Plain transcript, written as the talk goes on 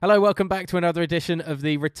Hello, welcome back to another edition of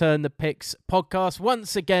the Return the Picks podcast.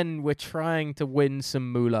 Once again, we're trying to win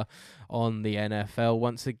some moolah on the NFL.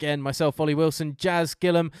 Once again, myself, Ollie Wilson, Jazz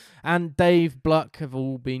Gillam, and Dave Bluck have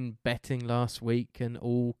all been betting last week and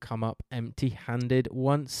all come up empty-handed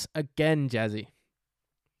once again, Jazzy.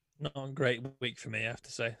 Not a great week for me, I have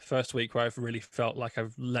to say. First week where I've really felt like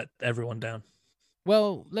I've let everyone down.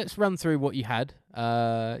 Well, let's run through what you had.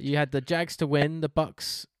 You had the Jags to win, the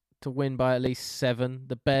Bucks to win by at least 7,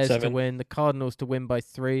 the Bears to win, the Cardinals to win by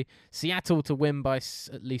 3, Seattle to win by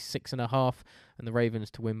at least 6.5, and the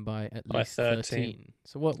Ravens to win by at least 13.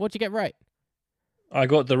 So what'd you get right? I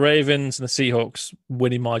got the Ravens and the Seahawks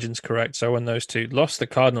winning margins correct, so I won those two. Lost the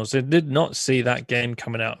Cardinals. I did not see that game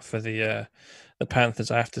coming out for the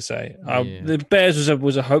Panthers, I have to say. The Bears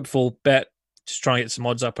was a hopeful bet, just trying to get some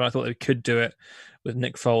odds up, and I thought they could do it with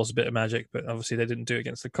Nick Foles, a bit of magic, but obviously they didn't do it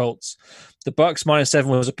against the Colts. The Bucks -7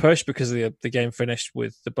 was a push because the game finished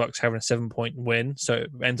with the Bucks having a 7-point win, so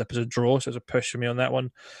it ends up as a draw, so it was a push for me on that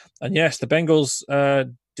one. And yes, the Bengals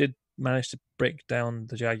did manage to break down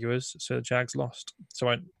the Jaguars, so the Jags lost. So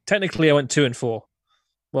I went 2-4.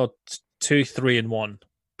 Well, 2, 3, and 1,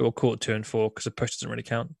 but we'll call it 2 and 4 because the push doesn't really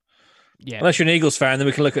count. Yeah. Unless you're an Eagles fan, then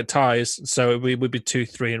we can look at ties. So we would be 2,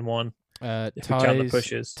 3, and 1.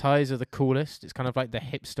 Ties are the coolest. It's kind of like the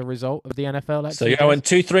hipster result of the NFL. Actually. So yeah, I went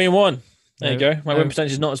 2, 3, and 1. There you go. My win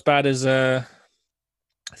percentage is not as bad as 30%.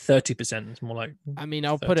 It's more like. I mean,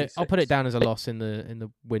 I'll put it down as a loss in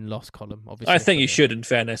the win-loss column. Obviously, I think you should. In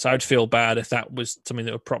fairness, I'd feel bad if that was something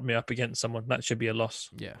that would prop me up against someone. That should be a loss.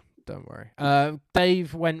 Yeah, don't worry.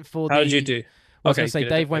 Dave went for. How did you do? I was going to say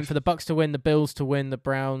Dave went for the Bucks to win, the Bills to win, the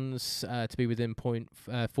Browns to be within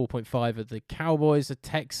 4.5 of the Cowboys, the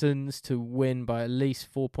Texans to win by at least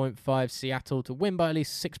 4.5, Seattle to win by at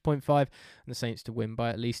least 6.5, and the Saints to win by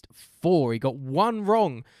at least 4. He got one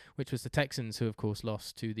wrong, which was the Texans, who of course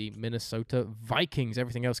lost to the Minnesota Vikings.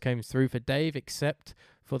 Everything else came through for Dave except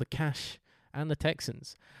for the cash and the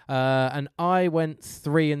Texans. And I went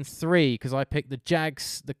 3 and 3 because I picked the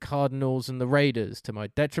Jags, the Cardinals, and the Raiders. To my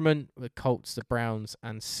detriment, the Colts, the Browns,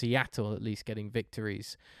 and Seattle at least getting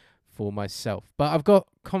victories for myself. But I've got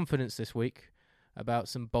confidence this week about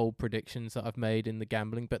some bold predictions that I've made in the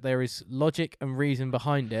gambling, but there is logic and reason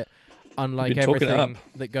behind it, unlike everything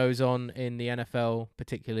that goes on in the NFL,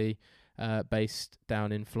 particularly based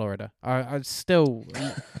down in Florida.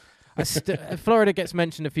 Florida gets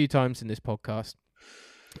mentioned a few times in this podcast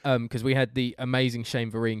because we had the amazing Shane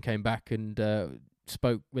Vereen came back and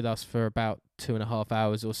spoke with us for about 2.5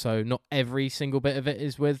 hours or so. Not every single bit of it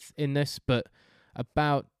is in this, but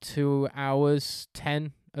about 2 hours,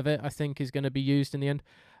 10 of it, I think, is going to be used in the end.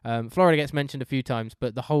 Florida gets mentioned a few times,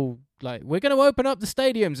 but the whole, we're going to open up the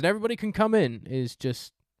stadiums and everybody can come in is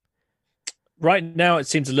just... Right now, it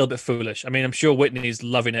seems a little bit foolish. I mean, I'm sure Whitney's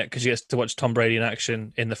loving it because he gets to watch Tom Brady in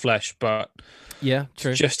action in the flesh. But yeah,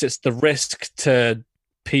 true. It's the risk to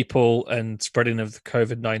people and spreading of the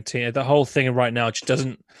COVID-19. The whole thing right now just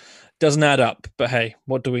doesn't add up. But hey,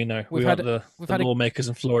 what do we know? We've had the lawmakers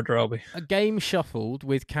in Florida, are we? A game shuffled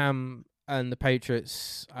with Cam and the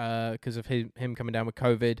Patriots because of him coming down with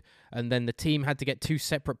COVID, and then the team had to get 2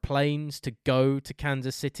 separate planes to go to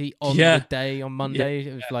Kansas City on the day on Monday.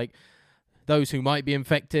 It was like those who might be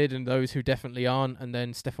infected and those who definitely aren't. And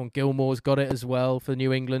then Stephon Gilmore's got it as well for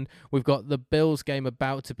New England. We've got the Bills game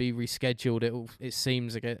about to be rescheduled. It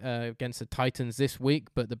seems against the Titans this week,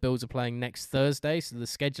 but the Bills are playing next Thursday. So the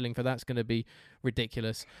scheduling for that's going to be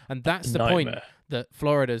ridiculous. And that's the point that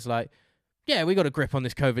Florida's like, yeah, we got a grip on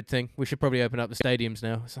this COVID thing. We should probably open up the stadiums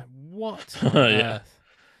now. It's like, what?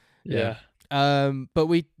 Yeah. But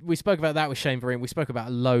we spoke about that with Shane Vereen. We spoke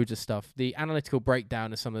about loads of stuff. The analytical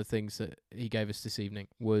breakdown of some of the things that he gave us this evening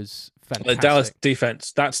was fantastic. The Dallas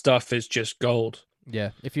defense, that stuff is just gold. Yeah.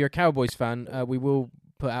 If you're a Cowboys fan, we will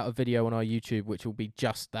put out a video on our YouTube, which will be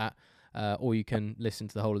just that. Or you can listen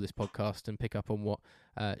to the whole of this podcast and pick up on what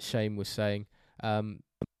Shane was saying.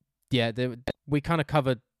 We kind of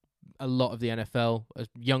covered a lot of the NFL as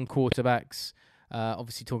young quarterbacks.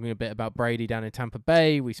 Obviously talking a bit about Brady down in Tampa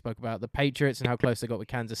Bay. We spoke about the Patriots and how close they got with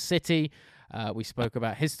Kansas City. We spoke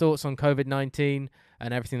about his thoughts on COVID-19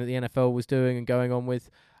 and everything that the NFL was doing and going on with.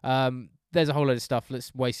 There's a whole load of stuff.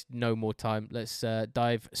 Let's waste no more time. Let's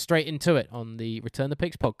dive straight into it on the Return the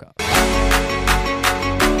Picks podcast.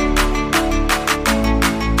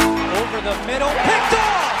 Over the middle, picked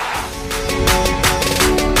off!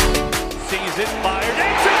 Sees it, fired,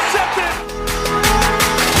 intercepted!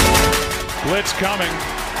 Blitz coming.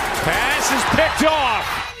 Pass is picked off.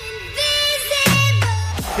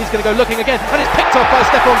 He's going to go looking again, and it's picked off by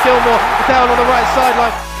Stephon Gilmore down on the right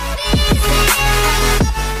sideline.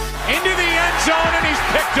 Into the end zone, and he's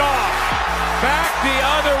picked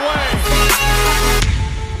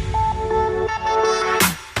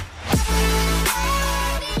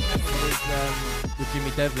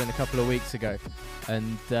Devlin a couple of weeks ago,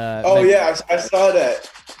 and I saw that.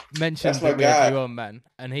 Mentioned That's my that we had guy. you on, man,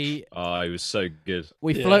 and he was so good.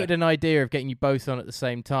 We floated an idea of getting you both on at the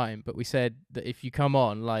same time, but we said that if you come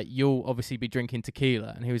on, like, you'll obviously be drinking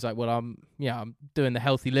tequila, and he was like, "Well, I'm doing the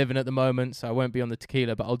healthy living at the moment, so I won't be on the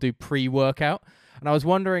tequila, but I'll do pre-workout." And I was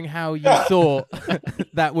wondering how you thought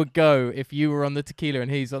that would go if you were on the tequila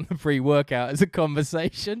and he's on the pre-workout as a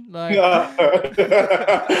conversation. Like,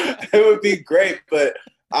 it would be great, but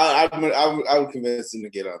I would convince him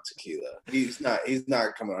to get on tequila. He's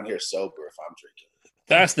not coming on here sober if I'm drinking.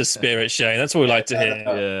 That's the spirit, Shane. That's what we like to hear.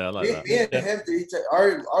 Yeah, I like that. Me and him,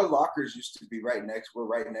 our lockers used to be right next. We're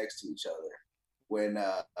right next to each other when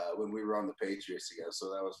we were on the Patriots together.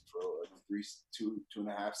 So that was for two and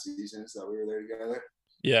a half seasons that we were there together.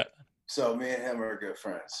 Yeah. So me and him are good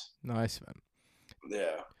friends. Nice, man.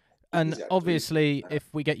 Yeah. And obviously, if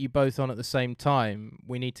we get you both on at the same time,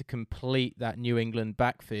 we need to complete that New England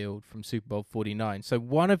backfield from Super Bowl 49. So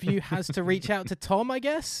one of you has to reach out to Tom, I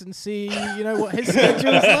guess, and see, what his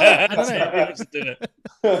schedule is like. I don't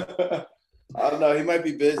know. I don't know. He might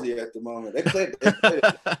be busy at the moment. They played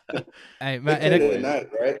Hey, man, at night,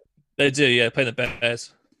 right? They do, yeah. Play the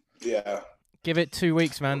Bears. Yeah. Give it 2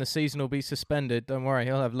 weeks, man. The season will be suspended. Don't worry.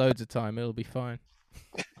 He'll have loads of time. It'll be fine.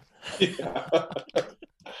 Yeah.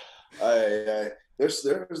 I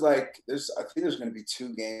think there's going to be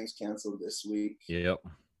 2 games canceled this week. Yep.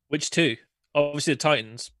 Which 2? Obviously the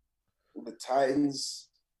Titans. The Titans.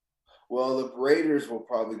 Well, the Raiders will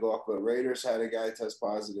probably go off, but Raiders had a guy test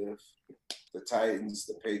positive. The Titans,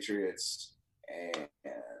 the Patriots, and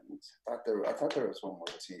I thought there was one more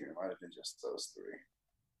team. It might have been just those 3.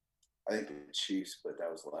 I think the Chiefs, but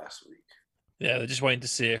that was last week. Yeah, they're just waiting to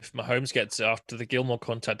see if Mahomes gets it after the Gilmore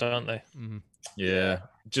contact, aren't they? Mm-hmm. Yeah,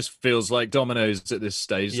 just feels like dominoes at this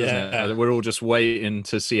stage, doesn't Yeah. it? We're all just waiting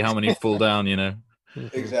to see how many fall down,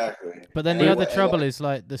 Exactly. But then the other trouble is,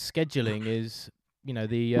 like, the scheduling is,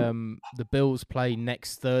 the Bills play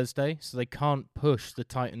next Thursday, so they can't push the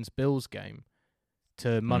Titans-Bills game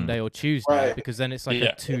to Monday or Tuesday, Right. because then it's like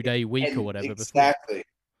a 2-day week or whatever. Exactly.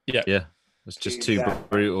 Yeah. It's just too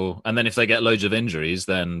brutal. And then if they get loads of injuries,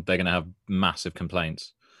 then they're going to have massive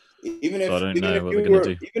complaints. Even if I don't even know if what you they're were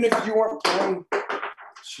gonna do. even if you weren't playing,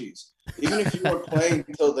 even if you weren't playing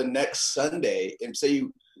until the next Sunday, and say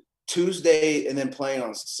you Tuesday and then playing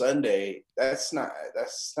on Sunday, that's not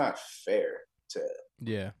fair to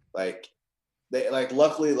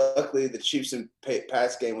luckily the Chiefs and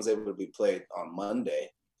Pats game was able to be played on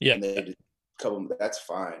Monday. Yeah. And they did that's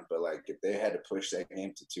fine, but like if they had to push that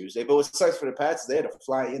game to Tuesday, but what sucks for the Pats is they had to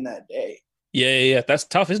fly in that day. Yeah. That's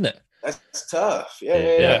tough, isn't it? That's tough.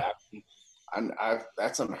 Yeah.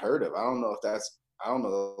 That's unheard of. I don't know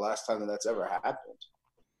the last time that's ever happened.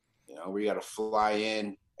 Where you got to fly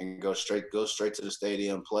in and go straight to the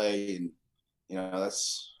stadium, play, and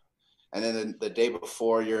and then the day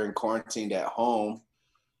before you're in quarantined at home.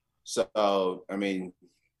 So I mean,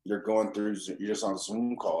 you're just on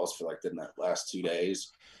Zoom calls for like the last 2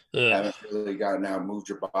 days. Haven't really gotten out, moved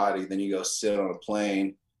your body. Then you go sit on a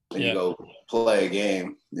plane. Then you go play a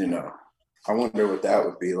game. I wonder what that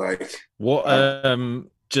would be like. What?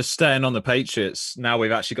 Just staying on the Patriots. Now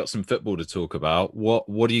we've actually got some football to talk about.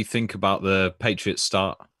 What do you think about the Patriots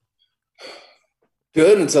start?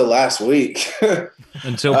 Good until last week.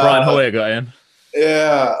 Until Brian Hoyer got in.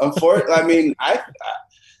 Yeah, unfortunately, I mean, I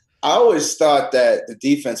always thought that the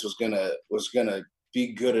defense was gonna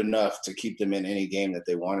be good enough to keep them in any game that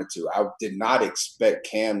they wanted to. I did not expect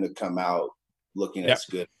Cam to come out looking as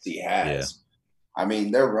good as he has. Yeah. I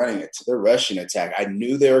mean, they're running it to their rushing attack. I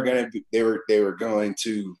knew they were going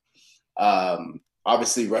to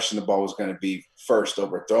obviously rushing the ball was going to be first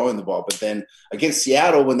over throwing the ball. But then against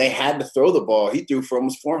Seattle, when they had to throw the ball, he threw for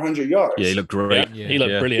almost 400 yards. Yeah, he looked great. Yeah. He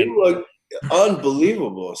looked brilliant. He looked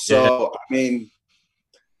unbelievable. So, I mean,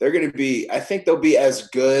 they're going to be – I think they'll be as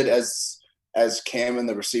good as Cam and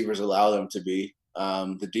the receivers allow them to be.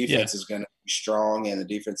 The defense is going to be strong, and the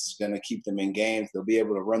defense is going to keep them in games. They'll be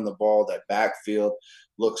able to run the ball. That backfield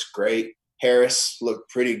looks great. Harris looked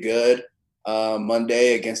pretty good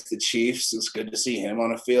Monday against the Chiefs. It's good to see him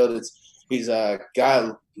on the field. He's a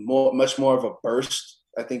guy much more of a burst,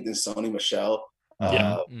 I think, than Sony Michel.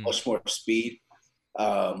 Much more speed.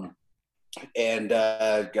 And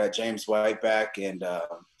got James White back, and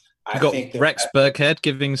I think Rex Burkhead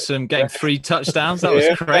getting 3 touchdowns. That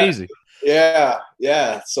was crazy. Yeah.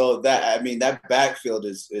 So that backfield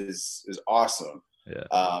is awesome. Yeah.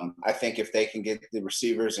 I think if they can get the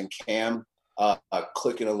receivers and Cam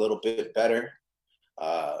clicking a little bit better,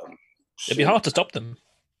 it'd be hard to stop them.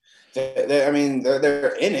 I mean,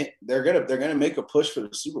 they're in it. They're gonna make a push for the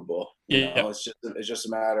Super Bowl. You know, it's just a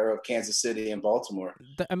matter of Kansas City and Baltimore.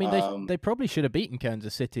 I mean, they probably should have beaten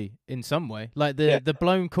Kansas City in some way. Like the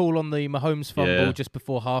blown call on the Mahomes fumble just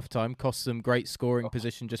before halftime cost them great scoring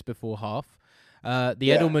position just before half. The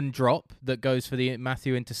Edelman drop that goes for the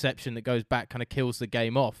Matthew interception that goes back kind of kills the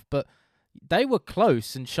game off. But they were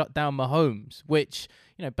close and shut down Mahomes, which,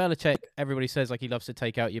 you know, Belichick, everybody says like he loves to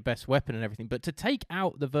take out your best weapon and everything. But to take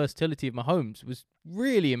out the versatility of Mahomes was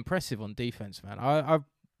really impressive on defense, man. I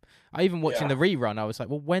even watching the rerun, I was like,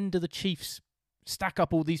 well, when do the Chiefs stack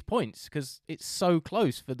up all these points? Because it's so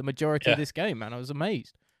close for the majority of this game, man. I was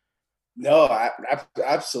amazed. No,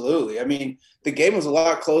 absolutely. I mean, the game was a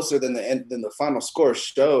lot closer than the final score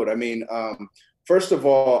showed. I mean, first of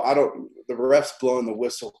all, the refs blowing the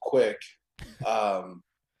whistle quick.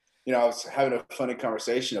 You know, I was having a funny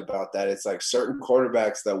conversation about that. It's like certain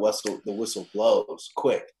quarterbacks that the whistle blows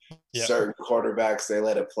quick. Yep. Certain quarterbacks, they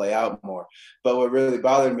let it play out more. But what really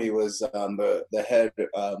bothered me was the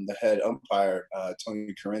head umpire,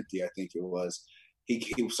 Tony Correnti, I think it was.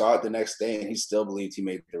 He saw it the next day, and he still believed he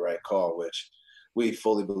made the right call, which we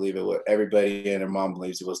fully believe it. Everybody and their mom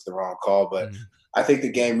believes it was the wrong call. But I think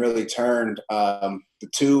the game really turned. The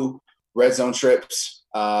 2 red zone trips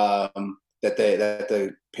that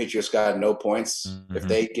the Patriots got no points. Mm-hmm. If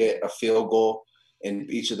they get a field goal in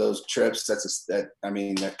each of those trips, that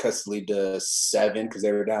cuts the lead to 7 because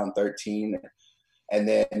they were down 13, and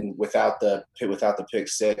then without the pick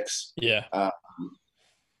 6,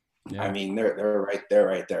 I mean they're right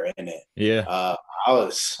there in it. Yeah. I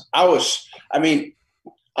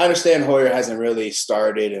understand Hoyer hasn't really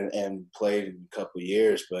started and played in a couple of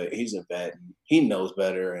years, but he's a vet. He knows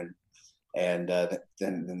better, and then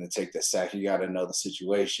to take the sack, you got to know the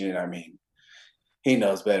situation. I mean, he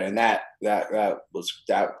knows better, and that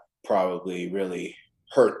probably really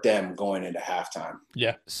hurt them going into halftime.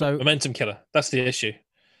 Yeah. So momentum killer. That's the issue.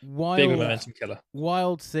 Big momentum killer.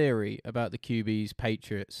 Wild theory about the QB's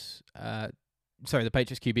Patriots. The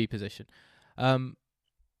Patriots QB position.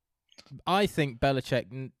 I think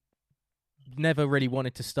Belichick never really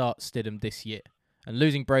wanted to start Stidham this year. And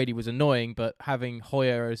losing Brady was annoying, but having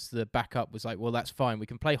Hoyer as the backup was like, well, that's fine. We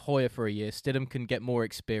can play Hoyer for a year. Stidham can get more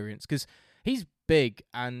experience because he's big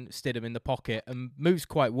and Stidham in the pocket and moves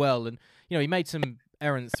quite well. And, you know, he made some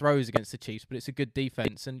errant throws against the Chiefs, but it's a good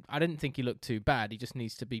defense. And I didn't think he looked too bad. He just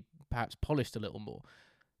needs to be perhaps polished a little more.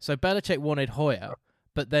 So Belichick wanted Hoyer,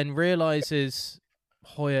 but then realizes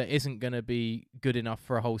Hoyer isn't going to be good enough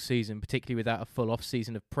for a whole season, particularly without a full off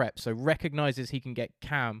season of prep. So recognizes he can get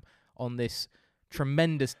Cam on this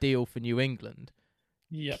tremendous deal for New England.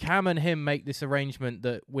 Yep. Cam and him make this arrangement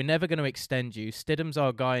that we're never going to extend you. Stidham's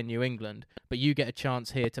our guy in New England, but you get a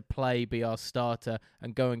chance here to play, be our starter,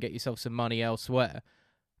 and go and get yourself some money elsewhere.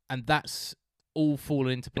 And that's all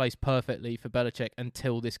fallen into place perfectly for Belichick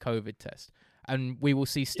until this COVID test. And we will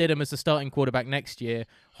see Stidham as the starting quarterback next year.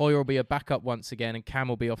 Hoyer will be a backup once again, and Cam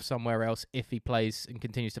will be off somewhere else if he plays and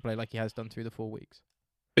continues to play like he has done through the 4 weeks.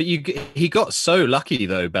 But he got so lucky,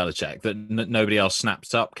 though, Belichick, that nobody else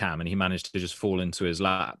snapped up Cam and he managed to just fall into his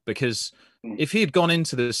lap. Because if he had gone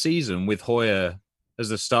into the season with Hoyer as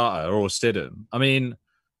the starter or Stidham, I mean,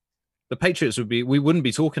 the Patriots we wouldn't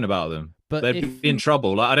be talking about them. But they'd be in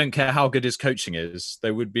trouble. Like, I don't care how good his coaching is,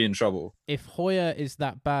 they would be in trouble. If Hoyer is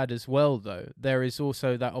that bad as well, though, there is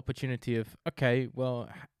also that opportunity of, okay, well,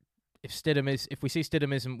 if we see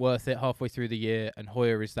Stidham isn't worth it halfway through the year and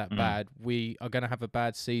Hoyer is that bad, we are going to have a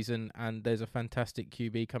bad season and there's a fantastic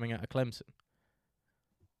QB coming out of Clemson.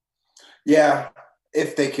 Yeah,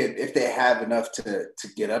 if they have enough to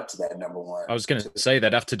get up to that number one. I was going to say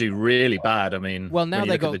they'd have to do really bad. I mean, well, now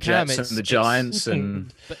they got the Cam, Jets and the Giants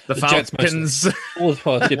and the Falcons,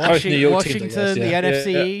 Washington, the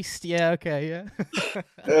NFC East. Yeah, okay, yeah.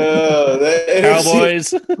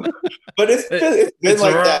 Cowboys. But it's been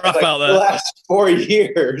like that like the last 4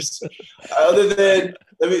 years. Other than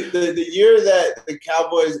the year that the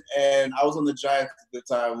Cowboys and I was on the Giants at the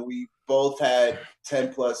time, we both had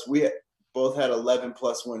 10 plus. Both had 11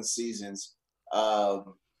 plus win seasons. That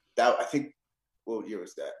I think, what year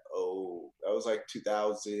was that? Oh, that was like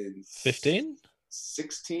 2015,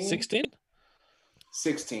 16.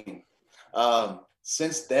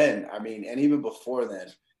 Since then, I mean, and even before then,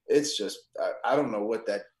 it's just I don't know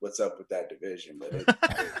what's up with that division, but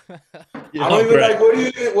I don't even like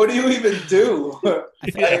what do you even do?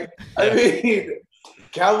 I mean,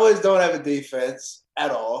 Cowboys don't have a defense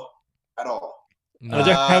at all. No.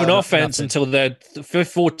 They don't have an offense until they're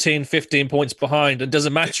 14, 15 points behind. It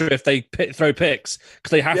doesn't matter if they throw picks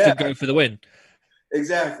because they have to go for the win.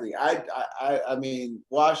 Exactly. I mean,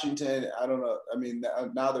 Washington. I don't know. I mean,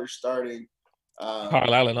 now they're starting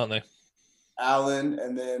Kyle Allen, aren't they? Allen,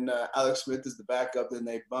 and then Alex Smith is the backup. Then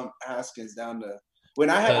they bump Haskins down to when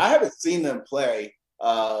I haven't seen them play.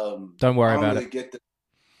 Don't worry about really it.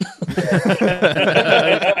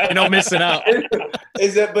 You're not missing out.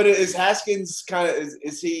 Is Haskins kind of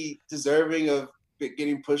is he deserving of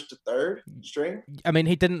getting pushed to third string? I mean,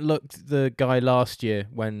 he didn't look the guy last year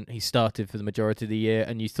when he started for the majority of the year,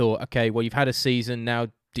 and you thought, okay, well, you've had a season now.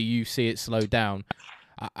 Do you see it slow down?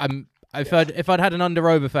 If I'd had an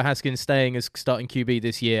under-over for Haskins staying as starting QB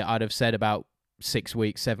this year, I'd have said about 6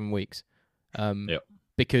 weeks, 7 weeks,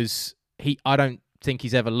 because I don't think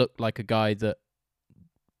he's ever looked like a guy that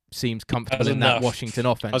seems comfortable in that Washington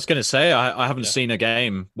offense. I was going to say I haven't seen a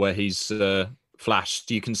game where he's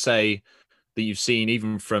flashed. You can say that you've seen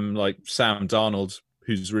even from like Sam Darnold,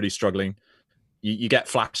 who's really struggling. You get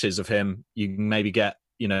flashes of him. You can maybe get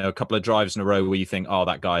a couple of drives in a row where you think, oh,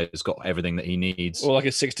 that guy has got everything that he needs. Or like a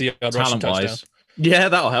 60-yard rushing touchdown. Yeah,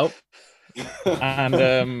 that'll help.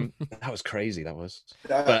 And that was crazy. That was.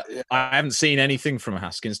 But I haven't seen anything from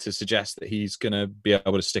Haskins to suggest that he's going to be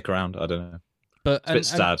able to stick around. I don't know. But it's a bit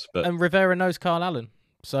sad. And Rivera knows Kyle Allen.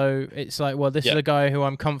 So it's like, well, this is a guy who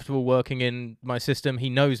I'm comfortable working in my system. He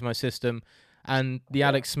knows my system. And the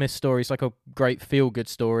Alex Smith story is like a great feel-good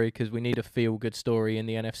story because we need a feel-good story in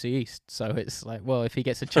the NFC East. So it's like, well, if he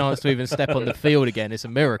gets a chance to even step on the field again, it's a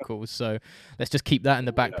miracle. So let's just keep that in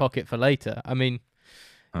the back pocket for later. I mean,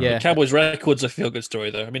 yeah. The Cowboys' record's a feel-good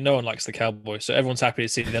story, though. I mean, no one likes the Cowboys, so everyone's happy to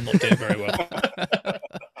see them not doing very well.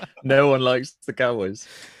 No one likes the Cowboys.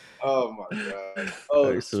 Oh, my God.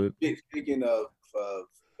 Oh, excellent. Speaking of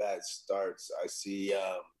bad starts, I see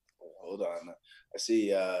hold on. I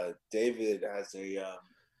see David has a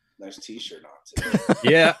nice T-shirt on today.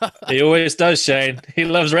 Yeah, he always does, Shane. He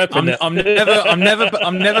loves repping it. I'm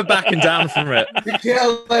never backing down from it. You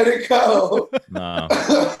can't let it go. No.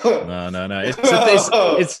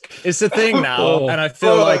 It's the thing now, and I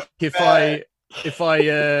feel like if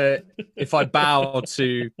I bow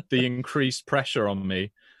to the increased pressure on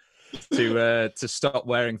me to stop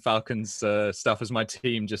wearing Falcons stuff as my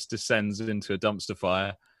team just descends into a dumpster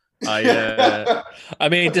fire. I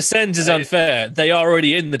mean, descends is unfair. They are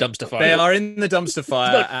already in the dumpster fire. They are in the dumpster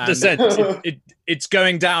fire. And descent. It's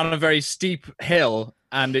going down a very steep hill,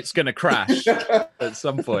 and it's going to crash at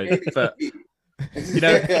some point. But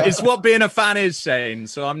it's what being a fan is, Shane.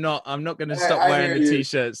 So I'm not going to stop wearing the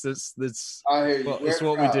T-shirts. That's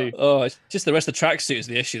what we do. Oh, it's just the rest of the tracksuit is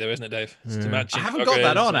the issue, though, isn't it, Dave? I haven't got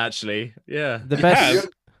that on actually. Yeah, the best.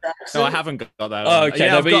 No, I haven't got that on. Oh, okay.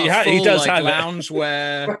 Yeah, no, but he does have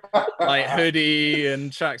loungewear, like hoodie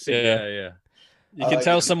and tracksuit. Yeah. You can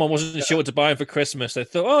tell someone wasn't sure what to buy him for Christmas. They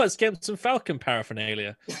thought, let's get him some Falcon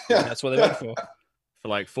paraphernalia. That's what they went for. For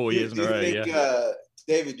like 4 years in a row,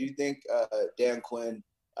 David, do you think Dan Quinn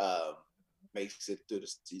makes it through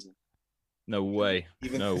the season? No way.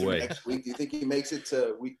 No way. Next week, do you think he makes it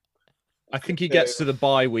to week? I think he gets to the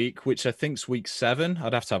bye week, which I think's week 7.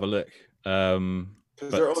 I'd have to have a look.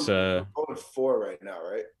 Because they're on 4 right now,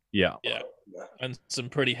 right? Yeah. And some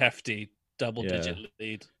pretty hefty double-digit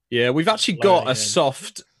lead. Yeah, we've actually got a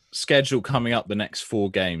soft schedule coming up the next 4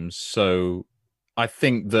 games. So I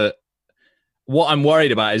think that what I'm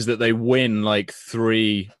worried about is that they win like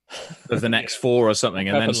 3 of the next 4 or something.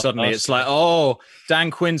 And then suddenly it's like, oh, Dan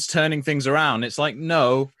Quinn's turning things around. It's like,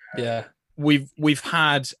 no. Yeah. We've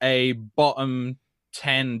had a bottom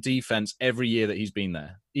 10 defense every year that he's been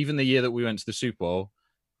there. Even the year that we went to the Super Bowl,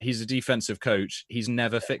 he's a defensive coach. He's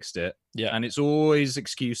never fixed it. Yeah. And it's always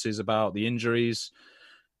excuses about the injuries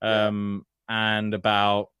and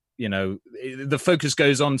about, the focus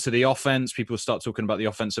goes on to the offense. People start talking about the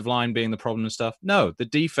offensive line being the problem and stuff. No, the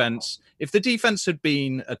defense, if the defense had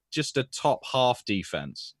been just a top half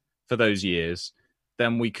defense for those years,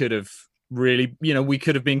 then we could have really, we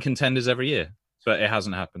could have been contenders every year. But it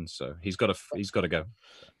hasn't happened. So he's got to go.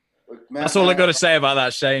 That's all I got to say about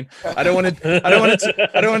that, Shane. I don't want to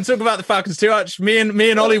talk about the Falcons too much. Me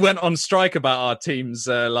and Ollie went on strike about our teams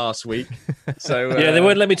last week. So they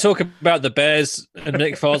wouldn't let me talk about the Bears and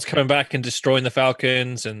Nick Foles coming back and destroying the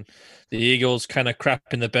Falcons, and the Eagles kind of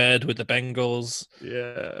crap in the bed with the Bengals.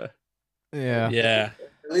 Yeah.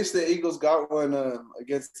 least the Eagles got one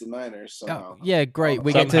against the Niners somehow. Yeah, great.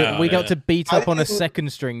 We got to beat up on a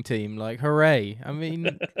second string team. Like, hooray! I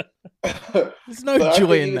mean, there's no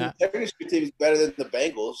joy in that. The second string team is better than the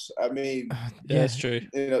Bengals. I mean, yeah, that's true.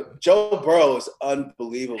 Joe Burrow is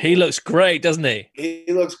unbelievable. He looks great, doesn't he? He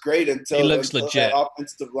looks great until he looks legit. That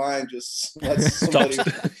offensive line just lets somebody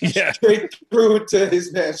yeah. straight through to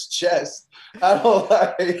his man's chest. I don't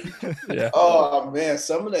like. Yeah. Oh man,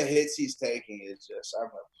 some of the hits he's taking is just. I'm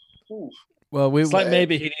like, oof. Well, it's like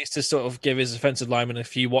maybe he needs to sort of give his offensive lineman a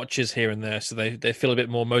few watches here and there, so they feel a bit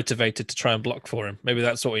more motivated to try and block for him. Maybe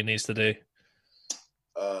that's what he needs to do.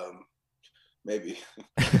 Maybe.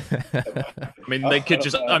 I mean, they could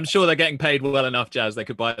just. I'm sure they're getting paid well enough, Jazz. They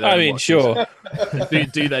could buy their. I mean, sure.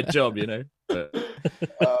 do their job, you know. But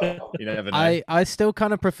you never know. I still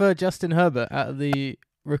kind of prefer Justin Herbert out of the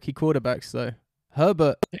rookie quarterbacks, though.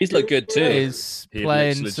 Herbert, he's looked good too. Is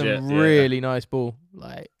playing some really nice ball.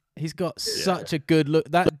 Like he's got such a good look.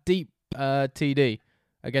 That deep TD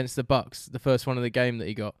against the Bucks, the first one of the game that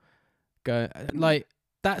he got, like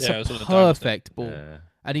that's a perfect ball. Yeah.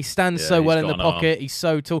 And he stands so well in the pocket. He's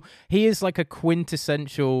so tall. He is like a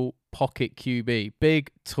quintessential pocket QB,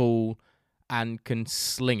 big, tall, and can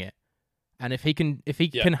sling it. And if he can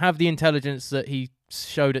have the intelligence that he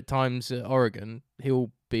showed at times at Oregon,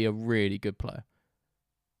 he'll be a really good player.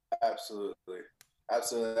 Absolutely. I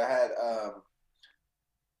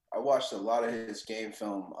watched a lot of his game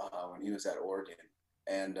film when he was at Oregon,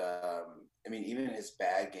 and I mean, even in his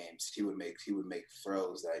bad games, he would make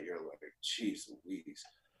throws that you're like, "Jeez Louise,"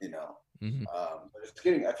 you know. Mm-hmm.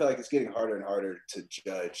 But I feel like it's getting harder and harder to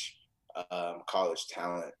judge college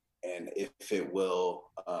talent, and if it will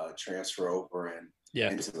transfer over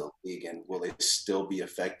into the league, and will they still be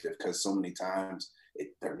effective? Because so many times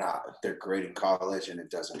they're not. They're great in college, and it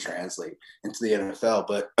doesn't translate into the NFL.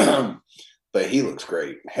 But he looks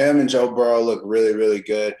great. Him and Joe Burrow look really, really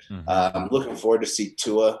good. Mm-hmm. I'm looking forward to see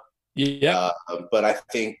Tua. Yeah. But I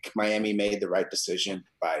think Miami made the right decision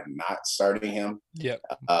by not starting him. Yeah.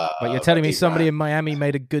 But you're telling me somebody in Miami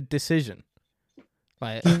made a good decision?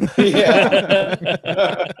 Like,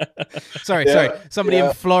 sorry. Somebody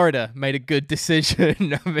in Florida made a good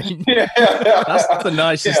decision. I mean, that's the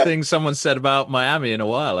nicest thing someone said about Miami in a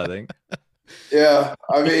while, I think. Yeah.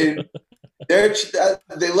 I mean,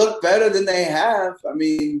 they look better than they have. I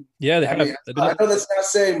mean, yeah, they have. I know that's not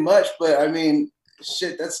saying much, but I mean,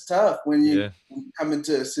 shit, that's tough when you come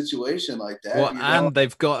into a situation like that. Well, and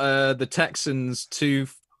they've got the Texans two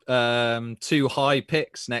high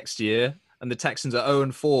picks next year, and the Texans are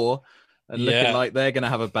 0-4 and looking like they're going to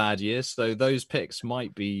have a bad year. So those picks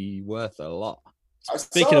might be worth a lot.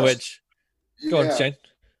 Speaking of which, go on, Shane.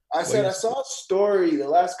 I saw a story the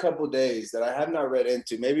last couple of days that I have not read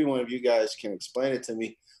into. Maybe one of you guys can explain it to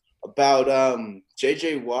me about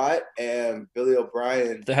J.J. Watt and Billy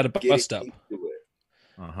O'Brien. They had a bust up.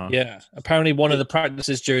 Yeah, apparently one of the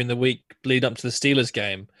practices during the week lead up to the Steelers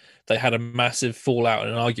game, they had a massive fallout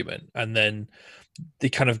and an argument, and then they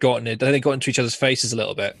kind of got into each other's faces a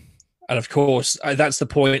little bit. And of course, that's the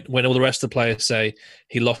point when all the rest of the players say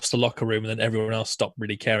he lost the locker room, and then everyone else stopped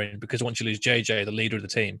really caring, because once you lose JJ, the leader of the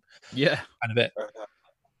team, kind of it.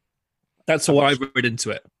 That's what I read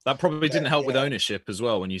into it. That probably didn't help with ownership as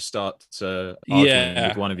well when you start arguing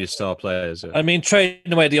with one of your star players. I mean,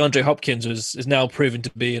 trading away DeAndre Hopkins is now proven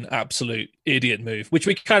to be an absolute idiot move, which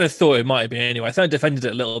we kind of thought it might be anyway. I think I defended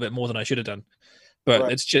it a little bit more than I should have done,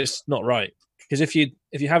 but it's just not right. Because if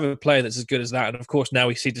you have a player that's as good as that, and of course now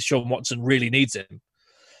we see Deshaun Watson really needs him,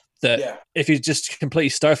 that if you just completely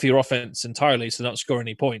stifle your offense entirely to not score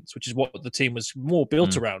any points, which is what the team was more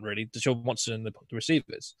built around, really, Deshaun Watson and the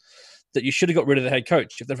receivers, that you should have got rid of the head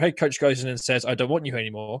coach. If the head coach goes in and says, "I don't want you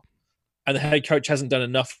anymore," and the head coach hasn't done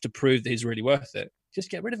enough to prove that he's really worth it, just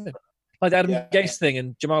get rid of him. Like the Adam Gase thing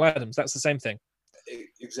and Jamal Adams, that's the same thing.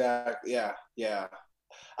 Exactly. Yeah.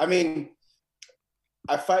 I mean,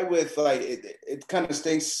 I fight with it kind of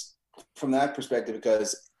stinks from that perspective,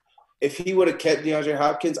 because if he would have kept DeAndre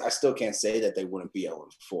Hopkins, I still can't say that they wouldn't be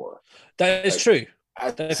 0-4. That is true.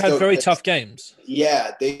 They've had very tough games.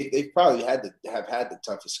 Yeah, they probably had the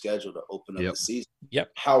toughest schedule to open up the season.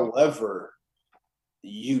 Yep. However,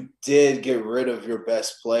 you did get rid of your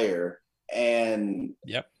best player, and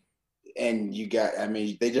you got. I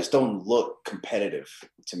mean, they just don't look competitive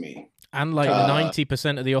to me. And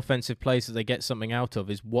 90% of the offensive plays that they get something out of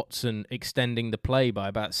is Watson extending the play by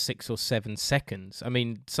about 6 or 7 seconds. I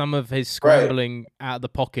mean, some of his scrambling out of the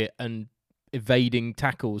pocket and evading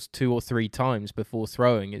tackles 2 or 3 times before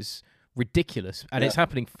throwing is ridiculous. And it's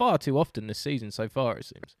happening far too often this season so far, it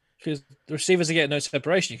seems. because the receivers are getting no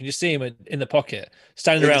separation. You can just see him in the pocket,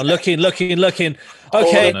 standing around, looking.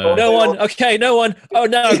 Okay, no one. Okay, no one. Oh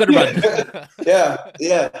no, I've got to run.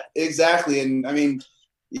 yeah, exactly. And I mean,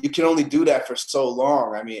 you can only do that for so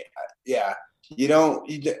long. I mean, yeah, you don't.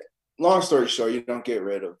 Long story short, you don't get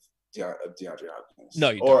rid of DeAndre Hopkins. No,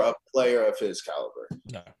 you or don't. a player of his caliber.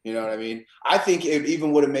 No, you know what I mean. I think it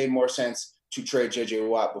even would have made more sense to trade J.J.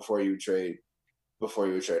 Watt before you would trade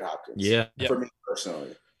Hopkins. Yeah, for me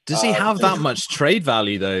personally. Does he have that much trade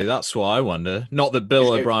value though? That's what I wonder. Not that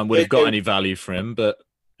Bill O'Brien would have got any value for him, but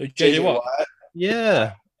J.J. Watt.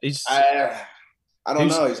 Yeah, he's. I don't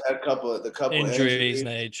know. He's had a couple injuries and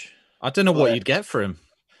age. I don't know what you'd get for him.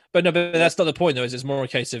 But that's not the point, though. It's more a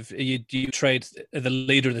case of you trade the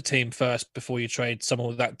leader of the team first before you trade someone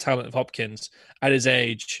with that talent of Hopkins at his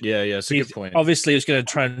age. Yeah, it's a good point. Obviously, he's going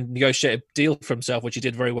to try and negotiate a deal for himself, which he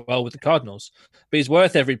did very well with the Cardinals. But he's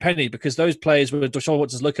worth every penny because those players where Deshaun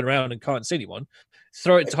Watson's looking around and can't see anyone,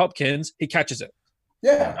 throw it to Hopkins, he catches it.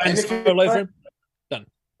 Yeah, and all over him, done.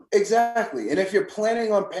 Exactly. And if you're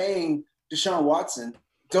planning on paying Deshaun Watson,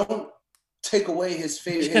 don't take away his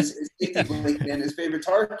favorite and his favorite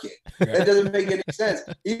target. Right. That doesn't make any sense.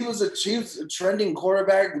 He was a trending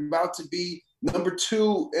quarterback, about to be number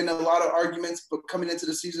 2 in a lot of arguments, but coming into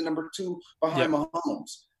the season number 2 behind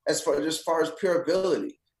Mahomes as far as pure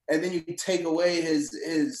ability. And then you take away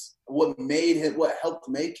his what helped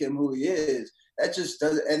make him who he is. That just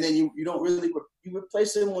doesn't. And then you don't really you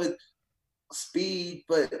replace him with speed,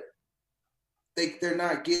 but they're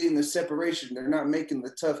not getting the separation. They're not making the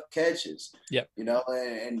tough catches. Yeah, you know.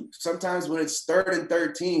 And sometimes when it's 3rd and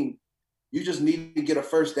 13, you just need to get a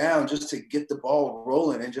first down just to get the ball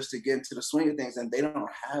rolling and just to get into the swing of things. And they don't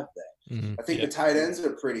have that. Mm-hmm. I think the tight ends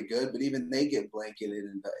are pretty good, but even they get blanketed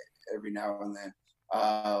every now and then.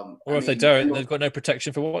 Or if they don't, they've got no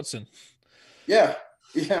protection for Watson. Yeah,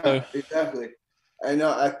 exactly. I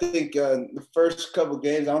know. I think the first couple of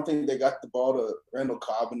games, I don't think they got the ball to Randall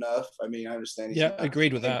Cobb enough. I mean, I understand. Yeah,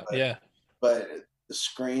 agreed with that. But the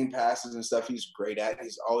screen passes and stuff, he's great at.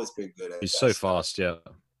 He's always been good at. He's so fast. Yeah.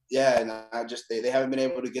 Yeah, and I just they haven't been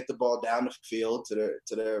able to get the ball down the field to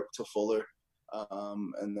Fuller,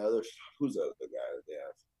 and the other who's the other guy that they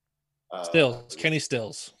have? Stills, Kenny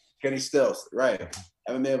Stills. Kenny Stills, right?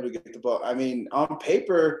 Haven't been able to get the ball. I mean, on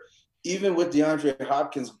paper, even with DeAndre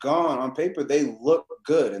Hopkins gone, on paper they look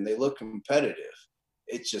good and they look competitive.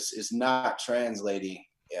 It just is not translating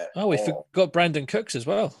yet. Oh, we forgot Brandon Cooks as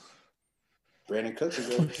well. Brandon Cooks is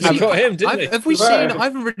good. We got him, didn't we? Have we seen? I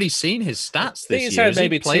haven't really seen his stats this year. He's had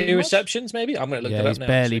maybe 2 receptions, maybe. I'm going to look that up now. He's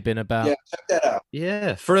barely been about. Yeah, check that out.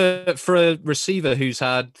 Yeah, for a receiver who's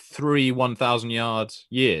had 3 1,000-yard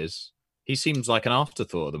years, he seems like an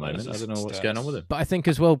afterthought at the moment. I don't know what's going on with him. But I think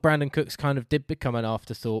as well, Brandon Cooks kind of did become an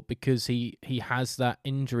afterthought because he has that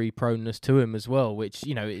injury proneness to him as well, which,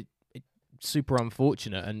 you know, it's super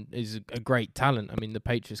unfortunate and is a great talent. I mean, the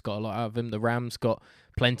Patriots got a lot out of him. The Rams got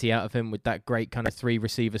plenty out of him with that great kind of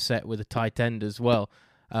 3-receiver set with a tight end as well.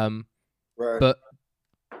 Right. But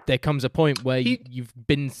there comes a point where you've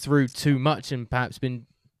been through too much and perhaps been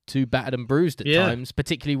too battered and bruised at times,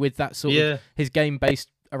 particularly with that sort of his game based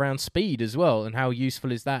around speed as well. And how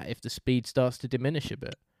useful is that if the speed starts to diminish a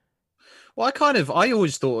bit? Well, I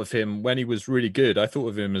always thought of him when he was really good. I thought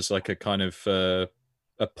of him as like a kind of a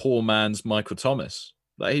poor man's Michael Thomas.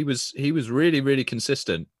 Like he was really, really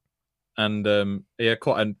consistent, and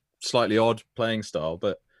quite a slightly odd playing style,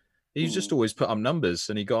 but he's just always put up numbers,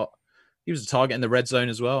 and he was a target in the red zone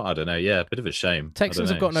as well. I don't know. Yeah, a bit of a shame. Texans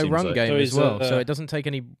have got no run game as well, so it doesn't take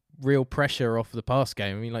any real pressure off the pass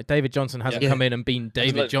game. I mean, like David Johnson hasn't come in and been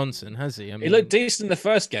David Johnson, has he? I mean, he looked decent in the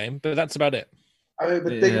first game, but that's about it. I mean,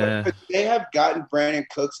 but they have gotten Brandon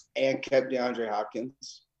Cooks and kept DeAndre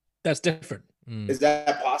Hopkins. That's different. Is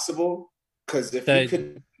that possible? Because if you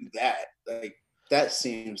could do that, like that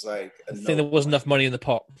seems like I think there wasn't enough money in the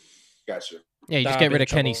pot. Gotcha. Yeah, you just get rid of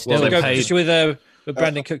Kenny Stills. With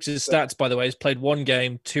Brandon Cooks' stats, by the way, he's played 1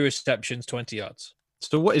 game, 2 receptions, 20 yards.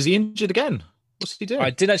 So what, is he injured again? What's he doing?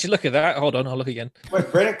 I didn't actually look at that. Hold on, I'll look again. Wait,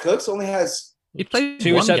 Brandon Cooks only has he played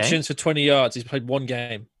 2 receptions for 20 yards. He's played 1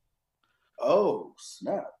 game. Oh,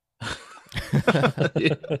 snap.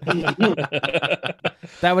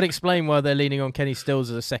 That would explain why they're leaning on Kenny Stills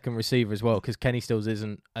as a second receiver as well, because Kenny Stills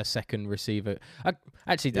isn't a second receiver.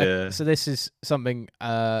 So this is something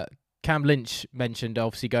Cam Lynch mentioned,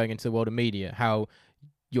 obviously going into the world of media, how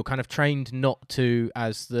you're kind of trained not to,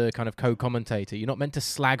 as the kind of co-commentator, you're not meant to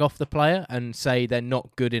slag off the player and say they're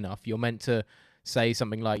not good enough. You're meant to say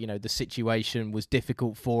something like, the situation was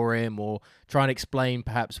difficult for him, or try and explain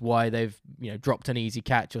perhaps why they've, dropped an easy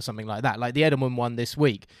catch or something like that. Like the Edelman one this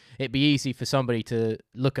week, it'd be easy for somebody to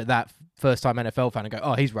look at that first-time NFL fan and go,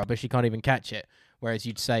 oh, he's rubbish, he can't even catch it. Whereas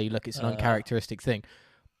you'd say, look, it's an uncharacteristic thing.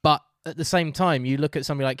 But at the same time, you look at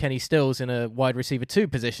somebody like Kenny Stills in a wide receiver 2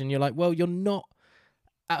 position, you're like, well, you're not,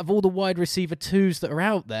 out of all the wide receiver 2s that are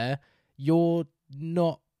out there, you're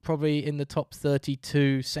not probably in the top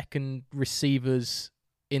 32 second receivers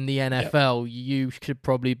in the NFL. Yep. You should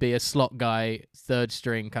probably be a slot guy, third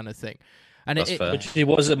string kind of thing. And which he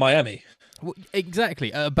was at Miami.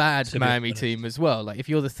 Exactly, a bad Miami team as well. Like if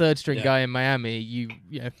you're the third string guy in Miami, you're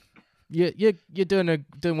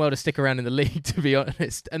doing well to stick around in the league, to be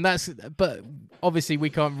honest. And but obviously we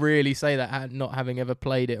can't really say that not having ever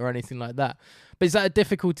played it or anything like that. But is that a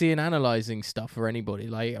difficulty in analysing stuff for anybody?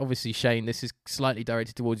 Like obviously Shane, this is slightly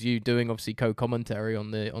directed towards you, doing obviously co-commentary on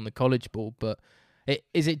the college ball. But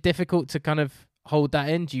is it difficult to kind of hold that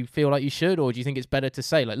in? Do you feel like you should, or do you think it's better to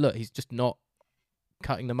say like, look, he's just not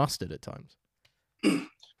cutting the mustard at times?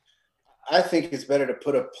 I think it's better to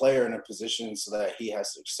put a player in a position so that he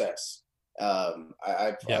has success.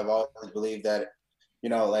 I've always believed that,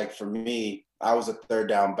 like for me, I was a third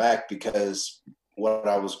down back because what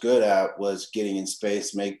I was good at was getting in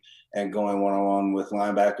space, and going one-on-one with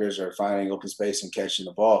linebackers or finding open space and catching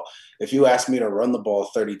the ball. If you ask me to run the ball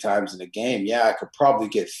 30 times in a game, I could probably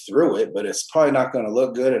get through it, but it's probably not going to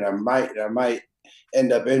look good, and I might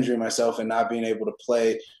end up injuring myself and not being able to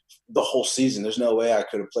play the whole season. There's no way I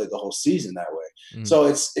could have played the whole season that way. So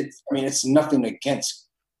it's nothing against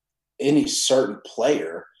any certain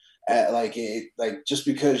player. Just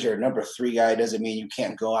because you're a number 3 guy doesn't mean you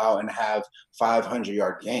can't go out and have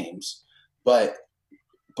 500-yard games. But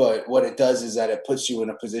what it does is that it puts you in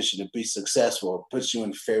a position to be successful. It puts you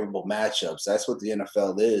in favorable matchups. That's what the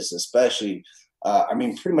NFL is, especially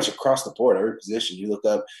pretty much across the board, every position you look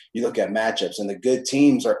at matchups, and the good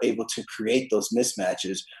teams are able to create those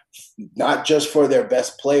mismatches, not just for their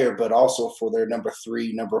best player, but also for their number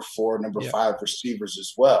 3, number 4, number 5 receivers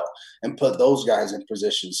as well, and put those guys in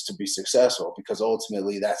positions to be successful, because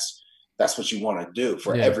ultimately that's what you want to do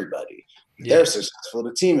for everybody. They're successful,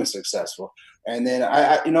 the team is successful. And then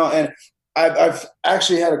I've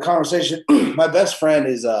actually had a conversation. My best friend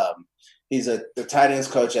is he's the tight ends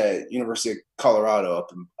coach at University of Colorado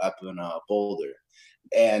up in Boulder,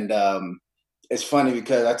 and it's funny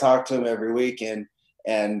because I talk to him every week, and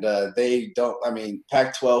they don't. I mean,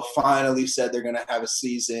 Pac-12 finally said they're going to have a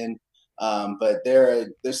season, but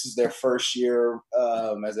this is their first year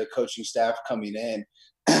as a coaching staff coming in,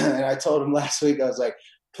 and I told him last week, I was like,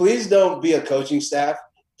 please don't be a coaching staff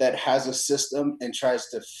that has a system and tries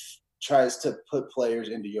to put players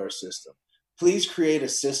into your system. Please create a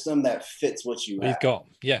system that fits what you have. Got.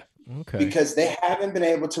 Yeah. Okay. Because they haven't been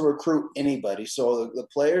able to recruit anybody. So the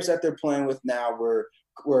players that they're playing with now were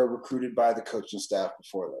recruited by the coaching staff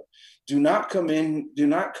before them. Do not come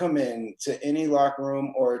in to any locker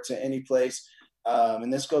room or to any place,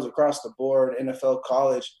 and this goes across the board, NFL,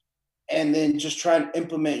 college, and then just try and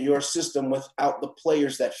implement your system without the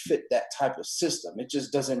players that fit that type of system. It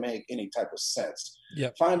just doesn't make any type of sense.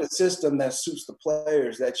 Yep. Find a system that suits the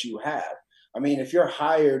players that you have. I mean, if you're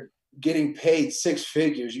hired getting paid 6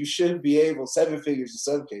 figures, you should be able, 7 figures in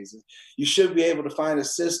some cases, you should be able to find a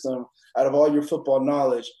system out of all your football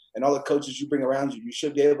knowledge and all the coaches you bring around you. You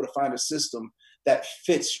should be able to find a system that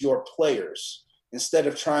fits your players instead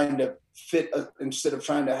of trying to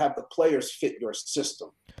have the players fit your system.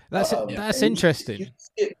 That's interesting. You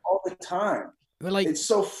see it all the time. It's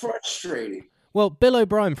so frustrating. Well, Bill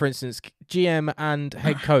O'Brien, for instance, GM and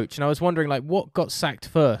head coach, and I was wondering, what got sacked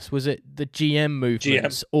first? Was it the GM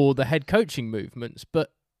movements or the head coaching movements?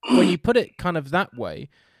 But when you put it kind of that way,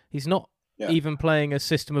 he's not even playing a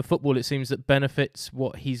system of football, it seems, that benefits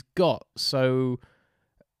what he's got. So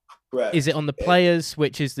is it on the players,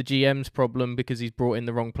 which is the GM's problem because he's brought in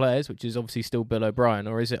the wrong players, which is obviously still Bill O'Brien,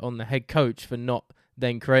 or is it on the head coach for not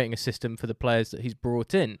then creating a system for the players that he's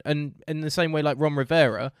brought in? And in the same way, like Ron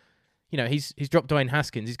Rivera, he's dropped Dwayne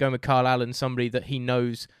Haskins. He's going with Carl Allen, somebody that he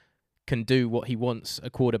knows can do what he wants a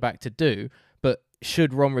quarterback to do. But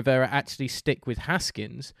should Ron Rivera actually stick with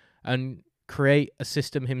Haskins and create a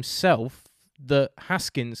system himself that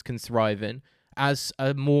Haskins can thrive in as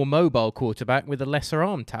a more mobile quarterback with a lesser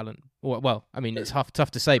arm talent? Well, I mean, it's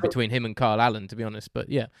tough to say between him and Carl Allen, to be honest, but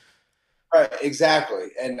yeah. Right, exactly.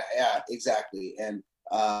 And exactly. And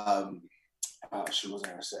what was I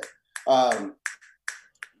going to say?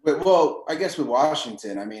 Well, I guess with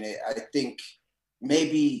Washington, I mean, I think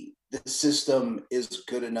maybe the system is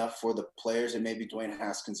good enough for the players, and maybe Dwayne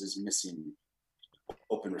Haskins is missing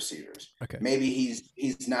open receivers. Okay. Maybe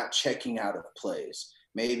he's not checking out of plays.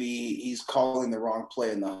 Maybe he's calling the wrong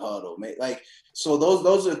play in the huddle. So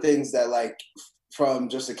those are things that, like, from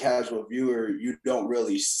just a casual viewer, you don't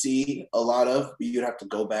really see a lot of. You'd have to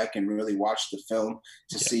go back and really watch the film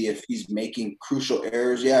to see if he's making crucial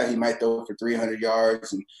errors. Yeah, he might throw for 300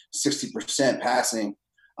 yards and 60% passing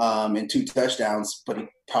and 2 touchdowns, but he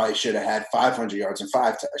probably should have had 500 yards and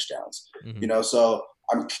 5 touchdowns. Mm-hmm. So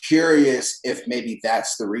I'm curious if maybe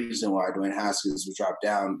that's the reason why Dwayne Haskins was dropped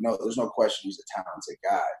down. No, there's no question he's a talented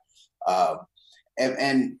guy.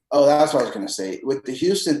 And that's what I was going to say. With the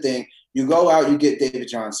Houston thing, you go out, you get David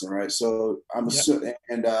Johnson, right? So I'm assuming,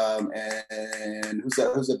 and who's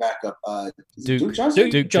the backup? Duke Johnson.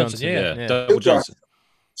 Duke Johnson, yeah. Double Johnson.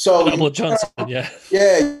 So Double Johnson, yeah.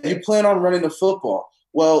 Yeah, you plan on running the football.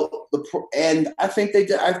 Well, I think they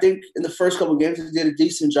did. I think in the first couple of games they did a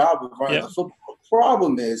decent job of running the football. The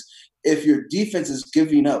problem is if your defense is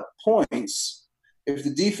giving up points, if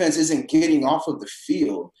the defense isn't getting off of the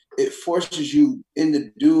field, it forces you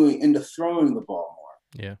into throwing the ball more.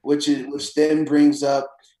 Yeah. Which then brings up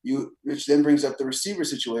the receiver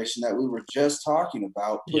situation that we were just talking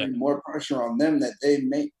about, putting more pressure on them that they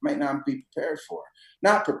might not be prepared for.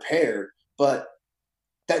 Not prepared, but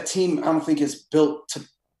that team I don't think is built to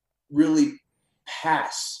really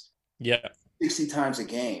pass 60 times a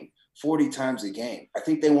game, 40 times a game. I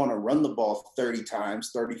think they want to run the ball 30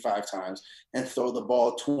 times, 35 times, and throw the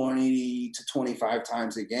ball 20 to 25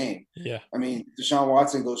 times a game. Yeah. I mean, Deshaun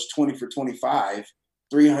Watson goes 20 for 25,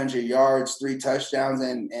 300 yards, 3 touchdowns,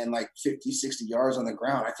 and like 50, 60 yards on the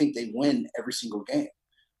ground. I think they win every single game.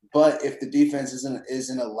 But if the defense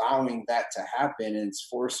isn't allowing that to happen and it's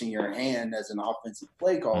forcing your hand as an offensive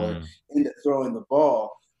play caller into throwing the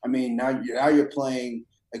ball, I mean, now you're playing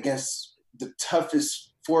against the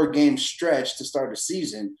toughest 4-game stretch to start a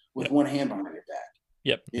season with one hand behind your back.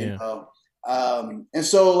 Yep. You know? And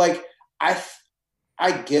so, like, I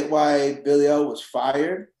get why Billy O was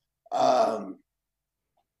fired.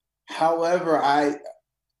 However, I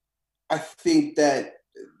think that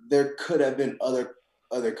there could have been other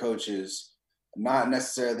coaches, not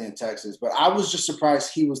necessarily in Texas, but I was just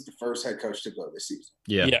surprised he was the first head coach to go this season.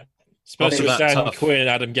 Yeah. Especially with Dan Quinn and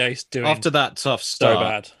Adam Gase doing after that tough start, so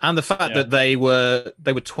bad. And the fact that they were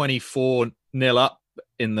 24-0 up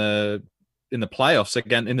in the playoffs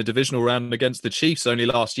again in the divisional round against the Chiefs only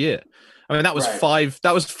last year. I mean, that was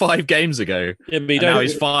 5 games ago. Yeah, but now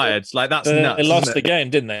he's fired. Like, that's nuts. They lost the game,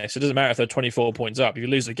 didn't they? So it doesn't matter if they're 24 points up. If you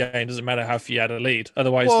lose the game, it doesn't matter how few you had a lead.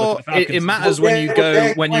 Otherwise, look at the it matters when you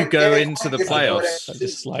go into the playoffs. I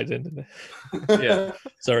just slide in, didn't it? Yeah.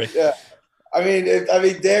 Sorry. Yeah. I mean,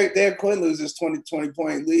 Dan Quinn loses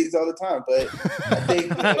 20-point leads all the time, but I think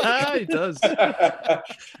he does.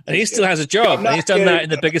 And he still has a job. And he's done that in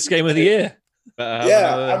the biggest game of the year.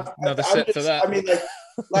 Another set for that. I mean, it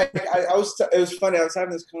was funny. I was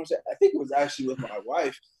having this conversation. I think it was actually with my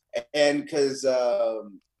wife, and because I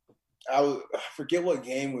forget what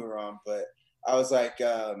game we were on, but I was like,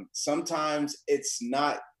 sometimes it's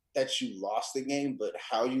not that you lost the game, but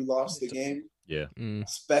how you lost the game. Yeah.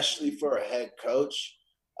 Especially for a head coach.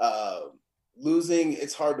 Losing,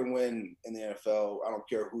 it's hard to win in the NFL. I don't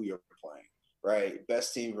care who you're playing, right?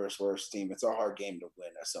 Best team versus worst team. It's a hard game to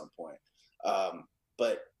win at some point.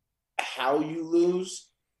 But how you lose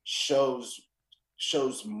shows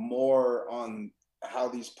more on how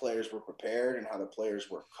these players were prepared and how the players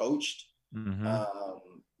were coached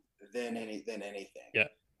than anything. Yeah.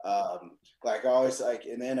 Like I always like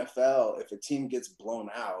in the NFL, if a team gets blown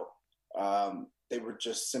out, they were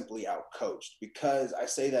just simply out coached. Because I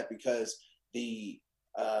say that because if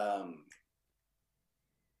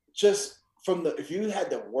you had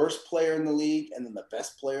the worst player in the league and then the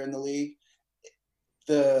best player in the league,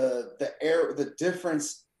 the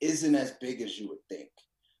difference isn't as big as you would think.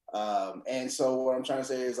 And so what I'm trying to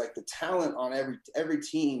say is, like, the talent on every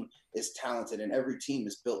team is talented, and every team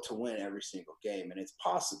is built to win every single game, and it's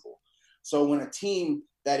possible. So when a team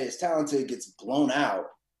that is talented gets blown out,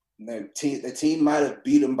 the team might have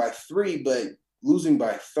beat them by 3, but losing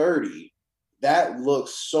by 30, that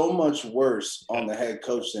looks so much worse on the head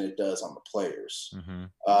coach than it does on the players.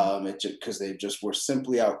 Because they just were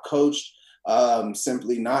simply out coached,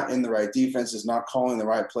 simply not in the right defenses, not calling the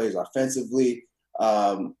right plays offensively,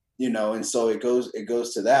 and so it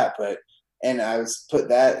goes to that. And I was put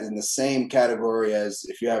that in the same category as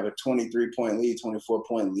if you have a 23-point lead,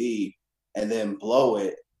 24-point lead, and then blow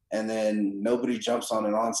it, and then nobody jumps on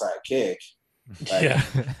an onside kick. Like, Yeah.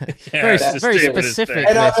 very Very specific.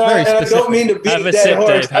 and I don't mean to beat a dead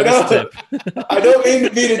horse. I don't mean to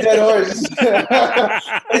beat a dead horse.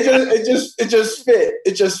 it just fit.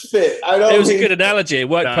 It just fit. It was a good analogy. It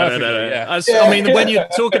worked perfectly. No. Yeah. I mean, when you're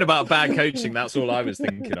talking about bad coaching, that's all I was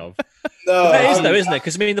thinking of. No, that is though, isn't it?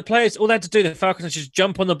 Because I mean, the players, all they had to do, the Falcons, just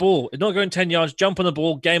jump on the ball, not going 10 yards, jump on the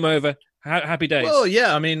ball, game over, happy days. Well,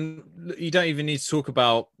 yeah, I mean, you don't even need to talk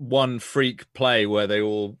about one freak play where they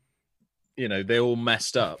all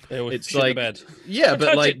messed up. It's like, the bed. Yeah,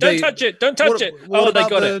 don't but don't touch it. They got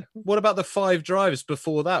it. What about the 5 drives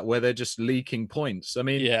before that where they're just leaking points? I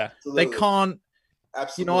mean, yeah, they can't.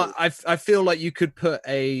 Absolutely. You know, I feel like you could put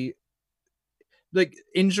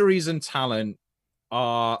injuries and talent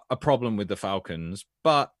are a problem with the Falcons,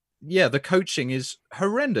 but yeah, the coaching is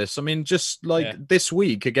horrendous. I mean, just like this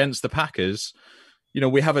week against the Packers,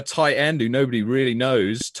 we have a tight end who nobody really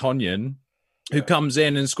knows, Tonyan, who comes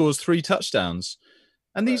in and scores 3 touchdowns.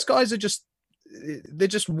 And these guys are they're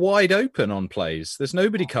just wide open on plays. There's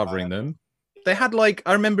nobody covering them. They had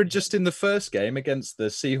I remember just in the first game against the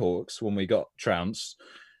Seahawks when we got trounced,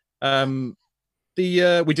 we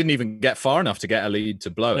didn't even get far enough to get a lead to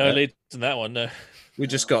blow it. No lead in that one, no. We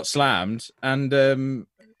just got slammed. And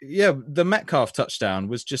the Metcalf touchdown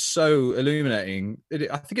was just so illuminating.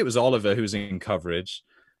 I think it was Oliver who was in coverage.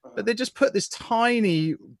 But they just put this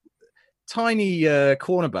tiny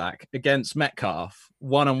cornerback against Metcalf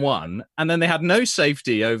one-on-one, and then they had no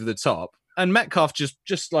safety over the top. And Metcalf just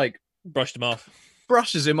brushed him off.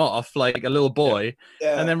 Brushes him off like a little boy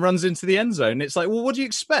and then runs into the end zone. It's like, well, what do you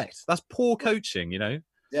expect? That's poor coaching, Yeah.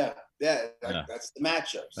 That's the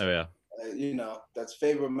matchups. Oh, yeah. That's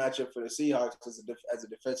favorite matchup for the Seahawks as a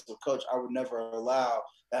defensive coach. I would never allow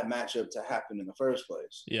that matchup to happen in the first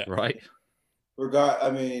place. Yeah. Right. You could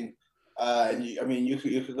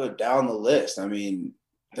go down the list. I mean,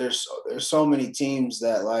 there's so many teams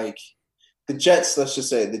that like the Jets. Let's just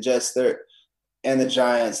say the Jets. And the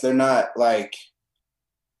Giants. They're not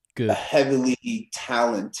good, heavily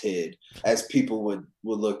talented as people would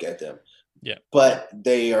look at them. Yeah, but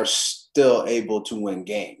they are still able to win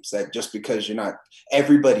games. That just because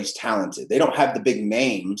everybody's talented. They don't have the big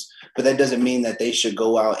names, but that doesn't mean that they should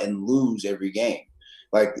go out and lose every game.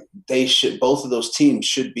 Both of those teams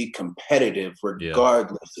should be competitive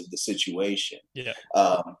regardless of the situation. Yeah.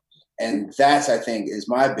 And that's, I think, is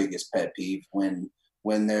my biggest pet peeve when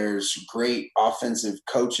there's great offensive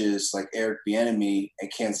coaches like Eric Bieniemy at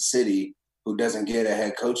Kansas City who doesn't get a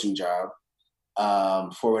head coaching job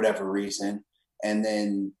for whatever reason. And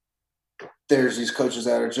then there's these coaches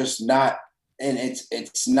that are just not, and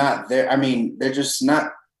it's not there. I mean, they're just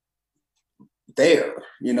not there.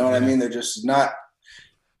 You know what I mean? They're just not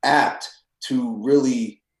apt to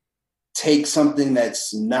really take something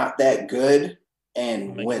that's not that good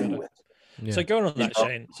and win with it. Yeah. So going on that,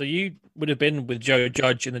 Shane, so you would have been with Joe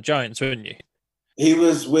Judge in the Giants, wouldn't you? He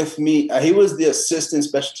was with me. He was the assistant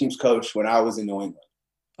special teams coach when I was in New England.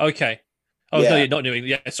 Okay. Oh, no, you're not New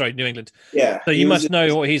England. Yeah, sorry, New England. Yeah. So you must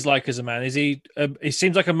know what he's like as a man. Is he? He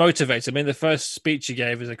seems like a motivator. I mean, the first speech he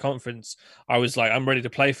gave as a conference, I was like, I'm ready to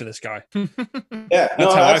play for this guy. Yeah,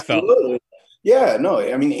 that's how I felt. Yeah, no,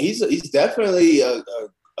 I mean, he's definitely a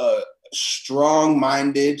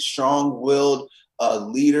strong-minded, strong-willed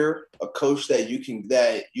leader, a coach that you can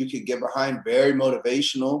get behind, very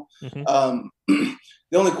motivational. Mm-hmm.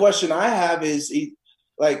 The only question I have is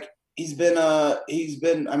he's been I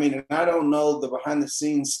mean, I don't know the behind the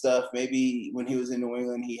scenes stuff. Maybe when he was in New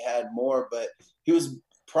England he had more, but he was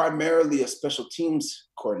primarily a special teams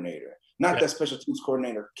coordinator. Not that special teams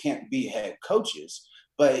coordinator can't be head coaches,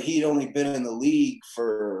 but he'd only been in the league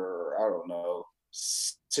for, I don't know,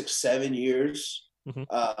 6-7 years.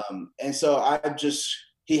 Mm-hmm. And so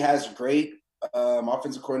he has great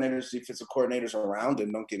offensive coordinators, defensive coordinators around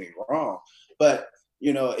him, don't get me wrong. But,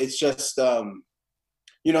 it's just,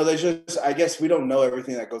 there's just, I guess we don't know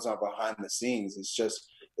everything that goes on behind the scenes. It's just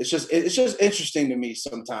interesting to me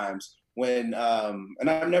sometimes when, and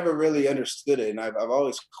I've never really understood it. And I've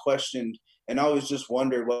always questioned and always just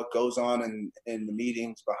wondered what goes on in the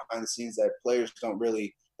meetings behind the scenes that players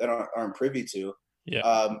aren't privy to.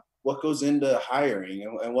 Yeah. What goes into hiring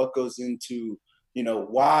and what goes into,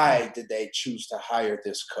 why did they choose to hire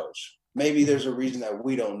this coach? Maybe there's a reason that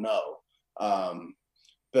we don't know. I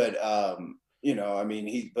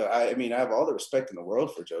have all the respect in the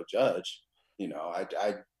world for Joe Judge.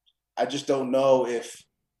 I just don't know if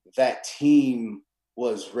that team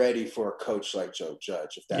was ready for a coach like Joe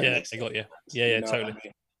Judge. If that makes sense. I got you. Yeah, totally. I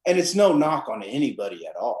mean? And it's no knock on anybody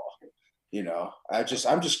at all. I just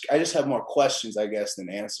have more questions, I guess, than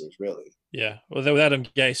answers, really. Yeah. Well, with Adam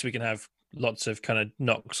Gase, we can have lots of kind of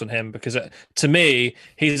knocks on him because to me,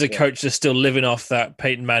 he's a coach that's still living off that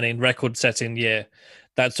Peyton Manning record-setting year.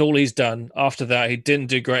 That's all he's done. After that, he didn't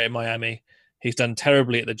do great in Miami. He's done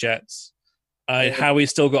terribly at the Jets. How he's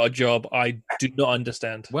still got a job, I do not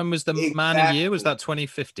understand. When was the Manning year? Was that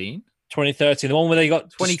 2015? 2013, the one where they got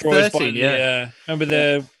destroyed by remember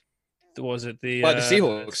the what was it? The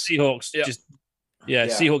Seahawks. Seahawks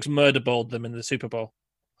Seahawks murder bowled them in the Super Bowl.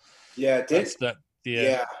 Yeah,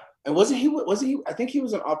 and wasn't he? I think he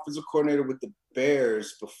was an offensive coordinator with the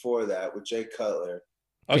Bears before that with Jay Cutler.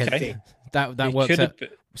 Okay, that works out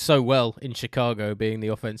so well in Chicago, being the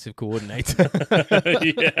offensive coordinator.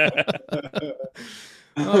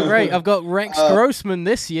 Oh, great! I've got Rex Grossman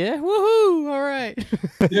this year. Woohoo! All right.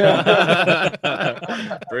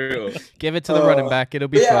 Brutal. Give it to the running back. It'll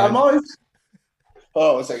be fine. I'm always.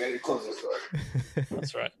 Oh, one second. I need to close this door.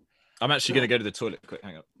 That's right. I'm actually going to go to the toilet quick.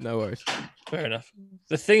 Hang on. No worries. Fair enough.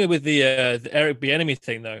 The thing with the Eric Bieniemy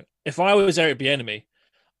thing, though, if I was Eric Bieniemy,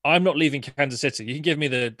 I'm not leaving Kansas City. You can give me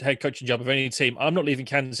the head coaching job of any team. I'm not leaving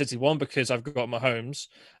Kansas City. One, because I've got Mahomes.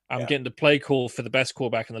 I'm getting the play call for the best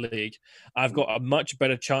quarterback in the league. I've got a much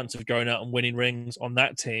better chance of going out and winning rings on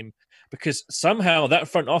that team because somehow that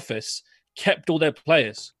front office kept all their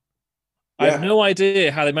players. I have no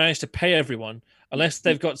idea how they managed to pay everyone unless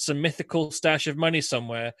they've got some mythical stash of money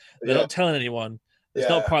somewhere. They're not telling anyone. It's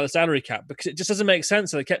not part of the salary cap because it just doesn't make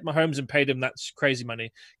sense. So they kept Mahomes and paid him that crazy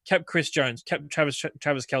money. Kept Chris Jones. Kept Travis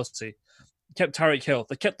Kelce. Kept Tyreek Hill.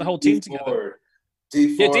 They kept the whole team together.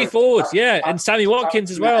 D Ford. And Sammy Watkins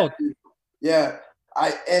as well. Yeah.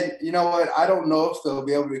 And you know what? I don't know if they'll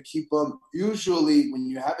be able to keep them. Usually, when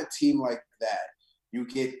you have a team like that, you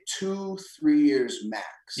get 2-3 years max.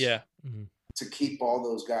 Yeah. To keep all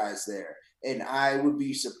those guys there. And I would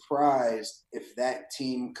be surprised if that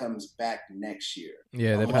team comes back next year.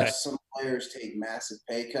 Yeah, unless some players take massive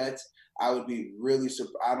pay cuts, I would be really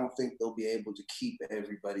surprised. I don't think they'll be able to keep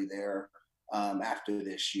everybody there after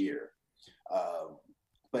this year.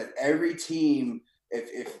 But every team,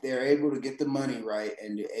 if they're able to get the money right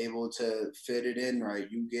and you're able to fit it in right,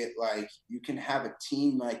 you can have a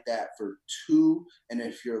team like that for 2, and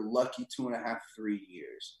if you're lucky, 2.5, 3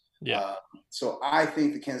 years. Yeah. So I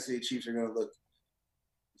think the Kansas City Chiefs are going to look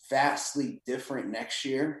vastly different next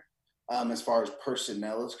year as far as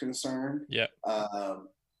personnel is concerned. Yeah.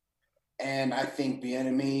 And I think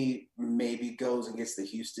Bieniemy maybe goes and gets the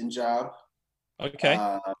Houston job.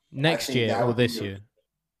 Okay. Next year or this year?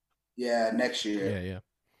 Yeah, next year.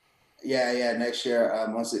 Yeah, next year.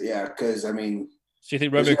 Because I mean. So you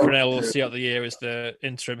think Romeo Crennel will see out the year as the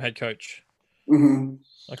interim head coach? Mm-hmm.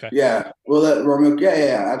 Okay. Yeah. Well, that Romeo.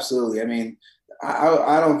 Yeah, absolutely. I mean,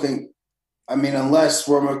 I don't think. I mean, unless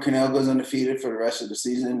Romeo Crennel goes undefeated for the rest of the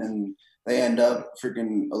season and they end up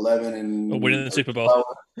freaking 11 and or winning the Super Bowl,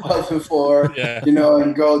 12-4,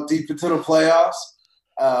 and go deep into the playoffs.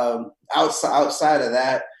 Outside of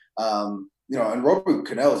that, and Romeo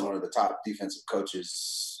Crennel is one of the top defensive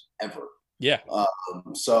coaches ever. Yeah.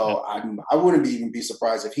 So I wouldn't even be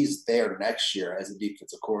surprised if he's there next year as a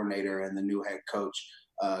defensive coordinator and the new head coach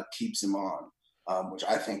keeps him on, which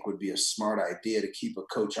I think would be a smart idea to keep a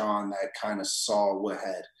coach on that kind of saw what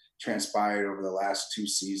had transpired over the last 2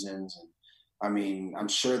 seasons. And I mean, I'm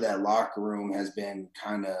sure that locker room has been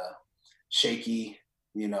kind of shaky.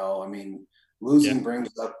 I mean, losing brings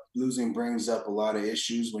up a lot of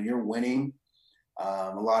issues. When you're winning,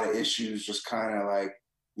 a lot of issues just kind of like,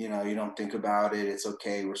 you don't think about it. It's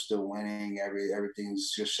okay. We're still winning.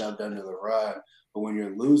 Everything's just shoved under the rug. But when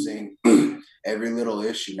you're losing, every little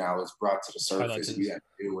issue now is brought to the surface and you have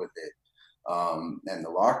to deal with it. And the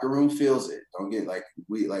locker room feels it. Don't get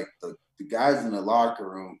the guys in the locker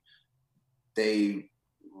room, they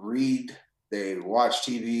read, they watch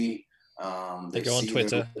TV. They go on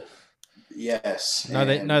Twitter. Yes. No,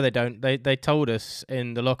 they don't. They told us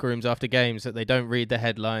in the locker rooms after games that they don't read the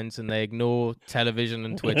headlines and they ignore television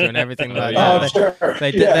and Twitter and everything like that. Sure.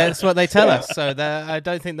 That's what they tell us. So I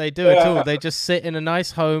don't think they do at all. They just sit in a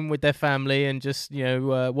nice home with their family and just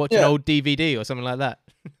watch an old DVD or something like that.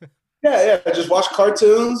 Yeah. Just watch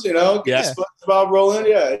cartoons. Get SpongeBob rolling.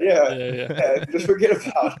 Yeah. Just forget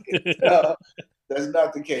about it. No, that's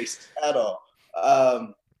not the case at all.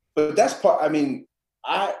 But that's part. I mean,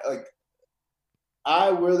 I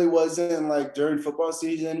really wasn't during football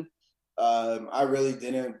season. I really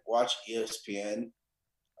didn't watch ESPN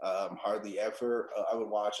hardly ever. I would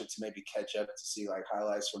watch it to maybe catch up to see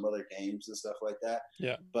highlights from other games and stuff like that.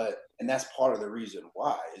 Yeah. And that's part of the reason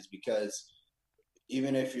why is because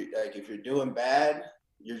even if you're doing bad,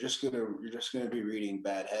 you're just gonna be reading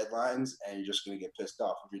bad headlines and you're just gonna get pissed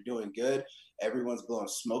off. If you're doing good, everyone's blowing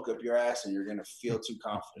smoke up your ass and you're gonna feel too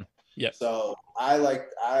confident. Yeah. So I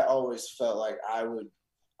always felt like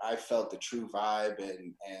I felt the true vibe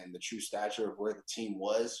and the true stature of where the team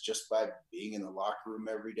was just by being in the locker room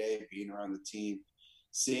every day, being around the team,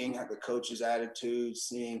 seeing how the coach's attitude,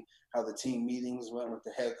 seeing how the team meetings went with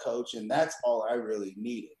the head coach. And that's all I really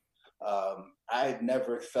needed. I had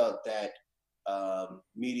never felt that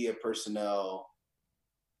media personnel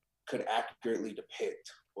could accurately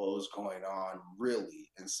depict what was going on really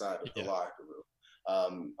inside of the locker room.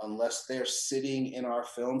 Unless they're sitting in our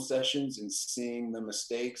film sessions and seeing the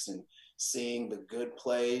mistakes and seeing the good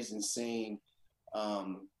plays and seeing,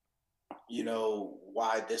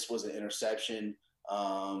 why this was an interception,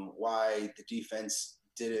 why the defense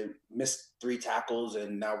didn't miss 3 tackles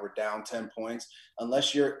and now we're down 10 points.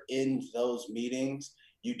 Unless you're in those meetings,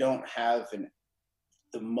 you don't have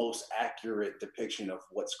the most accurate depiction of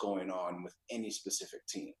what's going on with any specific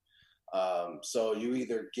team. So you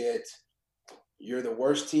either you're the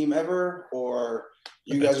worst team ever, or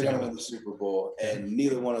you guys are going to win the Super Bowl, and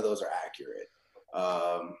neither one of those are accurate.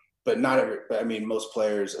 But most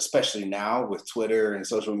players, especially now with Twitter and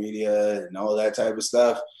social media and all that type of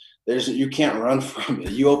stuff, you can't run from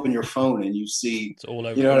it. You open your phone and you see, it's all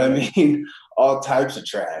over, you know what I mean? All types of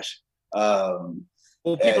trash.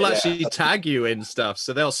 Well, people actually tag you in stuff,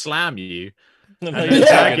 so they'll slam you and then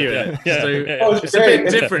tag you in it. So it's a bit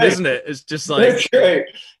different, isn't it? It's just like,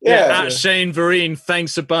 at Shane Vereen,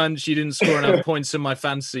 thanks a bunch. You didn't score enough points in my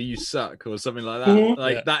fantasy. You suck, or something like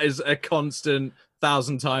that. That is a constant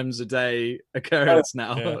 1,000 times a day occurrence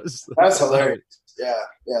now. Yeah. That's hilarious. Yeah,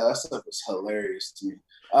 that stuff is hilarious to me.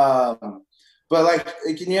 But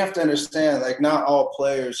you have to understand, not all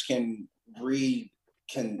players can read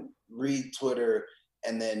Twitter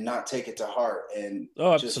and then not take it to heart and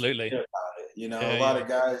absolutely just about it. A lot of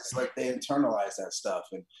guys they internalize that stuff,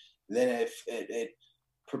 and then if it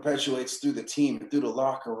perpetuates through the team and through the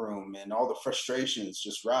locker room, and all the frustrations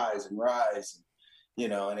just rise and rise,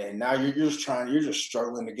 and now you're just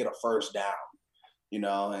struggling to get a first down,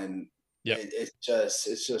 and it's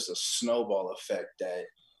just a snowball effect that,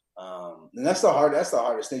 and that's the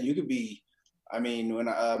hardest thing. You could be, when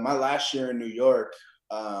my last year in New York,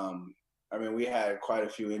 we had quite a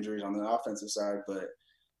few injuries on the offensive side, but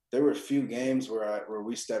there were a few games where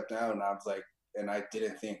we stepped down, and I was and I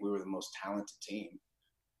didn't think we were the most talented team.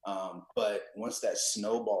 But once that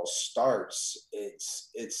snowball starts,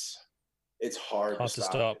 it's hard to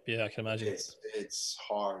stop. Yeah, I can imagine. It's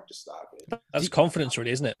hard to stop it. That's confidence,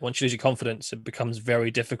 really, isn't it? Once you lose your confidence, it becomes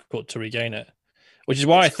very difficult to regain it. Which is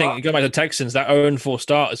why I think, going back to the Texans, that 0-4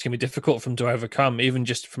 start is going to be difficult for them to overcome, even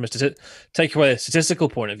just from take away a statistical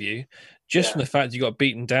point of view, just from the fact you got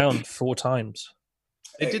beaten down 4 times.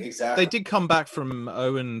 They did come back from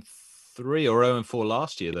 0-3 or 0-4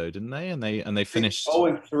 last year, though, didn't they? And they finished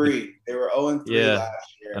 0-3. They were 0-3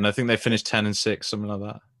 last year, and I think they finished 10-6, something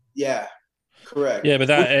like that. Yeah, correct. Yeah, but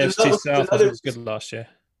that AFC South was good last year.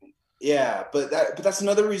 Yeah, but that's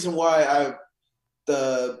another reason why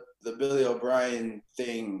the Billy O'Brien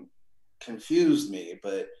thing confused me,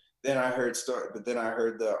 but then I heard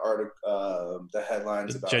the article, the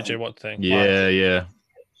headlines about JJ Watt thing. Yeah.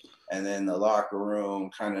 And then the locker room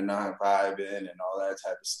kind of not vibing and all that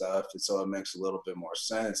type of stuff, and so it makes a little bit more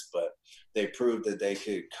sense. But they proved that they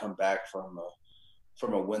could come back from a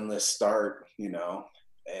winless start,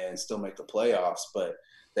 and still make the playoffs. But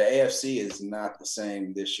the AFC is not the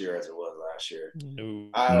same this year as it was last year. No.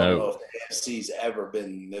 I don't know if the AFC's ever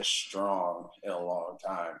been this strong in a long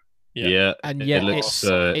time. Yeah. And yet it looks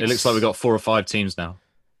like we've got 4 or 5 teams now.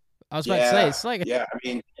 I was about to say, it's like a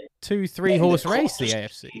 2-3 horse race, the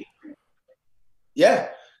AFC. Yeah,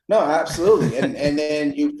 no, absolutely. and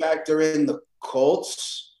then you factor in the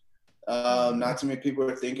Colts. Not too many people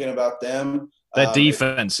are thinking about them. Their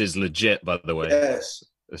defense is legit, by the way. Yes.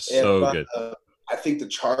 It's so good. I think the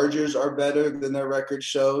Chargers are better than their record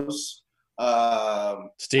shows.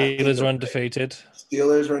 Steelers are undefeated.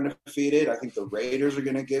 Steelers are undefeated. I think the Raiders are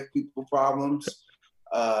going to give people problems.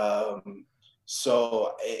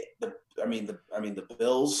 So the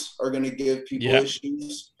Bills are going to give people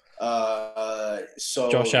issues. So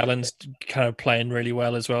Josh Allen's kind of playing really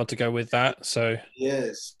well as well to go with that. So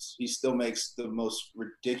yes, he still makes the most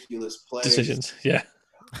ridiculous plays. Decisions. Yeah.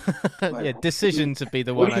 Decision to be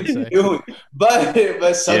the one I'd say.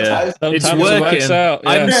 But sometimes it's working. Out. Yeah.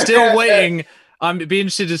 I'm still waiting. I'd be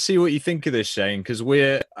interested to see what you think of this, Shane, because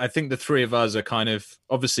I think the 3 of us are kind of,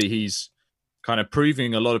 obviously he's kind of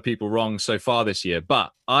proving a lot of people wrong so far this year,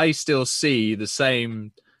 but I still see the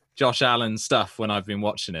same Josh Allen stuff when I've been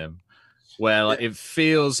watching him, where it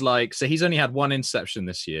feels like, so he's only had 1 interception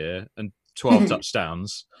this year and 12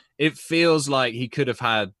 touchdowns. It feels like he could have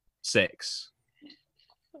had 6.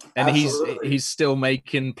 And Absolutely. he's still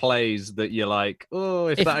making plays that you're like, oh,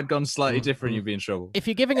 if that had gone slightly different, you'd be in trouble. If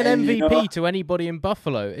you're giving an MVP to anybody in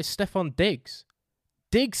Buffalo, it's Stephon Diggs.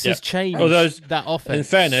 Diggs has changed that offense. In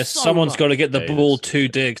fairness, someone's got to get the ball to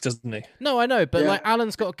Diggs, doesn't he? No, I know, but like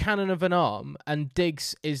Allen's got a cannon of an arm, and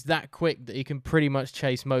Diggs is that quick that he can pretty much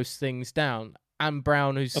chase most things down. And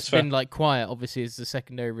Brown, who's been like quiet, obviously, is the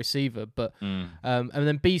secondary receiver, but and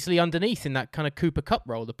then Beasley underneath in that kind of Cooper Kupp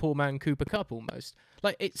role, the poor man Cooper Kupp almost.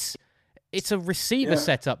 Like it's a receiver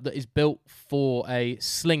setup that is built for a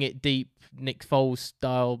sling it deep Nick Foles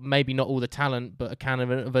style, maybe not all the talent, but a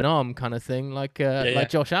cannon of an arm kind of thing, like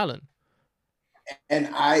Josh Allen. And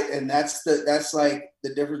that's like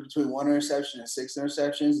the difference between 1 interception and 6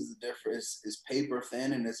 interceptions is the difference is paper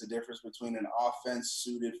thin, and it's the difference between an offense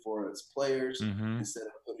suited for its players instead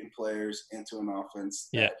of putting players into an offense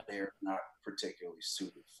that they're not particularly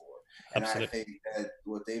suited for. And I think that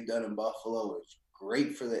what they've done in Buffalo is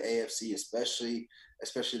great for the AFC, especially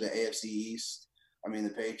the AFC East. I mean,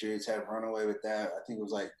 the Patriots have run away with that. I think it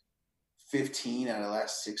was like 15 out of the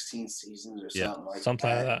last 16 seasons or something like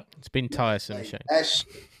that. It's been tiresome, like, Shane.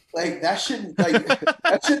 That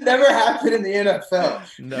should never happen in the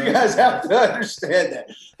NFL. No. You guys have to understand that.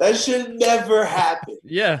 That should never happen.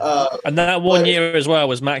 Yeah. And that one year as well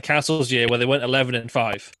was Matt Castle's year where they went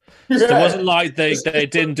 11-5. So it wasn't like they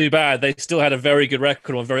didn't do bad. They still had a very good record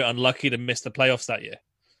and were very unlucky to miss the playoffs that year.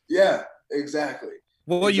 Yeah, exactly.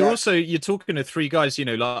 Well, you're talking to 3 guys,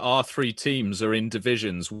 like our 3 teams are in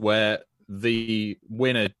divisions where the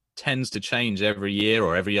winner tends to change every year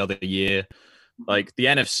or every other year. Like the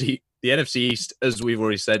NFC East, as we've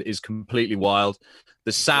already said, is completely wild.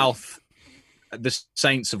 The South, the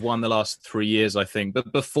Saints have won the last 3 years, I think.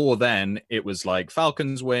 But before then, it was like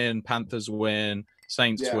Falcons win, Panthers win,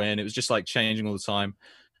 Saints win. It was just like changing all the time.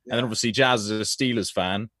 And then obviously Jazz is a Steelers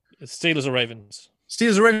fan. It's Steelers or Ravens?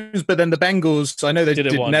 Steelers or Ravens, but then the Bengals, I know they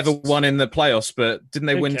never won in the playoffs, but didn't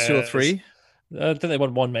they win 2 or 3? I think they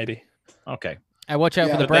won 1 maybe. Okay. And watch out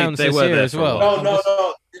for the Browns this year as well. No.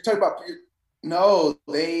 You're talking about no,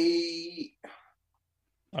 they.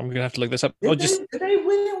 I'm gonna have to look this up. Did they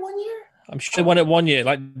win it 1 year? I'm sure they won it 1 year,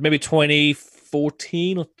 like maybe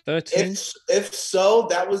 2014 or 13. If so,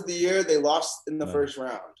 that was the year they lost in the first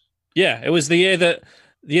round. Yeah, it was the year that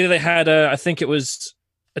they had. I think it was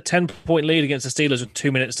a 10-point lead against the Steelers with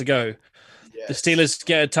 2 minutes to go. Yes. The Steelers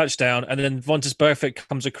get a touchdown, and then Vontaze Burfict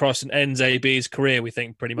comes across and ends AB's career. We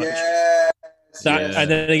think pretty much. And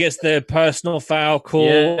then he gets the personal foul call.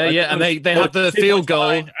 And they have the field goal,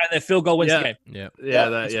 and the field goal wins the game.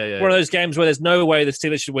 One of those games where there's no way the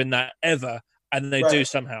Steelers should win that ever, and they do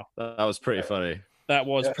somehow. That was pretty funny. That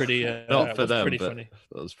was pretty. Not for them, pretty but funny.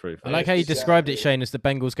 That was pretty funny. I like how you described it, Shane, as the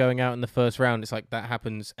Bengals going out in the first round. It's like that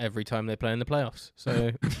happens every time they play in the playoffs.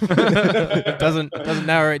 So it doesn't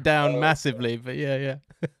narrow it down massively, but yeah.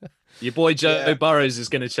 Your boy Joe Burrows is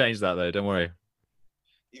going to change that, though. Don't worry.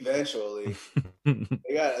 Eventually,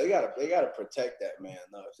 they gotta protect that man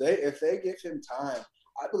though. If they give him time,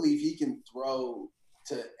 I believe he can throw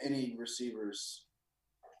to any receivers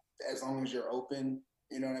as long as you're open.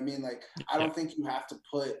 You know what I mean? Like I don't think you have to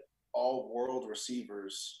put all world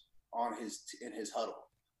receivers in his huddle.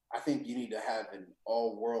 I think you need to have an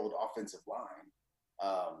all world offensive line,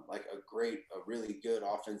 like a really good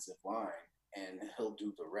offensive line, and he'll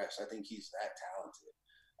do the rest. I think he's that talented.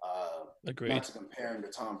 Agreed. Not to compare him to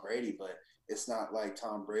Tom Brady, but it's not like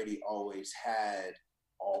Tom Brady always had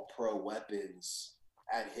all pro weapons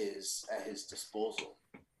at his disposal,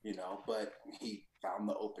 but he found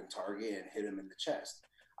the open target and hit him in the chest.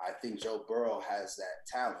 I think Joe Burrow has that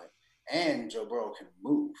talent, and Joe Burrow can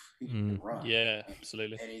move. He can run. Yeah,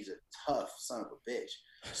 absolutely. And he's a tough son of a bitch.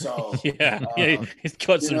 So he's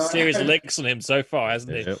got some serious licks on him so far,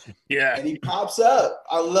 hasn't he? Yeah. And he pops up.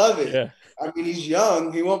 I love it. Yeah. I mean, he's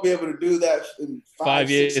young. He won't be able to do that in 5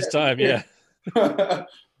 years' time. Yeah.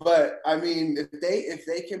 But I mean, if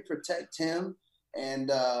they can protect him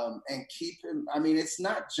and keep him, I mean, it's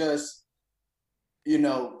not just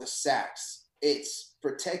the sacks. It's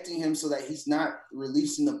protecting him so that he's not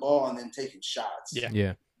releasing the ball and then taking shots.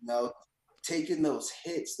 Yeah. Taking those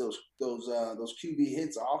hits, those QB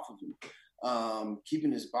hits off of him,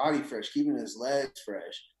 keeping his body fresh, keeping his legs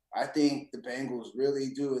fresh. I think the Bengals really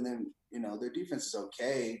do, and then their defense is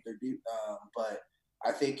okay. But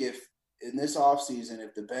I think if in this offseason,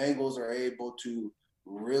 if the Bengals are able to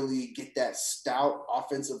really get that stout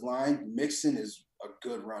offensive line, Mixon is a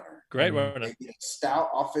good runner. Great runner. They get a stout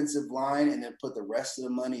offensive line and then put the rest of the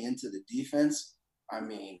money into the defense. I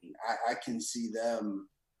mean, I can see them.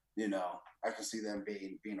 I can see them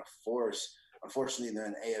being a force. Unfortunately, they're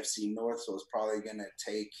in the AFC North, so it's probably going to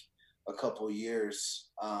take a couple years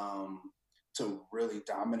to really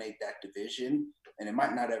dominate that division, and it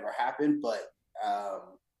might not ever happen, but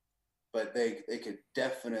they could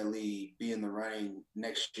definitely be in the running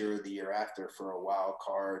next year or the year after for a wild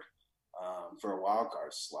card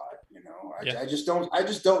slot. You know, I just don't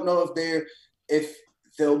know if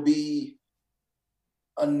they'll be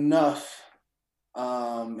enough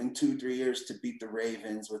in 2-3 years to beat the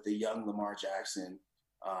Ravens with a young Lamar Jackson,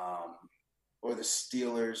 or the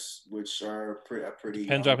Steelers, which are pretty.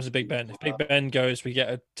 Depends what happens to Big Ben. If Big Ben goes, we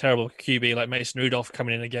get a terrible QB like Mason Rudolph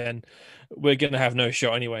coming in again. We're going to have no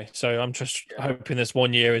shot anyway. So I'm just hoping this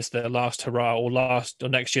 1 year is the last hurrah, or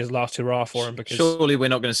next year's last hurrah for him. Because surely we're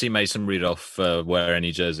not going to see Mason Rudolph wear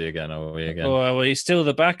any jersey again, are we? Again? Well, he's still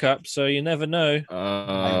the backup, so you never know.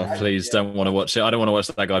 Please don't want to watch it. I don't want to watch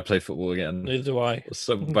that guy play football again. Neither do I. It's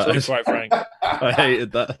so bad. To be quite frank, I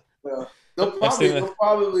hated that. They'll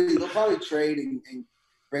probably trade and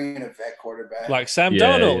bring in a vet quarterback like Sam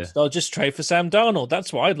Darnold. Yeah. They'll just trade for Sam Darnold.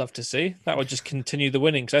 That's what I'd love to see. That would just continue the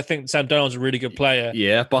winning, because I think Sam Darnold's a really good player.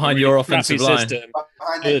 Yeah, behind your offensive line,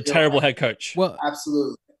 a terrible head coach. Well,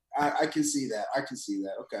 absolutely, I can see that.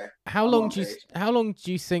 Okay. How long do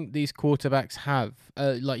you think these quarterbacks have?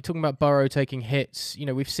 Like talking about Burrow taking hits. You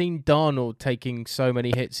know, we've seen Darnold taking so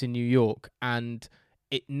many hits in New York, and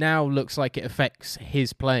it now looks like it affects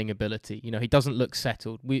his playing ability. You know, he doesn't look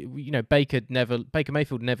settled. Baker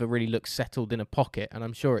Mayfield never really looked settled in a pocket, and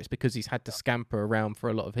I'm sure it's because he's had to scamper around for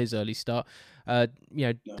a lot of his early start.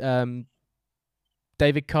 David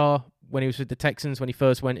Carr, when he was with the Texans, when he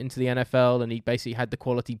first went into the NFL, and he basically had the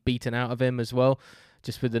quality beaten out of him as well,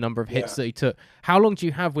 just with the number of hits that he took. How long do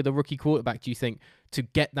you have with a rookie quarterback, do you think, to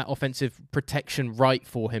get that offensive protection right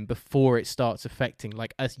for him before it starts affecting?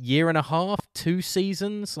 Like a year and a half, 2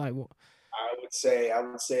 seasons? Like what? I would say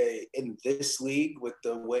in this league with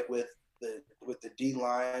the D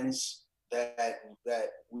lines that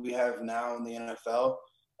we have now in the NFL,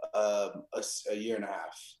 a year and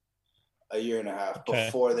a half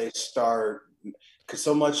before they start, because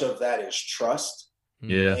so much of that is trust.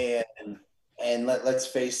 Yeah. And let's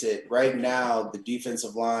face it, right now, the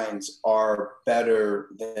defensive lines are better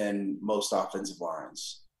than most offensive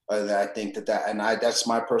lines. I think that's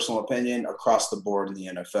my personal opinion across the board in the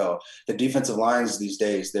NFL. The defensive lines these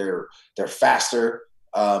days, they're faster,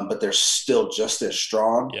 but they're still just as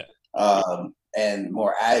strong. And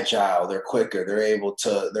more agile. They're quicker. They're able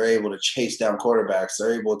to chase down quarterbacks.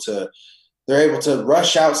 They're able to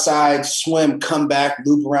rush outside, swim, come back,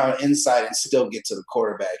 loop around inside, and still get to the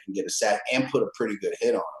quarterback and get a sack and put a pretty good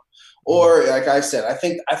hit on him. Or, like I said, I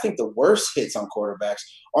think the worst hits on quarterbacks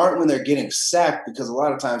aren't when they're getting sacked, because a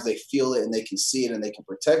lot of times they feel it and they can see it and they can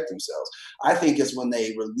protect themselves. I think it's when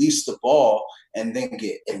they release the ball and then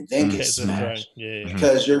get smashed.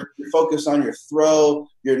 Because you're focused on your throw.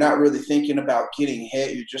 You're not really thinking about getting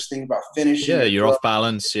hit. You're just thinking about finishing. Yeah, you're off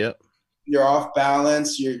balance. Yep. You're off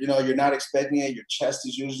balance. You're not expecting it. Your chest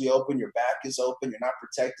is usually open. Your back is open. You're not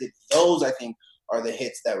protected. Those, I think, are the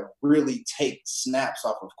hits that really take snaps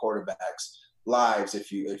off of quarterbacks' lives,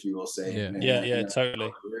 if you will say.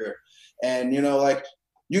 Totally. Career. And like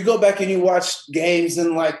you go back and you watch games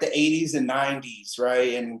in like the 80s and 90s,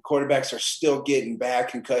 right? And quarterbacks are still getting bad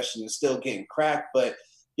concussions and still getting cracked, but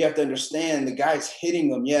you have to understand the guys hitting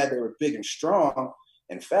them. Yeah, they were big and strong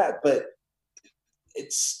and fat, but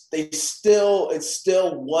it still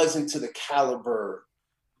wasn't to the caliber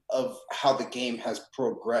of how the game has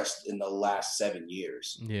progressed in the last 7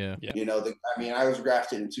 years. Yeah. I was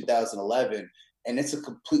drafted in 2011, and it's a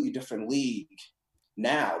completely different league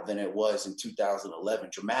now than it was in 2011,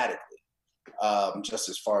 dramatically. Just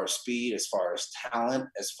as far as speed, as far as talent,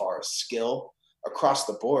 as far as skill, across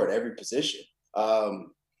the board, every position.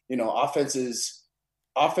 Offenses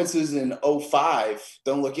in 05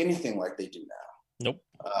 don't look anything like they do now. Nope.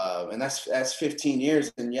 And that's 15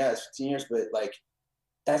 years. And it's 15 years, but like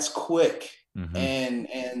that's quick. Mm-hmm.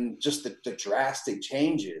 And just the drastic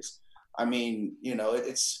changes. I mean,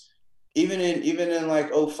 it's even in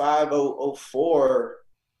like 05, 04,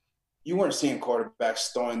 you weren't seeing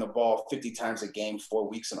quarterbacks throwing the ball 50 times a game 4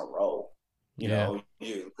 weeks in a row.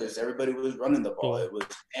 Because everybody was running the ball.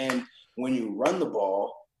 And when you run the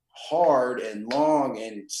ball hard and long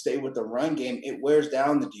and stay with the run game, it wears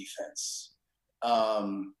down the defense.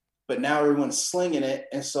 But now everyone's slinging it,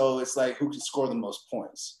 and so it's like who can score the most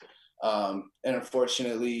points. And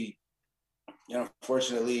unfortunately, when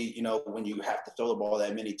you have to throw the ball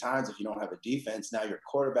that many times, if you don't have a defense, now your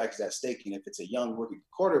quarterback is at stake. And if it's a young rookie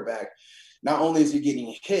quarterback, not only is he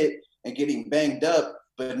getting hit and getting banged up,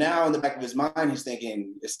 but now in the back of his mind, he's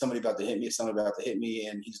thinking, is somebody about to hit me? Is somebody about to hit me?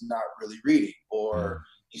 And he's not really reading, or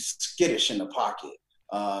he's skittish in the pocket.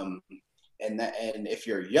 And if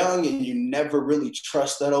you're young and you never really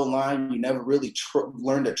trust that O-line, you never really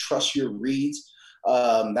learn to trust your reads.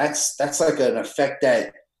 That's like an effect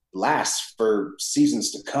that lasts for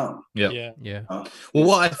seasons to come. Yeah. Well,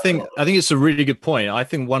 what I think it's a really good point. I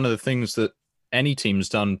think one of the things that any team's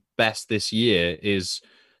done best this year is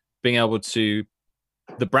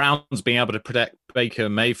the Browns being able to protect Baker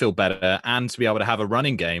Mayfield better and to be able to have a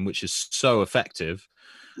running game, which is so effective.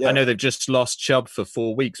 Yeah. I know they've just lost Chubb for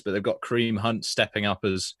 4 weeks, but they've got Kareem Hunt stepping up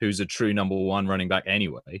as who's a true number one running back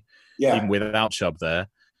anyway, even without Chubb there.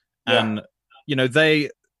 And,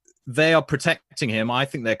 they are protecting him. I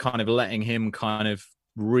think they're kind of letting him kind of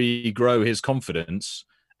regrow his confidence.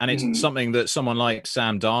 And it's something that someone like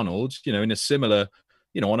Sam Darnold, in a similar,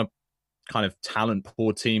 on a kind of talent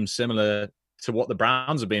poor team, similar to what the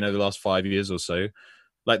Browns have been over the last 5 years or so,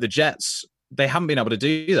 like the Jets, they haven't been able to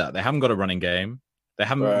do that. They haven't got a running game. They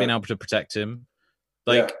haven't been able to protect him.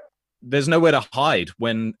 There's nowhere to hide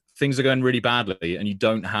when things are going really badly and you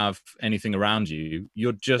don't have anything around you.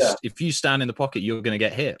 You're just, if you stand in the pocket, you're going to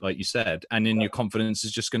get hit, like you said, and then your confidence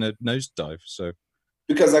is just going to nosedive. So,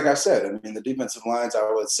 because like I said, I mean, the defensive lines,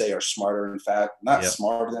 I would say, are smarter. In fact, not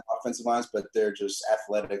smarter than offensive lines, but they're just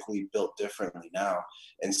athletically built differently now.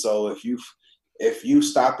 And so if you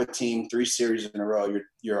stop a team 3 series in a row,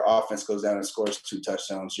 your offense goes down and scores 2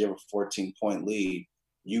 touchdowns, you have a 14-point lead,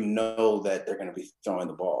 you know that they're going to be throwing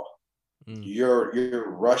the ball.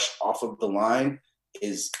 Your rush off of the line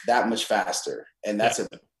is that much faster, and that's a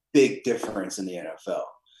big difference in the NFL.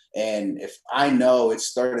 And if I know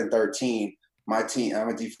it's 3rd and 13, my team, I'm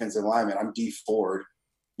a defensive lineman, I'm D Ford,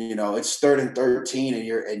 it's 3rd and 13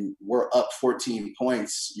 and we're up 14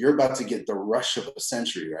 points. You're about to get the rush of a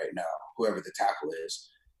century right now, whoever the tackle is.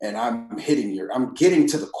 And I'm getting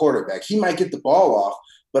to the quarterback. He might get the ball off,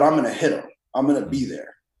 but I'm going to hit him. I'm going to be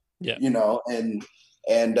there. Yeah.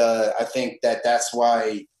 And I think that's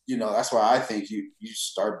why, that's why I think you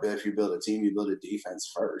start, if you build a team, you build a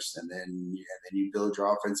defense first, and then you build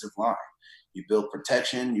your offensive line. You build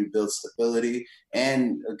protection, you build stability,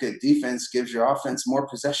 and a good defense gives your offense more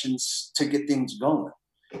possessions to get things going.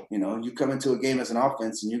 You come into a game as an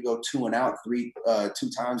offense and you go 2 and out 2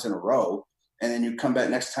 times in a row, and then you come back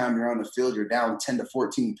next time you're on the field, you're down 10 to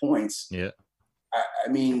 14 points. Yeah. I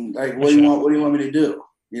mean, like, what do you want me to do?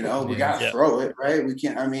 We got to throw it, right? We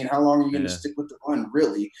can't. I mean, how long are you going to stick with the run,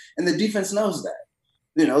 really? And the defense knows that.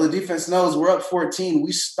 The defense knows we're up 14.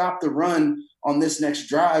 We stop the run on this next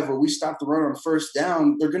drive, or we stop the run on first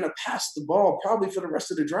down. They're going to pass the ball probably for the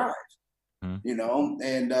rest of the drive. And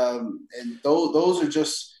those are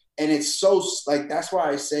just, and it's so, like, that's why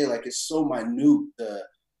I say, like, it's so minute. The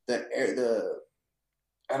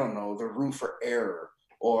I don't know, the room for error,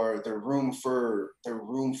 or the room for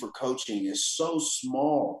coaching is so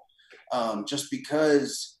small, just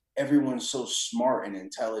because everyone's so smart and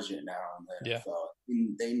intelligent now in the NFL.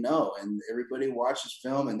 They know, and everybody watches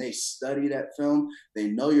film and they study that film. They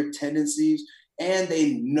know your tendencies, and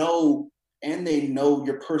they know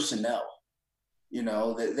your personnel.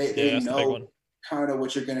 They know kind of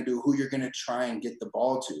what you're going to do, who you're going to try and get the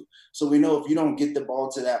ball to. So we know if you don't get the ball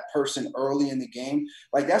to that person early in the game,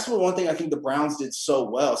 like, that's one thing I think the Browns did so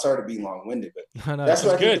well. Sorry to be long-winded, but that's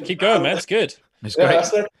what good. Keep going, man. It's good. It's great.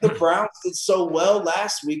 That's what the Browns did so well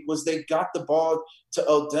last week, was they got the ball to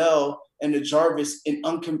Odell and to Jarvis in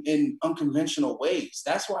unconventional ways.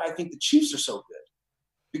 That's why I think the Chiefs are so good.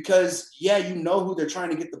 Because, you know who they're trying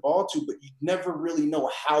to get the ball to, but you never really know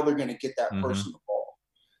how they're going to get that person the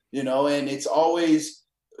ball. And it's always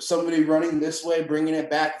somebody running this way, bringing it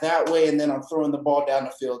back that way, and then I'm throwing the ball down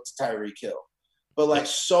the field to Tyreek Hill. But, there's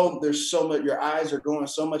so much – your eyes are going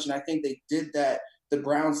so much, and I think they did that. The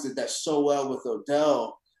Browns did that so well with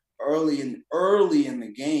Odell early in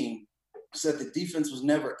the game, so that the defense was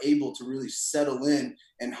never able to really settle in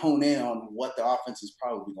and hone in on what the offense is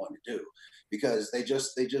probably going to do, because they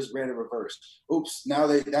just ran a reverse. Oops! Now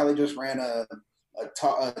they just ran a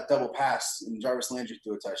double pass, and Jarvis Landry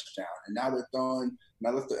threw a touchdown, and now they're throwing.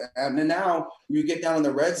 And then now you get down in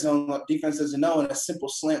the red zone, defense doesn't know, and a simple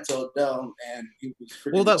slant to Odell, and he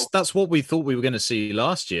was that's what we thought we were going to see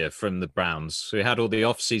last year from the Browns. So we had all the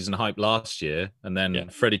off-season hype last year, and then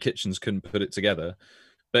Freddie Kitchens couldn't put it together.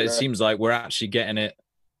 But it seems like we're actually getting it,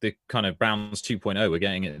 the kind of Browns 2.0. We're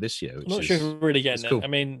getting it this year. I'm not sure if we're really getting it. Cool. I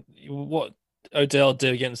mean, what Odell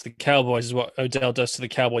did against the Cowboys is what Odell does to the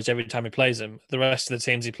Cowboys every time he plays them. The rest of the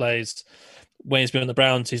teams he plays, when he's been on the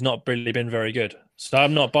Browns, he's not really been very good. So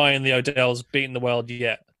I'm not buying the Odell's beating the world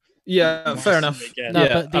yet. Yeah, fair enough. No,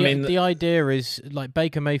 but the idea is, like,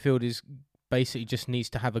 Baker Mayfield is basically just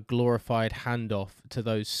needs to have a glorified handoff to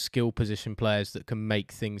those skill position players that can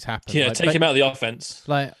make things happen. Yeah, take him out of the offense.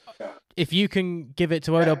 Like, if you can give it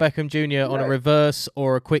to Odell Beckham Jr. on a reverse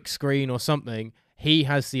or a quick screen or something, he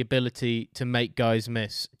has the ability to make guys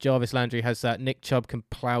miss. Jarvis Landry has that. Nick Chubb can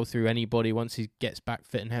plow through anybody once he gets back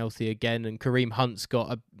fit and healthy again. And Kareem Hunt's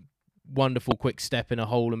got a wonderful quick step in a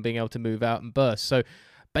hole and being able to move out and burst. So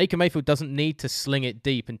Baker Mayfield doesn't need to sling it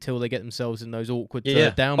deep until they get themselves in those awkward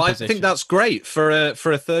third down positions. I think that's great for a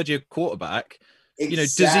third-year quarterback.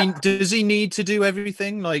 Exactly. You know, does he need to do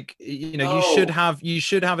everything? Like, you know, you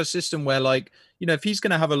should have a system where, like, you know, if he's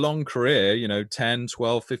going to have a long career, you know, 10,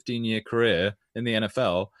 12, 15-year career in the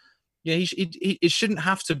NFL, yeah, it shouldn't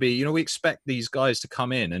have to be, you know, we expect these guys to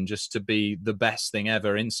come in and just to be the best thing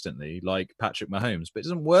ever instantly, like Patrick Mahomes, but it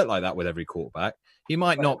doesn't work like that with every quarterback. He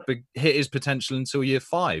might not hit his potential until year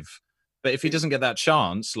 5, but if he doesn't get that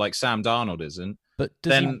chance, like Sam Darnold isn't,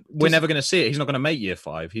 then we're never going to see it. He's not going to make year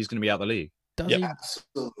 5. He's going to be out of the league.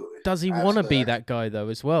 Does he want to be that guy though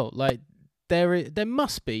as well? Like there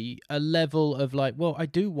must be a level of like, well, I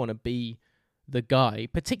do want to be the guy,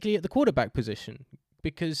 particularly at the quarterback position,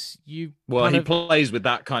 because he plays with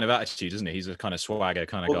that kind of attitude, doesn't he? He's a kind of swagger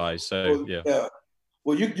kind of guy. So yeah.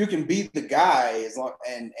 Well, you can be the guy as long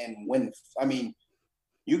and when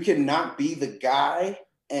you cannot be the guy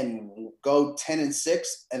and go 10-6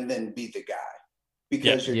 and then be the guy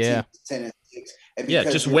because your team's 10-6 and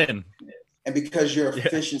just win. And because your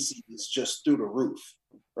efficiency is just through the roof,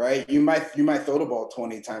 right? You might throw the ball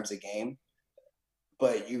 20 times a game,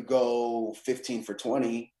 but you go 15 for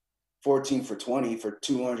 20, 14 for 20 for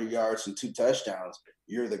 200 yards and 2 touchdowns.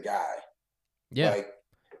 You're the guy. Yeah.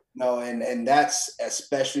 And that's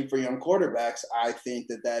especially for young quarterbacks. I think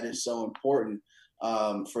that is so important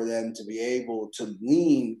for them to be able to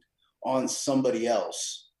lean on somebody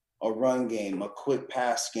else. A run game, a quick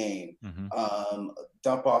pass game,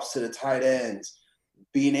 dump offs to the tight ends,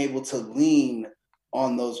 being able to lean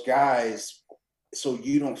on those guys so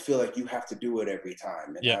you don't feel like you have to do it every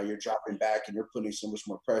time. And now you're dropping back and you're putting so much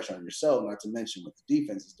more pressure on yourself, not to mention what the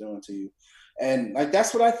defense is doing to you. And like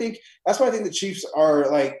that's why I think the Chiefs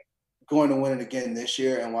are like going to win it again this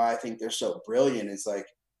year, and why I think they're so brilliant is like,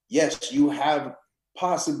 yes, you have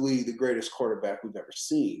possibly the greatest quarterback we've ever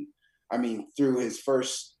seen. I mean, through his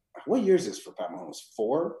first – what year is this for Pat Mahomes?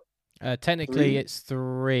 4? Technically, 3? It's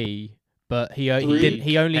 3, but he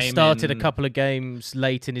only started a couple of games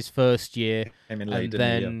late in his first year, came in late, and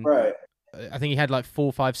then right. I think he had like 4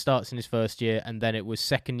 or 5 starts in his first year, and then it was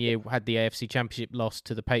second year had the AFC Championship loss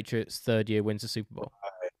to the Patriots. Third year wins the Super Bowl.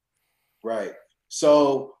 Right.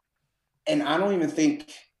 So, and I don't even think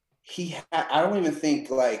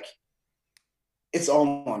like it's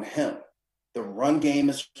all on him. The run game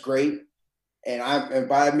is great. And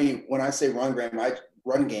when I say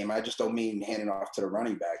run game, I just don't mean handing off to the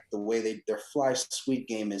running back. The way their fly sweep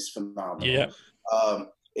game is phenomenal. Yeah.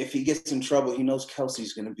 If he gets in trouble, he knows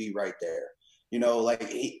Kelsey's going to be right there. You know, like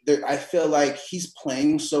I feel like he's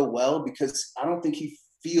playing so well because I don't think he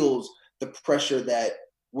feels the pressure that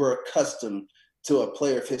we're accustomed to a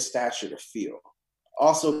player of his stature to feel.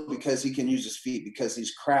 Also because he can use his feet, because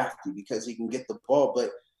he's crafty, because he can get the ball,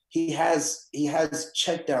 but he has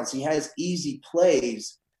checkdowns. He has easy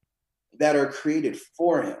plays that are created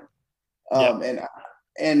for him.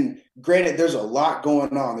 And granted, there's a lot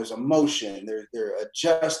going on. There's emotion. They're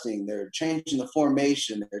adjusting. They're changing the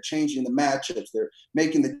formation. They're changing the matchups. They're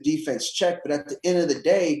making the defense check. But at the end of the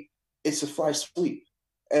day, it's a fly sweep.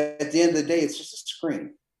 At the end of the day, it's just a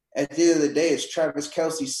screen. At the end of the day, it's Travis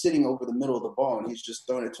Kelce sitting over the middle of the ball, and he's just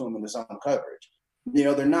throwing it to him in his own coverage. You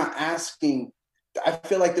know, they're not asking – I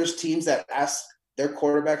feel like there's teams that ask their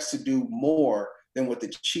quarterbacks to do more than what the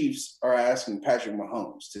Chiefs are asking Patrick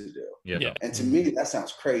Mahomes to do. Yeah. And to me, that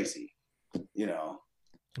sounds crazy, you know.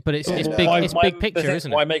 But it's big picture,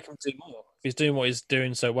 isn't it? Why make him do more? If he's doing what he's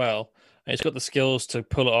doing so well, and he's got the skills to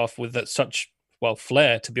pull it off with such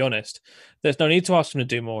flair, to be honest, there's no need to ask him to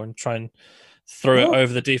do more and try and throw it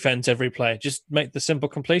over the defense every play. Just make the simple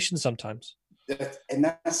completion sometimes. And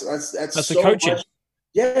that's the so coaching. Much.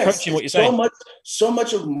 Yes, coaching what you're saying. So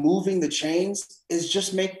much of moving the chains is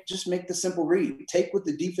just make the simple read. Take what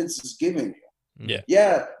the defense is giving you.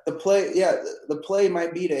 Yeah. The play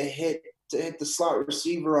might be to hit the slot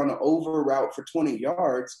receiver on an over route for 20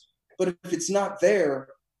 yards, but if it's not there,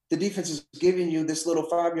 the defense is giving you this little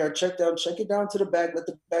 5-yard check down. Check it down to the back. Let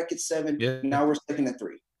the back get 7. Yeah. Now we're 2nd and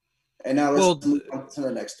 3. And now let's move on to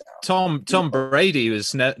the next down. Tom Brady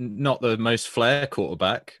was not the most flair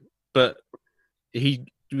quarterback, but he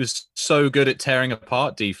was so good at tearing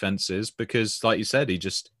apart defenses because, like you said,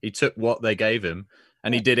 he took what they gave him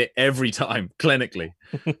and he did it every time clinically.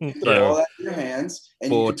 Get the ball out of your hands and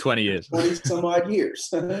for 20 years, 20 some odd years.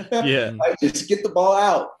 Yeah, like just get the ball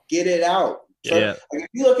out, get it out. So, yeah. like, if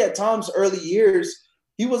you look at Tom's early years,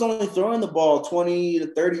 he was only throwing the ball 20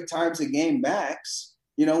 to 30 times a game max.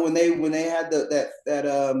 You know, when they had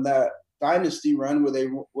that dynasty run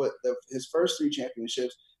where his first 3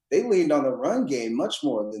 championships, they leaned on the run game much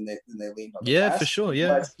more than they leaned on the pass for sure.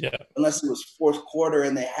 unless it was fourth quarter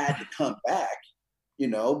and they had to come back, you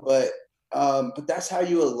know. But that's how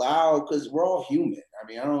you allow, because we're all human. I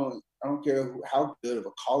mean, I don't care how good of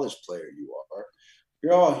a college player you are.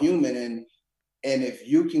 You're all human, and if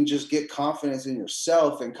you can just get confidence in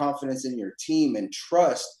yourself and confidence in your team and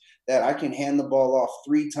trust that I can hand the ball off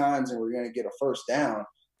 3 times and we're going to get a first down,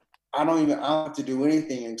 I don't have to do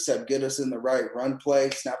anything except get us in the right run play,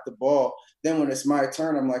 snap the ball. Then when it's my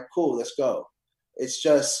turn, I'm like, cool, let's go. It's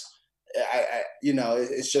just,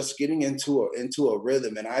 it's just getting into a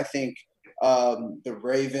rhythm. And I think the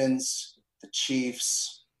Ravens, the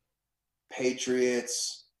Chiefs,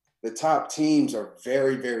 Patriots, the top teams are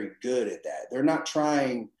very, very good at that. They're not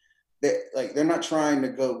trying to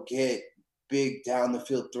go get big down the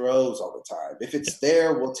field throws all the time. If it's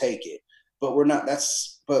there, we'll take it. But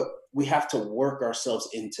but we have to work ourselves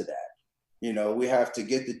into that. You know, we have to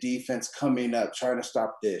get the defense coming up, trying to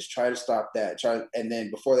stop this, try to stop that, and then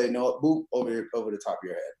before they know it, boop, over the top of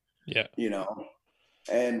your head. Yeah. You know,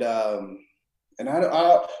 and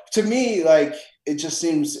I to me, like, it just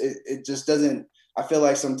seems, it just doesn't, I feel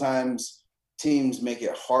like sometimes teams make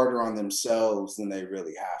it harder on themselves than they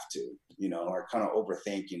really have to, you know, or kind of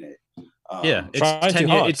overthinking it.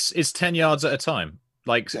 It's 10 yards at a time.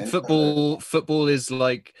 Like football is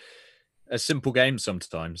like a simple game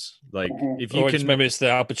sometimes. Like if you can, maybe it's the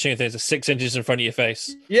opportunity. It's 6 inches in front of your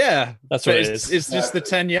face. Yeah, that's what it is. It's just the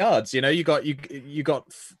 10 yards. You know, you got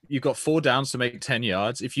 4 downs to make 10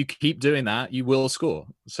 yards. If you keep doing that, you will score.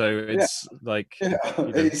 So it's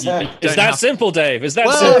exactly. Is that simple, Dave? Is that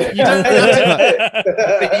simple? You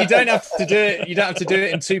don't have to do it. You don't have to do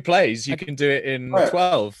it in 2 plays. You can do it in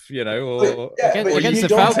 12. You know, or against the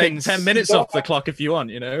Falcons, take 10 minutes off the clock if you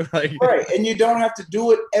want. You know, right? And you don't have to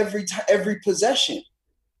do it every possession.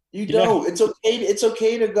 You don't. It's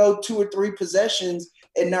okay to go 2 or 3 possessions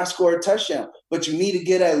and not score a touchdown, but you need to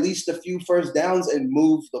get at least a few first downs and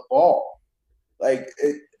move the ball. Like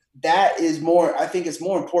that is more. I think it's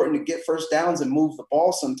more important to get first downs and move the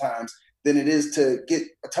ball sometimes than it is to get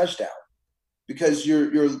a touchdown, because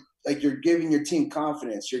you're giving your team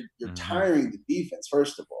confidence. You're tiring the defense,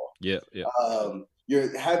 first of all.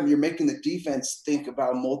 You're making the defense think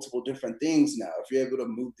about multiple different things now. If you're able to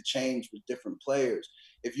move the chains with different players,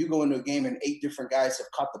 if you go into a game and 8 different guys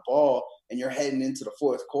have caught the ball and you're heading into the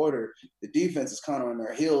fourth quarter, the defense is kind of on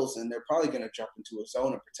their heels and they're probably going to jump into a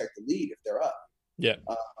zone and protect the lead if they're up. Yeah.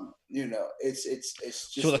 You know, it's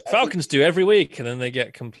just what the Falcons do every week, and then they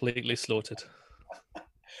get completely slaughtered.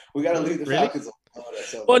 We got to leave the Falcons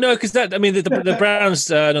alone. Well, no, because the Browns,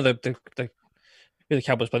 the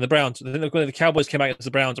Cowboys playing the Browns. I think when the Cowboys came out against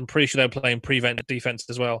the Browns, I'm pretty sure they were playing prevent defense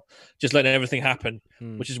as well, just letting everything happen,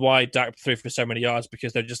 which is why Dak threw for so many yards,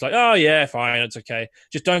 because they're just like, oh yeah, fine, it's okay,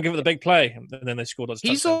 just don't give it the big play, and then they scored lots of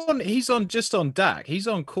touchdowns. He's on Dak. He's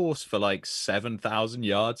on course for like 7,000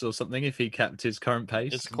 yards or something if he kept his current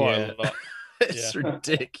pace. It's quite a lot. It's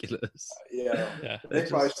ridiculous. Yeah. They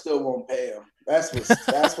probably still won't pay him. That's what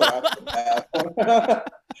I feel bad for.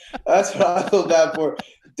 That's what I feel bad for.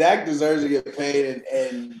 Dak deserves to get paid,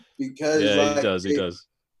 and because he does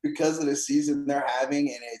because of the season they're having,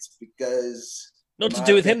 and it's because not to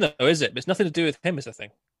do with him though, is it? It's nothing to do with him, is the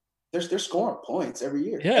thing. They're scoring points every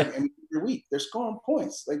year. Every week they're scoring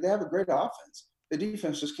points. Like, they have a great offense. The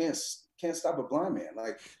defense just can't stop a blind man.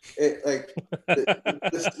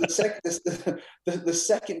 The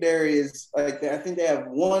secondary is like, I think they have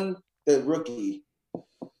the rookie.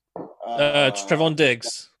 Trevon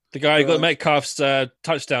Diggs, the guy who got Metcalf's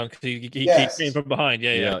touchdown because he came from behind.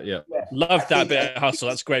 Yeah. Love that bit of hustle.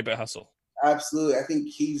 That's a great bit of hustle. Absolutely. I think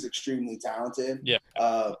he's extremely talented. Yeah.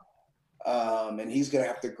 And he's going to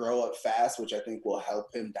have to grow up fast, which I think will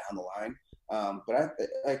help him down the line.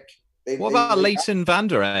 What about Leighton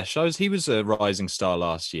Vander Esch? He was a rising star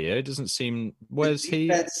last year. It doesn't seem. Where's he?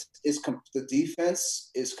 The defense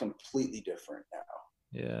is completely different now.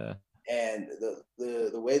 Yeah. And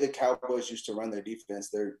the way the Cowboys used to run their defense,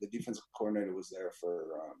 the defensive coordinator was there for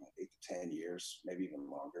 8 to 10 years, maybe even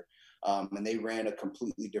longer. And they ran a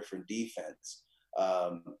completely different defense.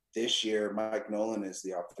 This year, Mike Nolan is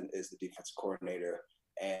the defensive coordinator,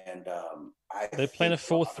 and they're playing a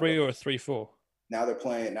 4-3 or a 3-4. Now they're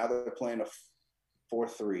playing a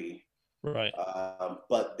 4-3. Right.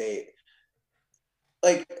 But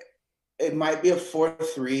like it might be a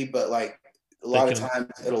 4-3, but like a lot of times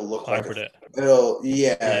it'll look like it'll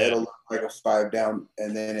look like a 5 down,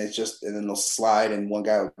 and then then they'll slide and one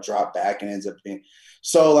guy will drop back and ends up being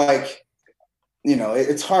so like, you know,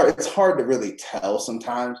 it's hard to really tell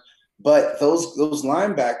sometimes. But those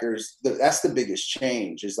linebackers, that's the biggest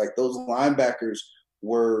change. Is like those linebackers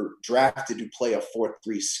were drafted to play a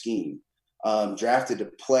 4-3 scheme, drafted to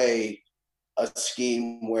play a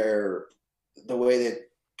scheme where the way that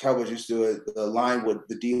Cowboys used to do it,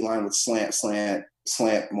 the D line would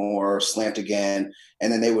slant more, slant again,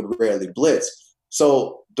 and then they would rarely blitz.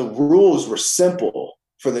 So the rules were simple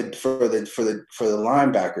for the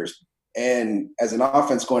linebackers. And as an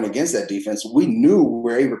offense going against that defense, we knew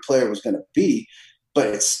where every player was going to be, but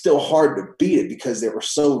it's still hard to beat it because they were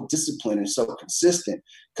so disciplined and so consistent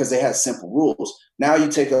because they had simple rules. Now you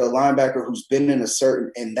take a linebacker who's been in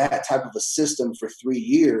that type of a system for 3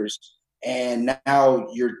 years, and now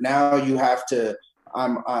you have to.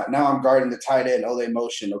 I'm guarding the tight end. Oh, they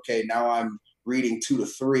motion. Okay, now I'm reading 2 to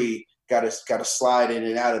 3. Got to slide in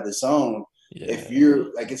and out of the zone. Yeah. If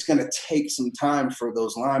you're like, it's going to take some time for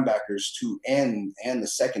those linebackers and the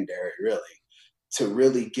secondary to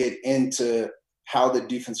really get into how the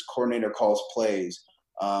defense coordinator calls plays,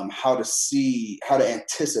 how to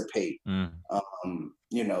anticipate,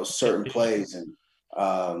 certain plays.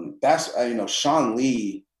 And that's, Sean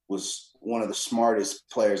Lee was one of the smartest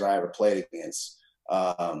players I ever played against.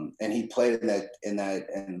 And he played in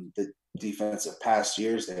the defensive past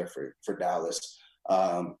years there for Dallas.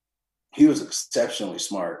 He was exceptionally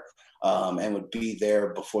smart and would be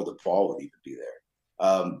there before the ball would even be there.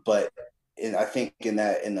 But I think in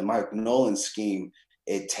the Mike Nolan scheme,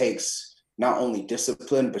 it takes not only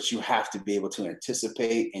discipline, but you have to be able to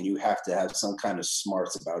anticipate, and you have to have some kind of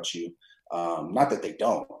smarts about you. Not that they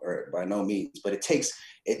don't, or by no means, but it takes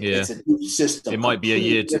it's a new system. It might be a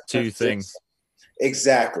year to 2 thing.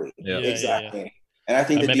 Exactly. Yeah. Exactly. Yeah. And I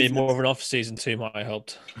think maybe more of an off-season too might have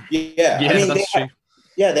helped. Yeah. I mean, that's true.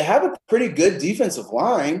 They have a pretty good defensive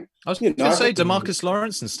line. I was going to say DeMarcus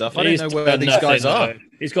Lawrence and stuff. I don't know where these guys are.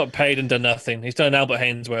 He's got paid and done nothing. He's done Albert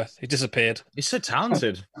Haynesworth. He disappeared. He's so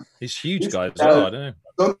talented. He's huge guys. I don't know.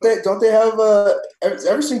 Don't they have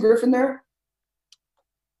Everson Griffin there?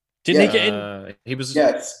 Didn't he get in? He was.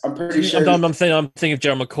 Yes, I'm pretty sure. I'm thinking of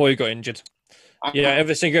Gerald McCoy got injured.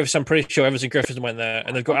 Everson Griffin. I'm pretty sure Everson Griffin went there,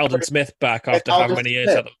 and they've got Aldon Smith back after how many years?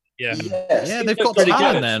 They've got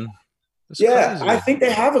talent then. Crazy. I think they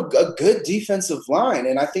have a good defensive line,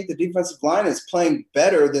 and I think the defensive line is playing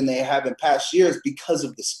better than they have in past years because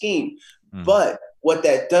of the scheme. But what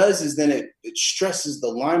that does is then it stresses the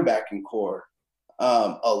linebacking core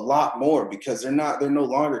a lot more because they're no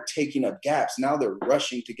longer taking up gaps. Now they're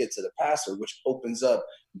rushing to get to the passer, which opens up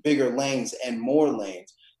bigger lanes and more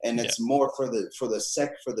lanes, and it's more for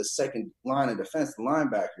the second line of defense, the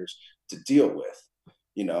linebackers, to deal with.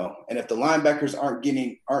 And if the linebackers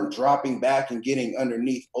aren't dropping back and getting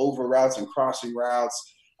underneath over routes and crossing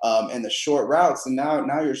routes and the short routes, and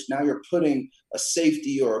now you're putting a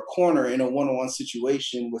safety or a corner in a one-on-one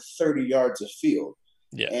situation with 30 yards of field.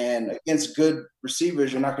 Yeah. And against good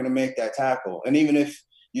receivers, you're not going to make that tackle. And even if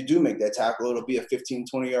you do make that tackle, it'll be a 15,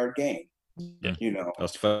 20-yard gain. Yeah.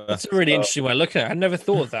 That's a really interesting way of looking at it. I never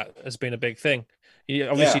thought of that as being a big thing. You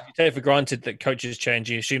take for granted that coaches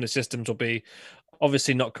change. You assume the systems will be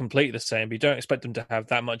obviously not completely the same, but you don't expect them to have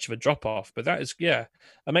that much of a drop-off. But that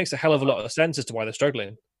makes a hell of a lot of sense as to why they're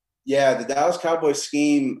struggling. Yeah, the Dallas Cowboys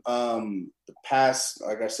scheme, the past,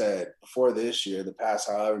 like I said, before this year, the past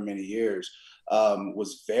however many years,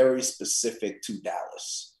 was very specific to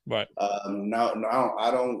Dallas. Right. Now,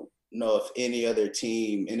 I don't know if any other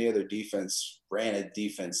team, any other defense ran a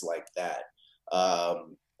defense like that.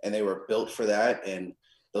 And they were built for that, and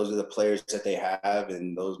those are the players that they have,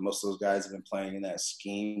 and most of those guys have been playing in that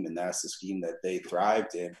scheme, and that's the scheme that they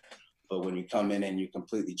thrived in. But when you come in and you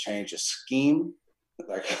completely change a scheme,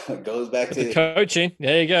 like it goes back to the coaching.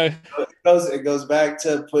 There you go. It goes back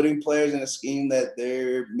to putting players in a scheme that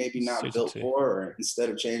they're maybe not built for, or instead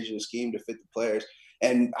of changing the scheme to fit the players.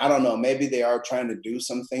 And I don't know, maybe they are trying to do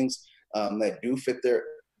some things that do fit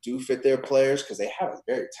their players because they have a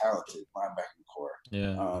very talented linebacking core.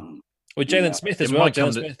 Yeah. With Jalen Smith as well.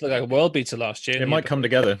 Jalen Smith looked like a world beater last year. It might come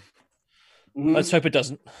together. Let's hope it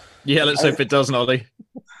doesn't. Yeah, let's hope it doesn't, Ollie.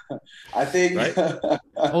 I think. Right?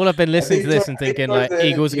 All I've been listening to this and thinking,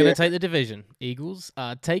 Eagles are going to take the division. Eagles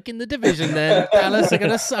are taking the division then. Dallas are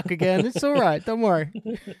going to suck again. It's all right. Don't worry.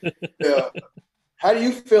 Yeah. How do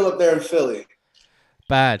you feel up there in Philly?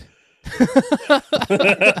 Bad. To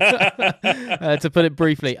put it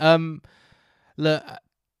briefly. Look,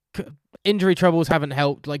 injury troubles haven't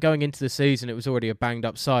helped. Like going into the season, it was already a banged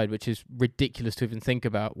up side, which is ridiculous to even think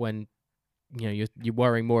about when you're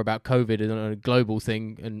worrying more about COVID and on a global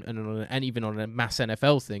thing and even on a mass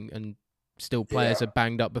NFL thing, and still players are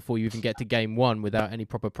banged up before you even get to game one without any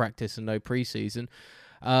proper practice and no preseason.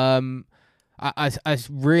 I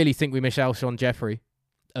really think we miss Alshon Jeffrey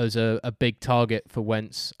as a big target for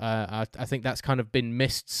Wentz. I think that's kind of been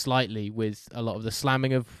missed slightly with a lot of the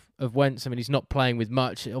slamming of Wentz. I mean, he's not playing with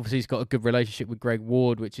much. Obviously, he's got a good relationship with Greg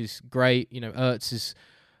Ward, which is great. Ertz is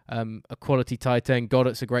a quality tight end.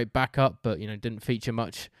 Goddard's a great backup, but didn't feature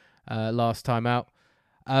much last time out.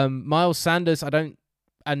 Miles Sanders,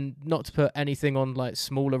 and not to put anything on like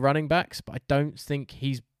smaller running backs, but I don't think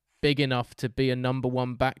he's big enough to be a number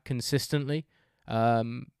one back consistently.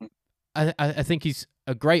 I think he's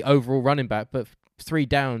a great overall running back, but 3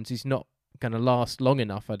 downs, he's not going to last long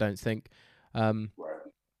enough, I don't think. Right.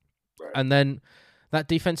 And then that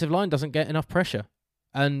defensive line doesn't get enough pressure.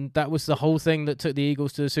 And that was the whole thing that took the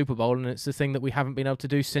Eagles to the Super Bowl, and it's the thing that we haven't been able to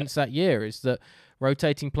do since that year, is that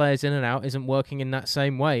rotating players in and out isn't working in that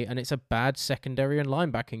same way, and it's a bad secondary and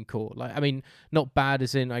linebacking core. Like, I mean, not bad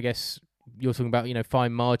as in, I guess, you're talking about,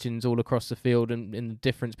 fine margins all across the field, and the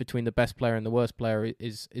difference between the best player and the worst player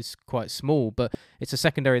is quite small, but it's a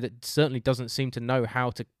secondary that certainly doesn't seem to know how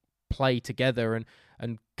to play together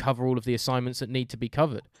and cover all of the assignments that need to be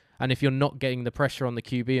covered. And if you're not getting the pressure on the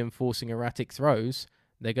QB and forcing erratic throws,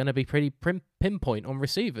 they're going to be pretty pinpoint on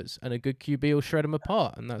receivers, and a good QB will shred them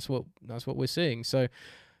apart, and that's what we're seeing. So,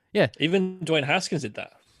 yeah. Even Dwayne Haskins did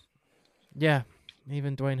that. Yeah,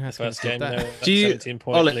 even Dwayne Haskins did that. Do you,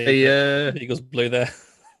 17-point lead, the Eagles blew there.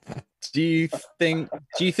 Do you think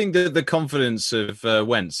that the confidence of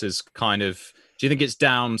Wentz is kind of? Do you think it's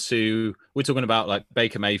down to, we're talking about like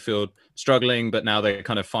Baker Mayfield struggling, but now they're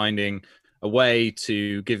kind of finding a way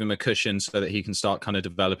to give him a cushion so that he can start kind of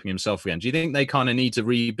developing himself again? Do you think they kind of need to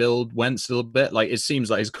rebuild Wentz a little bit? Like, it seems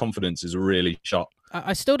like his confidence is really shot.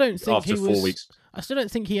 I still don't think after 4 weeks. I still don't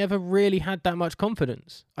think he ever really had that much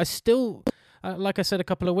confidence. I still, like I said a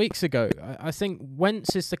couple of weeks ago, I think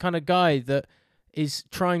Wentz is the kind of guy that is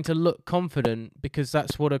trying to look confident because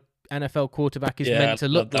that's what a NFL quarterback is meant to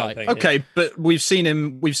look like. Okay, but we've seen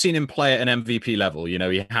him play at an MVP level.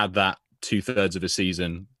 He had that 2/3 of a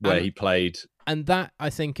season where he played. And that,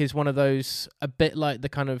 I think, is one of those, a bit like the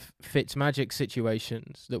kind of Fitzmagic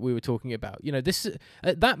situations that we were talking about. This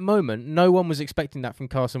at that moment, no one was expecting that from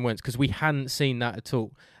Carson Wentz because we hadn't seen that at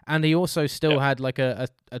all. And he also still had like a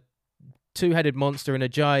two-headed monster in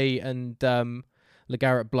Ajayi and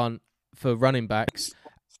LeGarrette Blount for running backs.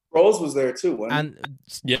 Sproles was there too, wasn't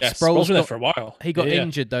he? Sproles was there for a while. He got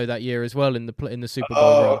injured though that year as well in the Super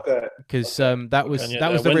Bowl run. Because that was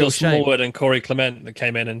the real shame. Smallwood and Corey Clement that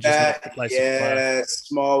came in and just replaced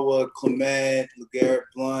Smallwood, Clement, LeGarrette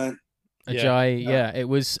Blount, Ajayi. Yeah, it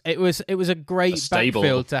was a great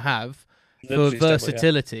backfield to have for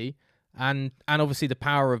versatility. And obviously the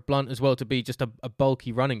power of Blount as well to be just a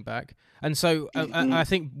bulky running back. And so I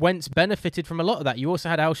think Wentz benefited from a lot of that. You also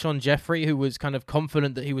had Alshon Jeffrey, who was kind of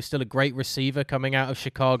confident that he was still a great receiver coming out of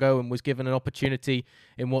Chicago and was given an opportunity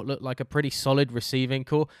in what looked like a pretty solid receiving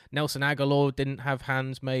core. Nelson Aguilar didn't have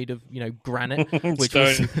hands made of granite, which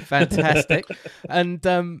was fantastic. But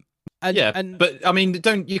I mean,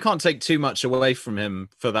 you can't take too much away from him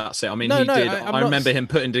for that set. I mean, I remember him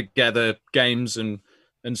putting together games and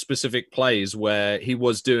specific plays where he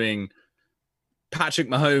was doing Patrick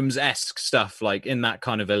Mahomes-esque stuff, like in that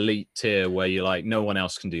kind of elite tier where you're like, no one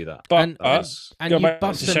else can do that. But and you back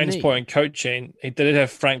to Shane's point in coaching, he did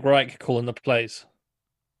have Frank Reich calling the plays.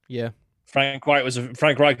 Yeah. Frank Reich is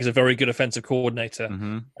a very good offensive coordinator.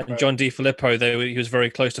 Mm-hmm. And John DeFilippo, he was very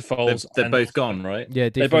close to Foles. They're both gone, right? Yeah,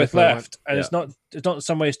 they both left. And it's not in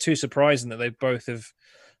some ways too surprising that they both have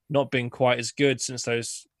not been quite as good since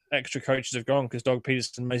those extra coaches have gone, because Doug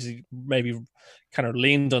Peterson maybe kind of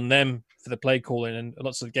leaned on them for the play calling and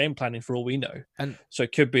lots of game planning for all we know. And so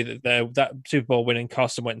it could be that that Super Bowl winning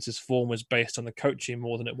Carson Wentz's form was based on the coaching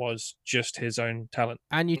more than it was just his own talent.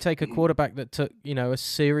 And you take a quarterback that took, a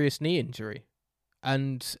serious knee injury,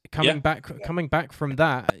 and coming back from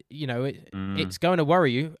that, it's going to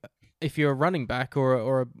worry you if you're a running back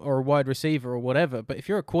or a wide receiver or whatever. But if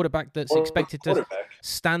you're a quarterback that's expected to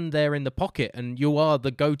stand there in the pocket and you are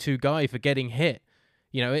the go-to guy for getting hit,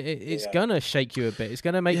 it's gonna shake you a bit. It's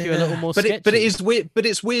gonna make you a little more sketchy. But it is weird. But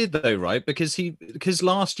it's weird though, right? Because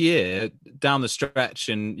last year down the stretch,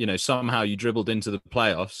 and somehow you dribbled into the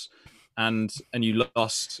playoffs, and you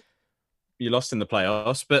lost in the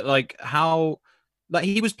playoffs. But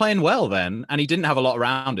he was playing well then, and he didn't have a lot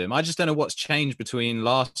around him. I just don't know what's changed between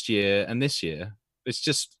last year and this year. It's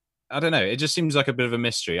just, I don't know. It just seems like a bit of a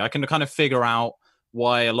mystery. I can kind of figure out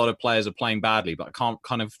why a lot of players are playing badly, but I can't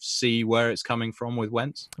kind of see where it's coming from with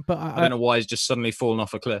Wentz. But I don't know why he's just suddenly fallen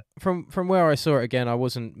off a cliff. From where I saw it again, I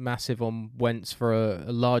wasn't massive on Wentz for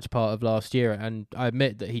a large part of last year, and I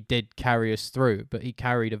admit that he did carry us through, but he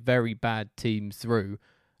carried a very bad team through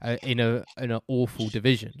in an awful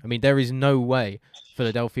division. I mean, there is no way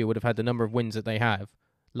Philadelphia would have had the number of wins that they have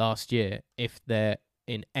last year if they're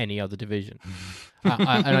in any other division. And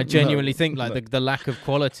I genuinely think like the lack of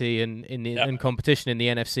quality and competition in the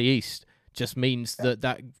NFC East just means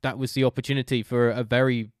that was the opportunity for a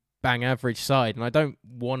very bang average side. And I don't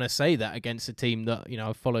want to say that against a team that, you know,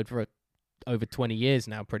 I've followed for over 20 years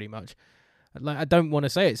now, pretty much. Like, I don't want to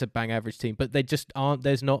say it's a bang average team, but they just aren't.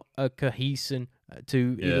 There's not a cohesion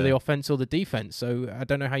to either the offense or the defense. So I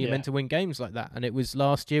don't know how you're meant to win games like that. And it was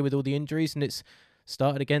last year with all the injuries, and it's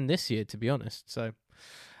started again this year, to be honest. So,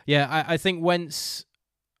 yeah, I think Wentz,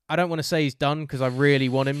 I don't want to say he's done because I really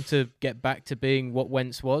want him to get back to being what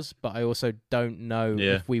Wentz was, but I also don't know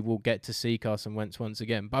if we will get to see Carson Wentz once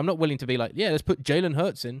again. But I'm not willing to be like, let's put Jalen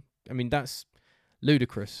Hurts in. I mean, that's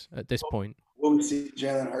ludicrous at this point. Will we see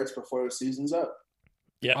Jalen Hurts before the season's up?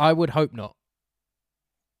 Yeah, I would hope not.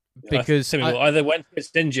 Because either Wentz gets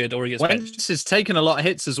injured or he gets benched. Wentz has taken a lot of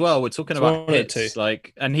hits as well. We're talking about hits,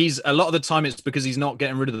 and he's a lot of the time it's because he's not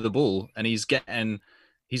getting rid of the ball and he's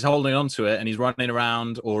holding on to it and he's running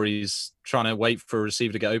around or he's trying to wait for a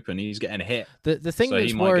receiver to get open. He's getting hit. The thing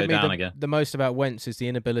that's worried me the most about Wentz is the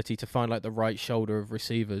inability to find like the right shoulder of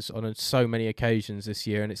receivers on so many occasions this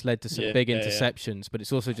year, and it's led to some big interceptions, but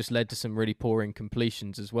it's also just led to some really poor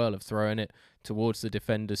incompletions as well of throwing it towards the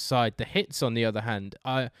defender's side. The hits, on the other hand,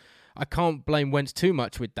 I can't blame Wentz too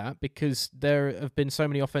much with that because there have been so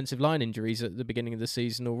many offensive line injuries at the beginning of the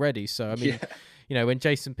season already. So, I mean, you know, when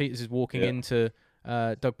Jason Peters is walking into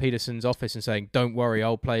Doug Peterson's office and saying, "Don't worry,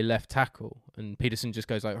 I'll play left tackle," and Peterson just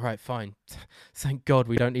goes like, "All right, fine. Thank God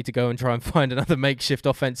we don't need to go and try and find another makeshift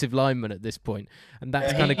offensive lineman at this point." And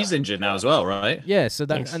that's kind of he's injured now as well, right? Yeah, so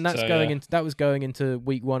that was going into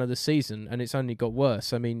week 1 of the season, and it's only got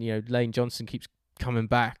worse. I mean, you know, Lane Johnson keeps coming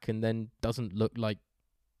back and then doesn't look like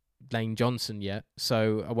Lane Johnson yet.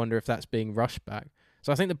 So I wonder if that's being rushed back.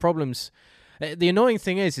 So I think the annoying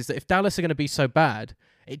thing is that if Dallas are going to be so bad,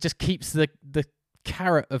 it just keeps the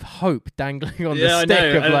carrot of hope dangling on the stick.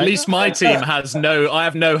 I know. At least my team I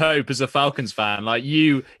have no hope as a Falcons fan. Like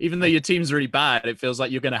you, even though your team's really bad, it feels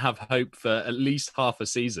like you're going to have hope for at least half a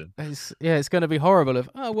season. It's going to be horrible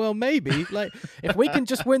maybe. Like, if we can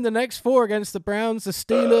just win the next 4 against the Browns, the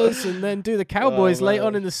Steelers, and then do the Cowboys late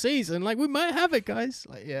on in the season, like, we might have it, guys.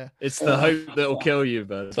 Like, It's the hope that'll kill you,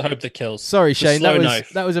 but it's the hope that kills. Sorry, Shane,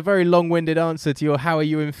 that was a very long-winded answer to your "How are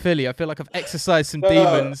you in Philly?" I feel like I've exercised some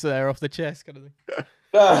demons there off the chest, kind of thing.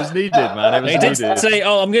 It was needed, man. He did say,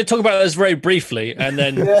 I'm going to talk about this very briefly, and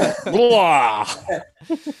then blah.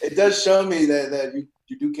 It does show me that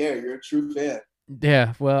you do care. You're a true fan.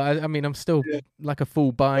 Yeah, well, I mean, I'm still like a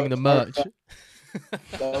fool buying the merch.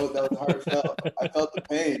 That was heartfelt. I felt the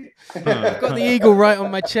pain. I've got the eagle right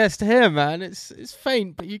on my chest here, man. It's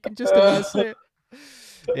faint, but you can just about see it.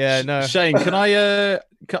 Yeah, no. Shane, can I'm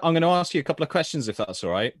going to ask you a couple of questions if that's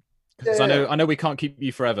all right, because I know we can't keep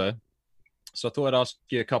you forever. So I thought I'd ask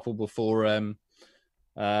you a couple before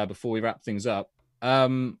we wrap things up.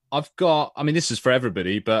 This is for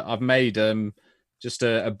everybody, but I've made just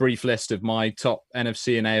a brief list of my top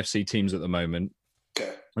NFC and AFC teams at the moment.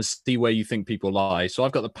 Okay. Let's see where you think people lie. So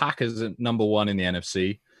I've got the Packers at number 1 in the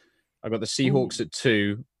NFC. I've got the Seahawks at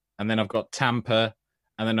 2, and then I've got Tampa,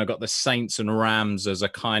 and then I've got the Saints and Rams as a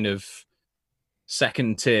kind of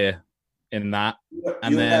second tier in that.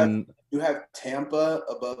 You have Tampa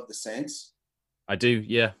above the Saints? I do,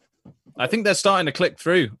 yeah. I think they're starting to click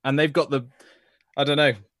through, and they've got the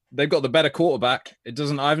better quarterback.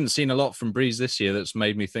 I haven't seen a lot from Breeze this year that's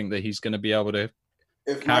made me think that he's going to be able to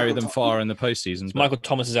carry them far in the postseason. Michael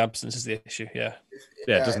Thomas's absence is the issue, yeah.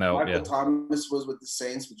 It doesn't help, Michael Thomas was with the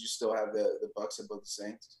Saints, would you still have the Bucks above the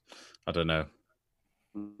Saints? I don't know.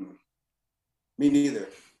 Me neither.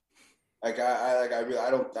 I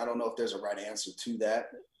don't know if there's a right answer to that.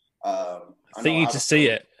 I think you need to see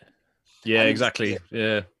it. Yeah, exactly.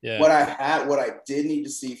 Yeah. What I did need to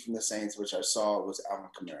see from the Saints, which I saw, was Alvin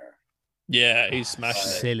Kamara. Yeah, he's smashing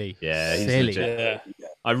it. Silly. Yeah, he's silly. Yeah.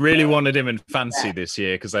 I really wanted him in fantasy this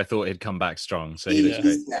year because I thought he'd come back strong. So he's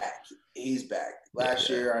back. He's back. Last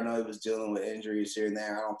year, I know he was dealing with injuries here and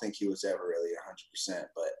there. I don't think he was ever really 100%,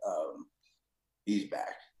 but he's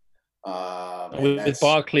back. With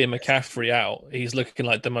Barkley and McCaffrey out, he's looking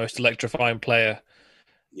like the most electrifying player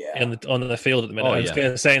Yeah. on the field at the minute. Oh, I was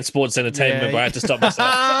going to say in sports entertainment, Yeah. but I had to stop myself.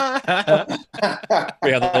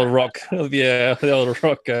 We had the old rock, the old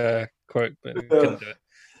rock quote, but we couldn't do it.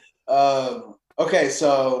 Okay,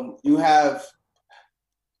 so you have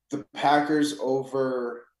the Packers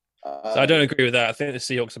over. So I don't agree with that. I think the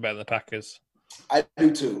Seahawks are better than the Packers. I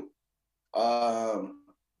do too.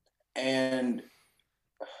 And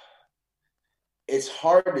it's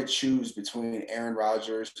hard to choose between Aaron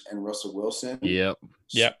Rodgers and Russell Wilson. Yep.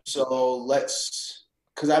 So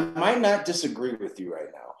because I might not disagree with you right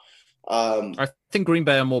now. I think Green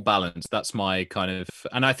Bay are more balanced. That's my kind of,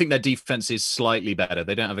 and I think their defense is slightly better.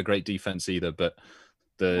 They don't have a great defense either, but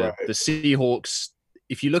the Seahawks,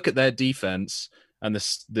 if you look at their defense and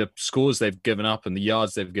the scores they've given up and the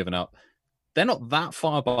yards they've given up, they're not that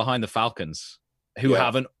far behind the Falcons, who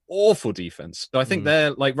have an awful defense. So I think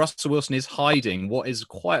they're like Russell Wilson is hiding what is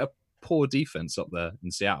quite a poor defense up there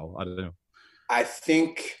in Seattle. I don't know. I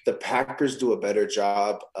think the Packers do a better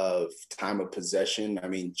job of time of possession. I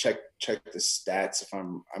mean, check the stats if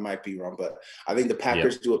I might be wrong, but I think the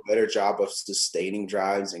Packers do a better job of sustaining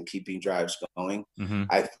drives and keeping drives going. Mm-hmm.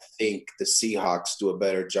 I think the Seahawks do a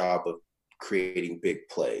better job of creating big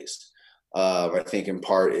plays. I think in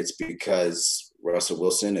part it's because Russell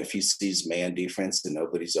Wilson, if he sees man defense and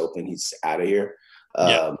nobody's open, he's out of here.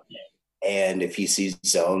 And if he sees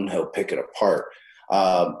zone, he'll pick it apart.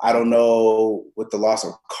 I don't know with the loss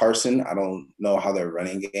of Carson. I don't know how their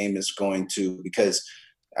running game is going to, because,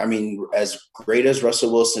 I mean, as great as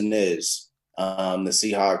Russell Wilson is, the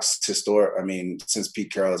Seahawks since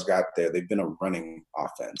Pete Carroll has got there, they've been a running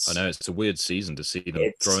offense. I know it's a weird season to see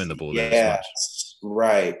them throwing the ball there as much.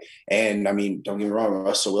 Right. And I mean, don't get me wrong,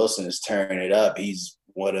 Russell Wilson is tearing it up. He's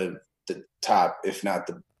one of the top, if not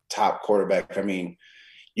the top quarterback. I mean,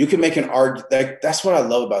 you can make an argument. That's what I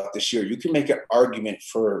love about this year. You can make an argument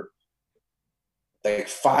for like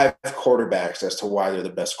 5 quarterbacks as to why they're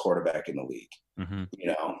the best quarterback in the league. Mm-hmm.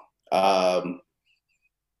 You know,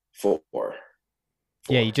 4.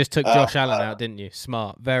 Yeah, you just took Josh Allen out, didn't you?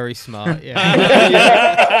 Smart, very smart. Yeah.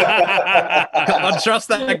 Can't trust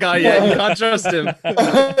that guy yet. You can't trust him.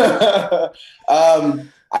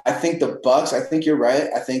 I think the Bucks. I think you're right.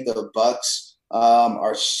 I think the Bucks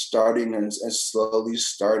are starting and slowly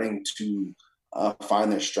starting to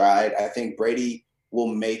find their stride. I think Brady will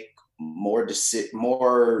make more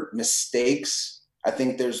mistakes. I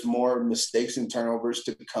think there's more mistakes and turnovers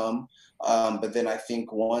to come. But then I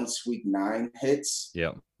think once week 9 hits,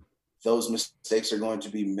 those mistakes are going to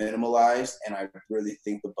be minimalized. And I really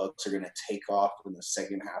think the Bucks are going to take off in the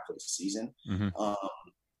second half of the season. Mm-hmm.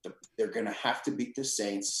 They're going to have to beat the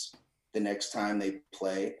Saints the next time they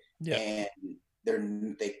play. Yeah. And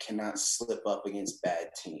they cannot slip up against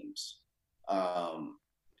bad teams.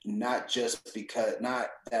 Not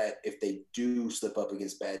that if they do slip up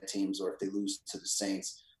against bad teams or if they lose to the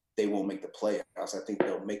Saints, they won't make the playoffs. I think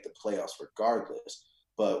they'll make the playoffs regardless.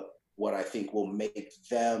 But what I think will make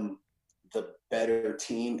them the better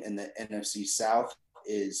team in the NFC South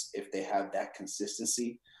is if they have that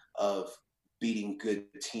consistency of beating good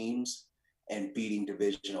teams and beating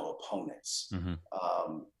divisional opponents. Mm-hmm.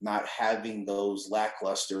 Not having those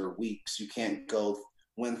lackluster weeks. You can't go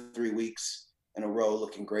win 3 weeks in a row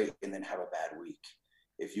looking great and then have a bad week.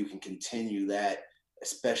 If you can continue that,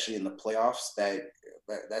 especially in the playoffs,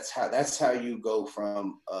 that's how you go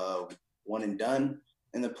from one and done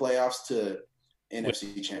in the playoffs to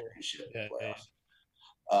NFC Championship playoffs.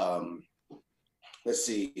 Let's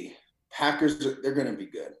see. Packers, they're going to be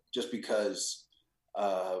good just because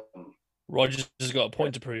Rodgers has got a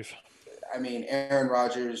point to prove. I mean, Aaron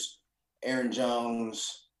Rodgers, Aaron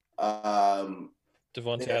Jones,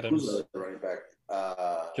 Devontae Adams, who's the running back?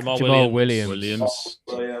 Jamal Williams.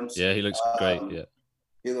 Yeah, he looks great. Yeah,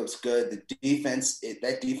 he looks good. The defense,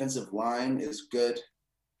 that defensive line is good.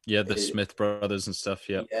 Yeah, the Smith brothers and stuff.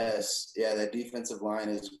 Yeah. Yes. Yeah, that defensive line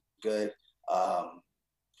is good.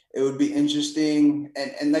 It would be interesting,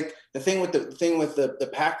 and like the thing with the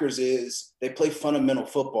Packers is they play fundamental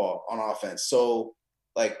football on offense. So,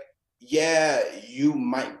 like, yeah, you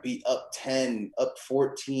might be up 10, up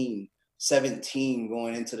 14, 17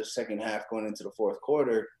 going into the second half, going into the fourth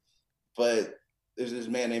quarter, but there's this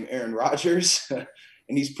man named Aaron Rodgers, and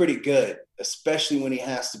he's pretty good, especially when he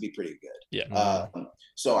has to be pretty good. Yeah.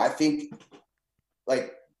 So I think,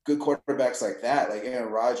 like, good quarterbacks like that, like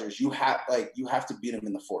Aaron Rodgers, you have to beat them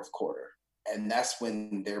in the fourth quarter, and that's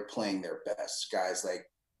when they're playing their best. Guys like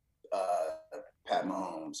Patrick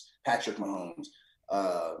Mahomes,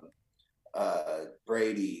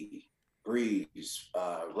 Brady, Brees,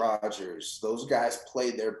 Rodgers. Those guys play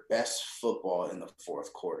their best football in the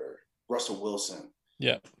fourth quarter. Russell Wilson.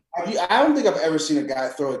 Yeah. I don't think I've ever seen a guy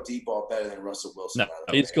throw a deep ball better than Russell Wilson.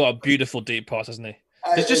 No, he's got a beautiful deep pass, hasn't he?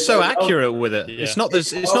 He's just so accurate with it. Yeah. It's not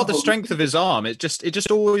the strength of his arm. It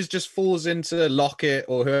just always just falls into Lockett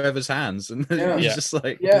or whoever's hands, and he's just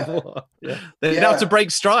like, what? They don't have to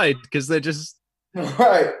break stride because they're just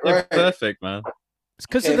right. perfect, man. It's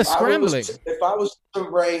because of the scrambling. If I was to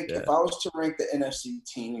rank the NFC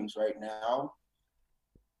teams right now,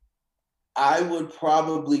 I would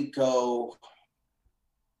probably go.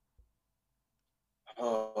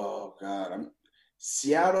 Oh God,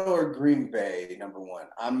 Seattle or Green Bay number one.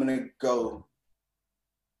 I'm gonna go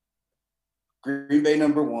Green Bay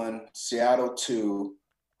number one, Seattle two,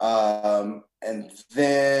 and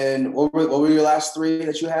then what were your last three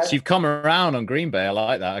that you had? So you've come around on Green Bay. I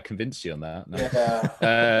like that. I convinced you on that. No.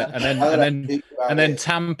 Yeah. and then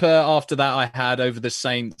Tampa. After that, I had over the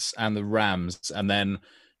Saints and the Rams, and then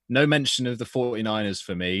no mention of the 49ers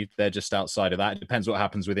for me. They're just outside of that. It depends what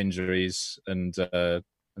happens with injuries and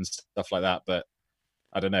stuff like that. But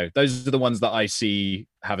I don't know. Those are the ones that I see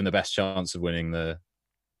having the best chance of winning the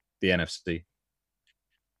NFC.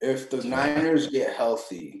 If the Niners get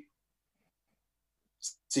healthy,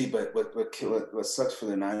 but what sucks for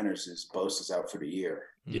the Niners is Bosa's out for the year.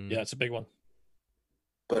 Yeah, it's a big one.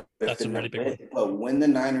 But that's a really big one. But when the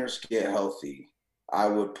Niners get healthy, I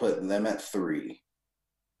would put them at 3.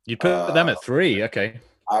 You put them at 3, okay.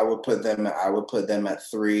 I would put them at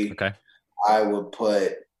 3. Okay. I would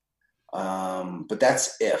put but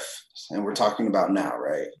that's if, and we're talking about now,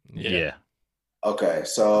 right? Yeah. Okay,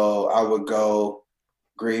 so I would go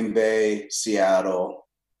Green Bay, Seattle,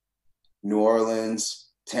 New Orleans,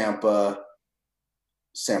 Tampa,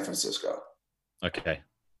 San Francisco. Okay.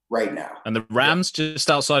 Right now. And the Rams just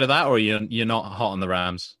outside of that, or you're not hot on the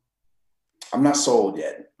Rams? I'm not sold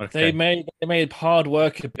yet. They Okay. made hard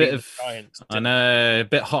work a bit of Giants. I know, a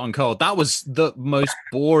bit hot and cold. That was the most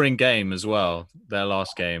boring game as well. Their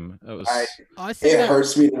last game. It was. I think it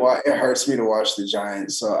hurts me to watch. It hurts me to watch the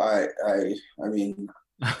Giants. So I mean,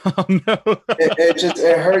 oh no!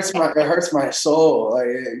 it hurts my soul. Like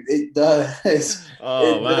it does.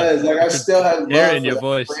 Oh it man! Does. Like I still have love in your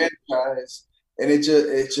voice. Franchise, and it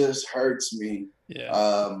just hurts me.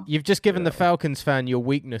 Yeah. You've just given the Falcons fan your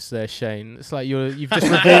weakness there, Shane. It's like you've just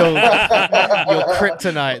revealed your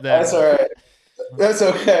kryptonite there. That's all right. That's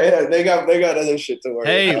okay. They got other shit to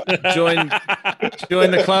worry about. Hey, join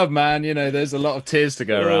the club, man. You know, there's a lot of tears to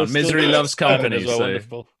go around. Misery loves company. Well, so.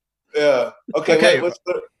 wonderful. Yeah. Okay. What's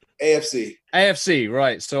the AFC? AFC,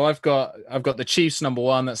 right. So I've got the Chiefs number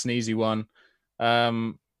 1. That's an easy one.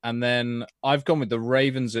 And then I've gone with the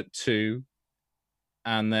Ravens at 2.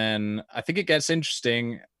 And then I think it gets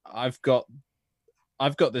interesting. I've got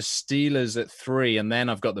the Steelers at 3, and then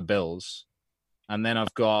I've got the Bills, and then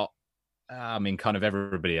I've got, kind of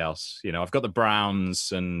everybody else. You know, I've got the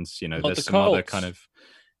Browns, and there's some other kind of.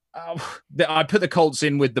 I put the Colts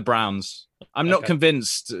in with the Browns. I'm not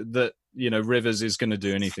convinced that Rivers is going to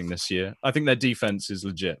do anything this year. I think their defense is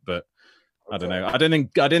legit, but I don't know. I don't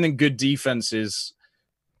think good defenses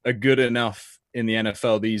are good enough in the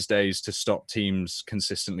NFL these days to stop teams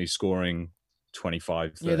consistently scoring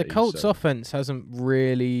 25, 30. Yeah, the Colts offense hasn't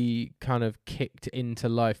really kind of kicked into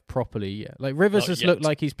life properly yet. Like Rivers has looked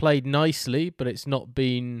like he's played nicely, but it's not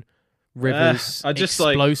been Rivers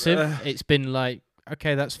explosive. It's been like,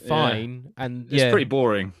 okay, that's fine. And it's pretty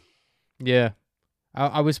boring. Yeah.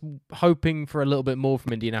 I was hoping for a little bit more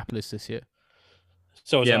from Indianapolis this year.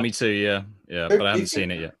 So me too. Yeah, but I haven't seen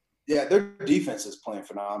it yet. Yeah, their defense is playing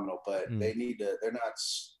phenomenal, but they need to. They're not.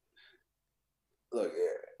 Look,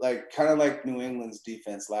 like kind of like New England's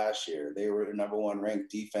defense last year. They were the number 1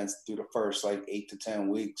 ranked defense through the first 8 to 10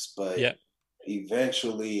 weeks, but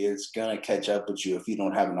eventually it's gonna catch up with you if you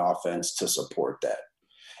don't have an offense to support that.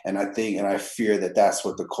 And I fear that that's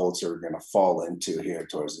what the Colts are gonna fall into here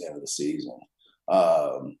towards the end of the season.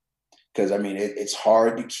 Because it's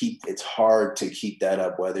hard to keep that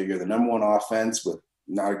up, whether you're the number 1 offense with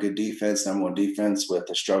not a good defense, number 1 defense with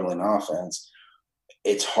a struggling offense.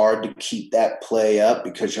 It's hard to keep that play up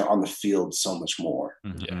because you're on the field so much more.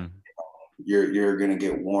 Mm-hmm. You're going to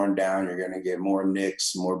get worn down. You're going to get more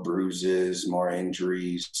nicks, more bruises, more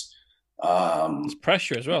injuries. It's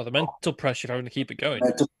pressure as well. The mental pressure having to keep it going.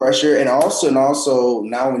 Mental pressure, and also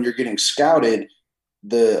now when you're getting scouted,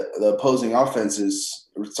 the opposing offenses.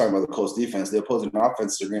 We're talking about the Colts defense. The opposing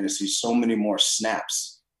offenses are going to see so many more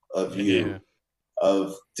snaps of you. Yeah.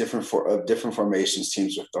 Of different formations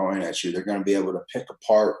teams are throwing at you. They're going to be able to pick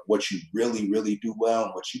apart what you really, really do well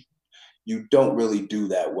and what you don't really do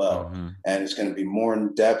that well. Mm-hmm. And it's going to be more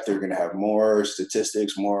in depth. They're going to have more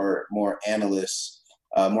statistics, more analysts,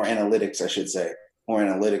 more analytics, I should say, more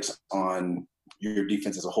analytics on your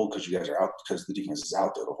defense as a whole because you guys are out because the defense is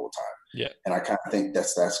out there the whole time. Yeah. And I kind of think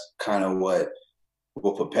that's kind of what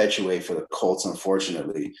will perpetuate for the Colts,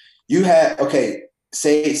 unfortunately. You had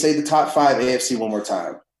say the top 5 AFC one more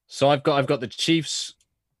time. So I've got the Chiefs,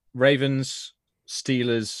 Ravens,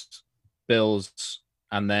 Steelers, Bills,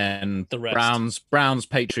 and then the rest. Browns,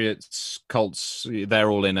 Patriots, Colts. They're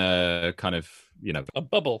all in a kind of, you know, a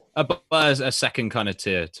bubble, a second kind of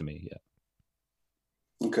tier to me. Yeah.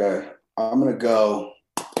 Okay, I'm gonna go.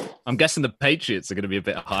 I'm guessing the Patriots are going to be a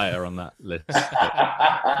bit higher on that list.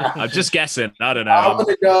 I'm just guessing. I don't know.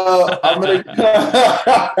 I'm gonna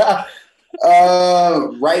go.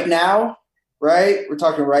 Right now, right? We're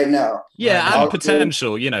talking right now. Yeah, right and now.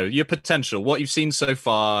 potential. You know, your potential. What you've seen so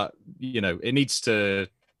far. You know, it needs to.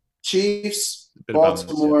 Chiefs,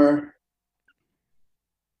 Baltimore,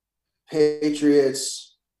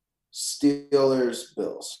 Patriots, Steelers,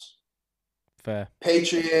 Bills. Fair.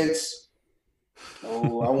 Patriots.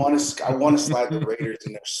 Oh, I want to slide the Raiders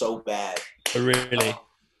in there so bad. Really?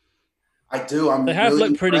 I do. They have really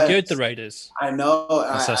looked pretty impressed. good, the Raiders. I know.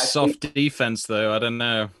 It's a soft defense, though. I don't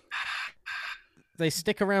know. They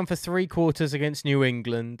stick around for 3 quarters against New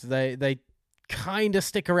England. They kind of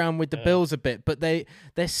stick around with the Bills a bit, but they're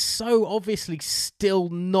so obviously still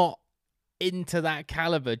not into that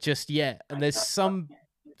caliber just yet, and there's some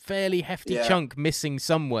fairly hefty chunk missing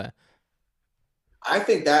somewhere. I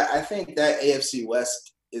think that AFC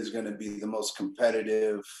West is going to be the most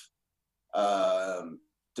competitive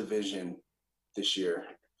division this year.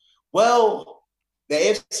 Well, the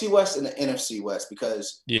AFC West and the NFC West,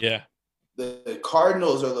 because the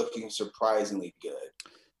Cardinals are looking surprisingly good.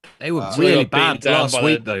 They were really bad last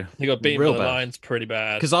week, though. They got beaten by the Lions pretty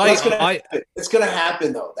bad. Because it's going to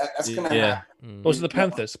happen, though. That's going to happen. Was it the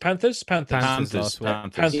Panthers? Panthers.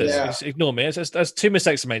 Yeah. Ignore me. That's 2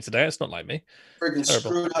 mistakes I made today. It's not like me. Freaking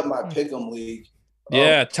screwed up my pick'em league.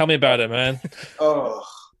 Yeah, tell me about it, man. Oh,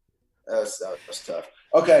 that was tough.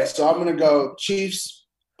 Okay, so I'm going to go Chiefs,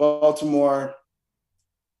 Baltimore.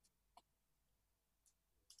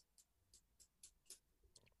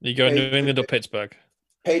 You go New England or Pittsburgh?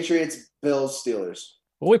 Patriots, Bills, Steelers.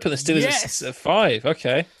 Well, we put the Steelers at 5.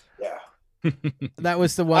 Okay. Yeah. That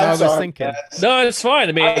was the one I was thinking. Guys. No, it's fine.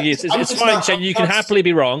 I mean, it's fine, Shane. You can happily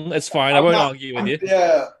be wrong. It's fine. I won't argue with you.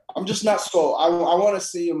 Yeah, I'm just not sold. I want to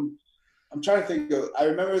see them. I'm trying to think of. I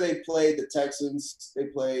remember they played the Texans. They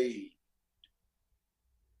played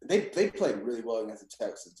really well against the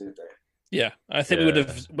Texans, didn't they? Yeah, I think we would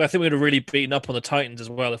have. I think we would have really beaten up on the Titans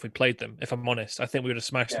as well if we played them. If I'm honest, I think we would have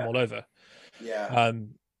smashed them all over. Yeah.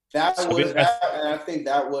 And I think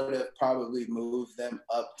that would have probably moved them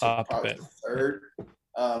up to probably third.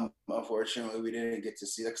 Unfortunately, we didn't get to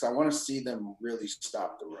see that because I want to see them really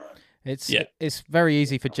stop the run. It's very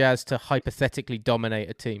easy for Jazz to hypothetically dominate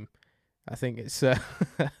a team. I think it's.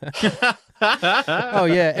 Oh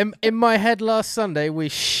yeah, in my head last Sunday we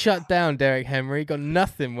shut down Derrick Henry. Got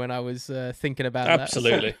nothing when I was thinking about that.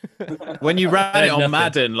 Absolutely. When you ran it on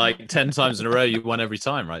Madden like 10 times in a row, you won every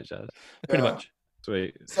time, right, Jazz? Pretty much.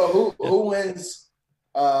 Sweet. So who wins?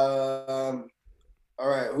 All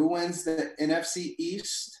right, who wins the NFC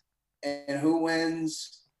East and who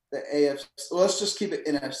wins the AFC? Well, let's just keep it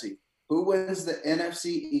NFC. Who wins the NFC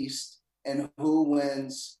East and who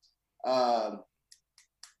wins the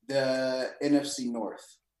NFC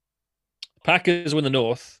North? Packers win the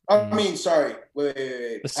North. I mean, sorry.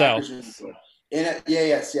 Wait. The South. Yes.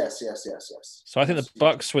 So I think the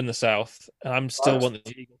Bucks win the South, and I'm still wanting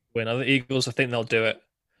the Eagles to win. I think the Eagles, I think they'll do it.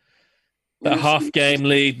 That half-game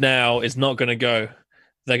lead now is not going to go.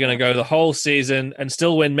 They're going to go the whole season and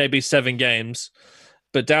still win maybe 7 games,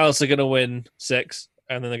 but Dallas are going to win 6,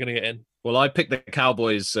 and then they're going to get in. Well, I picked the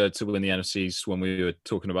Cowboys to win the NFC East when we were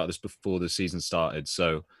talking about this before the season started,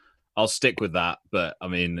 so I'll stick with that. But I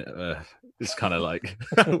mean, it's kind of like,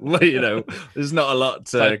 well, you know, there's not a lot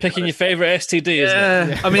to like picking your favorite STD,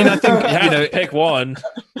 isn't it? I mean, I think you have to pick one.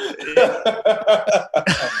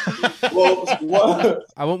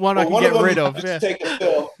 I want one I can get rid of. Just take a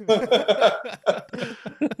pill.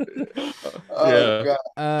 Brutal.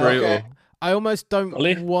 Okay. I almost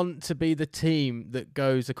don't want to be the team that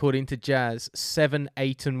goes, according to Jazz,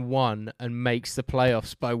 7-8-1 and makes the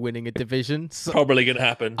playoffs by winning a division. So probably going to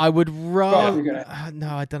happen. I would rather. No,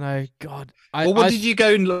 I don't know. God. What did you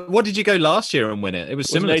go last year and win it? It was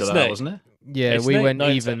similar to that, wasn't it? Yeah, we went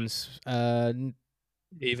evens. 8-8,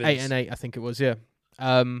 8-8, I think it was. Yeah.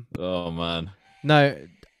 Oh man. No,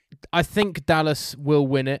 I think Dallas will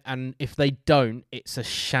win it, and if they don't, it's a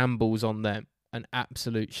shambles on them. An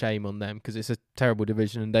absolute shame on them because it's a terrible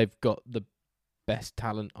division and they've got the best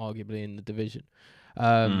talent arguably in the division.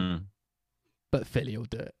 But Philly will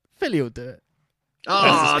do it.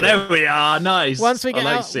 Oh, there we are. Nice. Once we get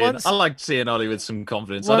I like seeing Ollie with some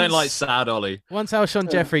confidence. I don't like sad Ollie. Once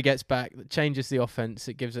Alshon Jeffrey gets back, that changes the offense.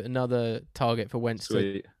 It gives it another target for Wentz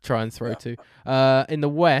to try and throw to. In the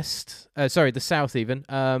West, the South even.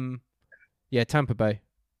 Tampa Bay.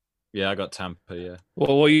 Yeah, I got Tampa. Yeah.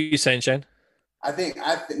 Well, what are you saying, Shane? I think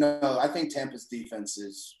Tampa's defense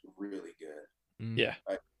is really good. Yeah.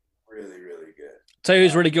 Like, really, really good. Tell you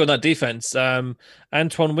who's really good on that defense.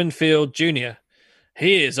 Antoine Winfield Jr.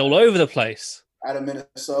 He is all over the place. Out of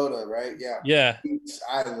Minnesota, right? Yeah. Yeah.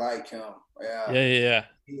 I like him. Yeah. Yeah.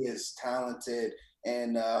 He is talented,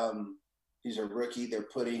 and he's a rookie. They're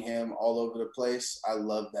putting him all over the place. I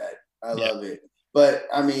love that. I love it. But,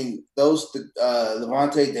 I mean, those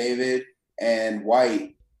Levante David and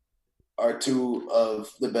White are two of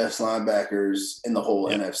the best linebackers in the whole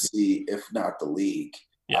NFC, if not the league.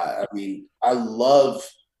 Yeah. I mean, I love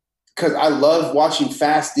watching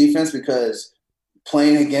fast defense because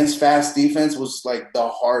playing against fast defense was like the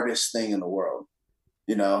hardest thing in the world.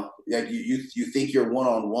 You know, like you think you're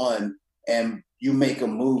one-on-one and you make a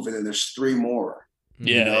move and then there's three more.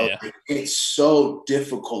 Like, it's so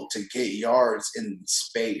difficult to get yards in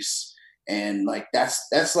space. And like that's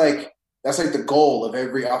like the goal of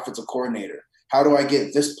every offensive coordinator. How do I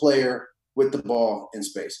get this player with the ball in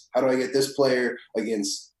space? How do I get this player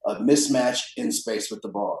against a mismatch in space with the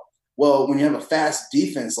ball? Well, when you have a fast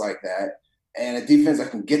defense like that, and a defense that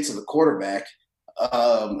can get to the quarterback,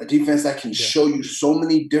 a defense that can show you so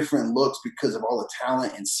many different looks because of all the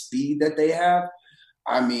talent and speed that they have.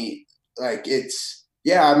 I mean, like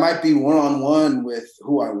I might be one-on-one with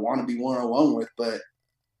who I want to be one-on-one with, but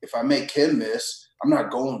if I make him miss, I'm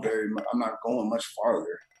not going much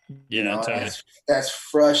farther. That's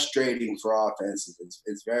frustrating for offenses.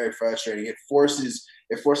 It's very frustrating. It forces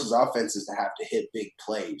offenses to have to hit big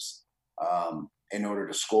plays in order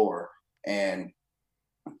to score. And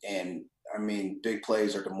I mean, big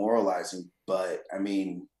plays are demoralizing, but I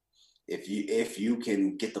mean, if you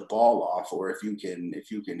can get the ball off, or if you can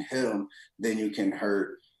hit them, then you can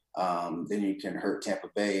hurt Tampa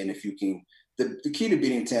Bay. And if you can, the key to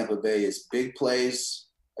beating Tampa Bay is big plays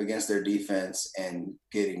against their defense and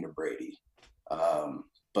getting to Brady.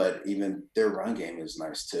 But even their run game is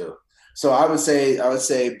nice too. So I would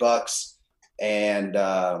say Bucks and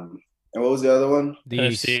what was the other one?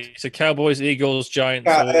 So Cowboys, Eagles, Giants.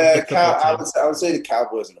 I would say the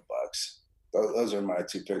Cowboys and the Bucks. Those are my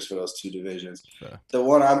two picks for those two divisions. Sure. The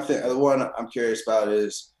one I'm curious about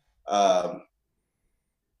is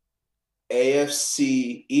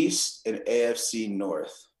AFC East and AFC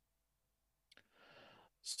North.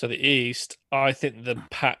 So the East, I think the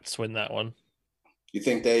Pats win that one. You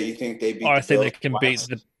think they beat? I think they can beat I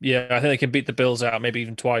think they can beat the Bills out, maybe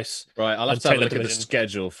even twice. Right, I'll have to have a look at the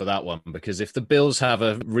schedule for that one, because if the Bills have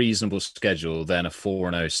a reasonable schedule, then a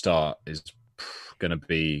 4-0 start is going to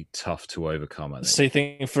be tough to overcome. I think. Same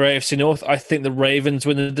thing for AFC North. I think the Ravens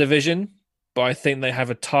win the division, but I think they have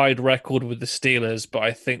a tied record with the Steelers. But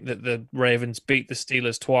I think that the Ravens beat the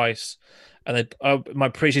Steelers twice. And my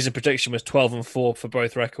preseason prediction was 12-4 for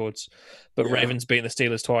both records, but Ravens beating the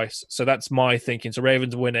Steelers twice. So that's my thinking. So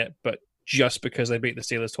Ravens win it, but just because they beat the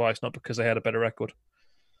Steelers twice, not because they had a better record.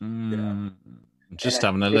 Just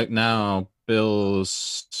having a look now.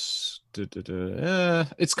 Bills.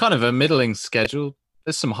 It's kind of a middling schedule.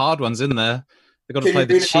 There's some hard ones in there. They've got to play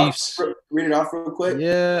the Chiefs. Read it off real quick.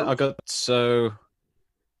 Yeah, I got so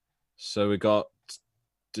we got.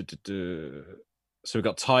 So we've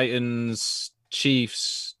got Titans,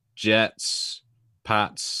 Chiefs, Jets,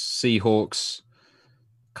 Pats, Seahawks,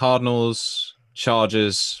 Cardinals,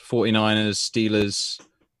 Chargers, 49ers, Steelers,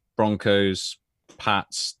 Broncos,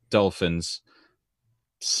 Pats, Dolphins.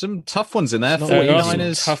 Some tough ones in there.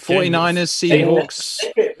 49ers, Seahawks.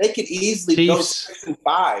 They could easily Chiefs. Go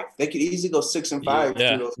 6-5. They could easily go 6-5.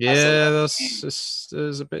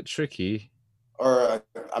 That's a bit tricky. Or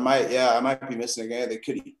I might be missing a game. They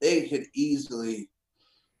could easily.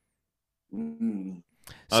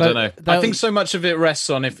 I don't know. I think so much of it rests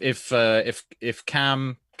on if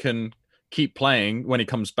Cam can keep playing when he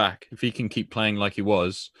comes back. If he can keep playing like he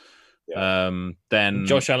was, then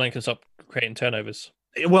Josh Allen can stop creating turnovers.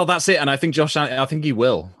 Well, that's it. And I think Josh Allen. I think he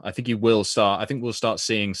will start. I think we'll start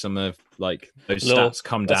seeing some of like those stats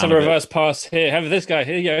come down. Some reverse pass here. Have this guy.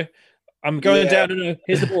 Here you go. I'm going down. No,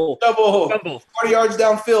 here's the ball. Shovel. 40 yards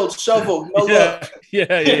downfield. Shovel. No look.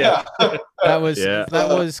 Yeah. That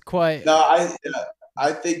was quite. No,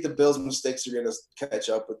 I think the Bills' mistakes are going to catch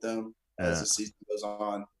up with them as the season goes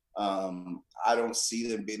on. I don't see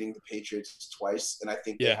them beating the Patriots twice, and I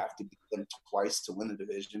think they have to beat them twice to win the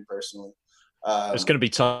division. Personally, it's going to be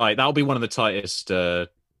tight. That'll be one of the tightest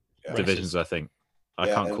divisions, I think.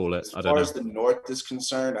 I can't call it. As far as the North is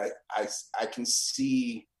concerned, I can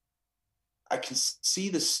see the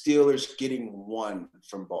Steelers getting one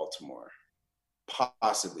from Baltimore.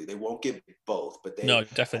 Possibly. They won't get both, but no,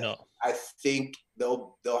 definitely not. I think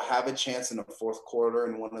they'll have a chance in the fourth quarter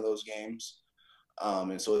in one of those games.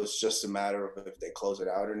 And so it's just a matter of if they close it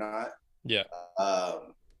out or not. Yeah.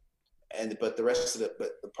 But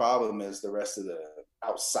the problem is the rest of the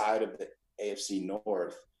outside of the AFC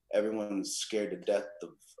North, everyone's scared to death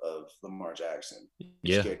of Lamar Jackson.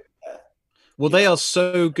 Yeah. Scared to death. Well, they are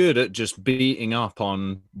so good at just beating up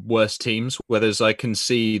on worse teams. Whereas I can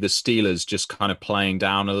see the Steelers just kind of playing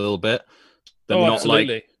down a little bit. They're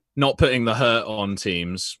not putting the hurt on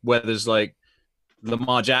teams. Where there's like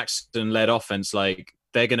Lamar Jackson led offense, like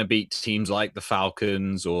they're going to beat teams like the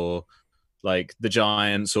Falcons or like the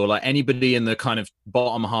Giants or like anybody in the kind of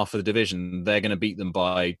bottom half of the division. They're going to beat them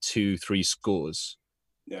by 2-3 scores.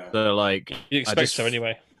 Yeah. So like you expect so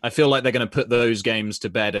anyway. I feel like they're going to put those games to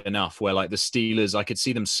bed enough where like the Steelers, I could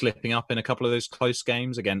see them slipping up in a couple of those close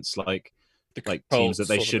games against like teams that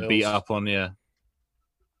they should beat up on. Yeah.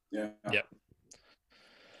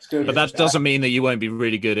 But that doesn't mean that you won't be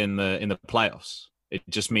really good in the playoffs. It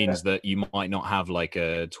just means that you might not have like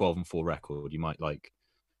a 12-4 record. You might like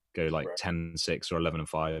go like 10-6 or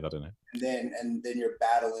 11-5. I don't know. And then you're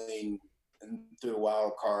battling through a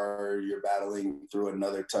wild card. You're battling through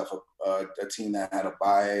another tough a team that had a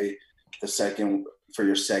bye for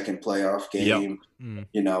your second playoff game. Yep.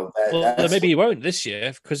 You know, maybe you won't this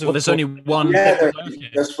year because there's only one. Yeah,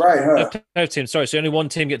 that's right, huh? Team. Sorry, so only one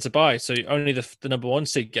team gets a bye. So only the number one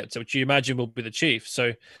seed gets it, which you imagine will be the Chiefs.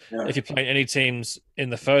 So if you're playing any teams in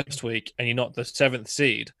the first week and you're not the 7th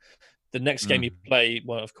seed, the next game you play,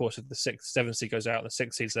 well, of course, if the 7th seed goes out and the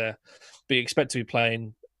 6th seed's there, but you expect to be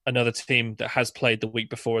playing another team that has played the week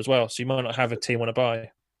before as well. So you might not have a team on a bye.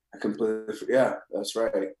 I completely, that's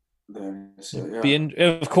right.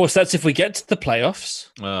 Of course, that's if we get to the playoffs.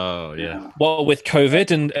 Oh, yeah. Well, with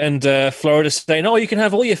COVID and Florida saying, you can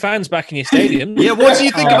have all your fans back in your stadium. Yeah, what do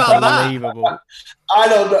you think about that? I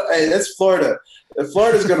don't know. Hey, that's Florida. If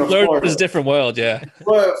Florida's going to Florida's a different world, yeah.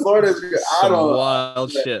 Florida's I don't know.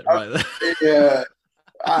 Wild shit right there. Yeah.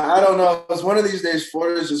 I don't know. It's one of these days,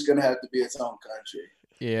 Florida's just going to have to be its own country.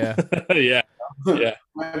 Yeah. Yeah.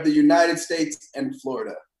 We have the United States and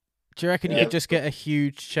Florida. Do you reckon you could just get a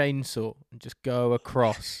huge chainsaw and just go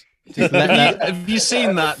across? Just let that have you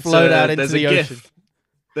seen that? Float out into the ocean.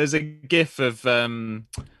 There's a GIF of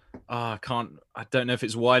I don't know if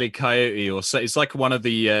it's Wile E. Coyote or so. It's like one of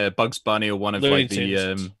the Bugs Bunny or one of Looney like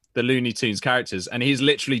Tunes. The Looney Tunes characters, and he's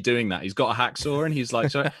literally doing that. He's got a hacksaw and he's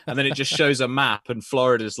like, and then it just shows a map, and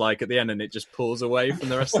Florida's like at the end, and it just pulls away from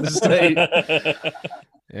the rest of the state.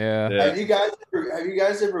 Yeah. Have you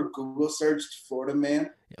guys ever Google searched Florida Man?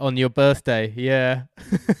 On your birthday, yeah.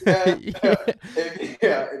 If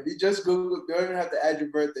you just Google, don't even have to add your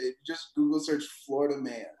birthday. If you just Google search Florida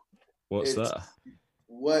Man. What's that?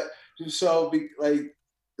 What? So like.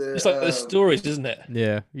 It's like the stories, isn't it?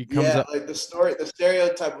 Yeah, up. Like the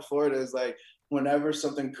stereotype of Florida is like whenever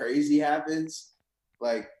something crazy happens,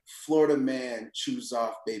 like Florida man chews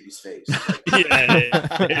off baby's face.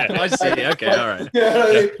 Yeah. I see. Okay, all right.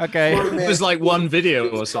 Okay, it was like one video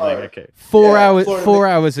or something. Okay, 4 hours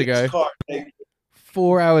ago.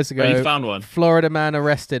 4 hours ago, you found one. Florida man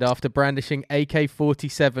arrested after brandishing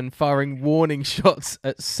AK-47, firing warning shots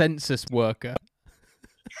at census worker.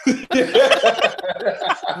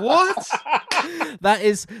 What? That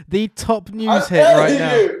is the top news hit right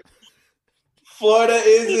now. Florida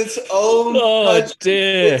is its own country.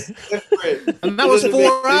 Dear. It's different. And that was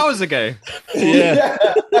 4 hours ago. Yeah.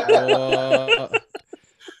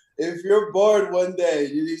 If you're bored one day,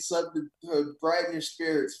 you need something to brighten your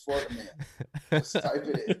spirits, Florida man. Just type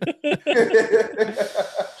it in.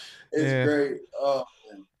 It's great.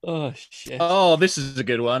 Oh shit! Oh, this is a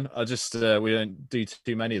good one. I just we don't do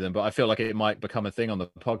too many of them, but I feel like it might become a thing on the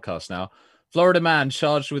podcast now. Florida man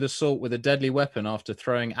charged with assault with a deadly weapon after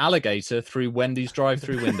throwing alligator through Wendy's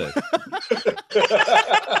drive-through window.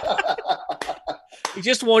 He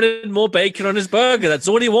just wanted more bacon on his burger. That's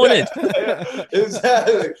all he wanted.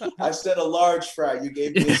 Exactly. I said a large fry. You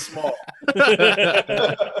gave me a small.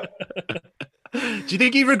 Do you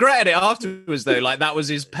think he regretted it afterwards, though? Like, that was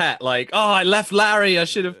his pet. Like, I left Larry. I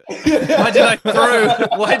should have. Why did I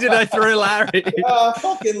throw Larry?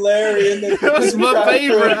 Fucking Larry. That was my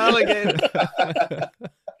favorite alligator.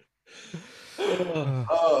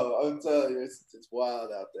 I'm telling you, it's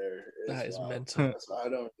wild out there. That is mental. I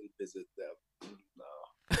don't really visit them.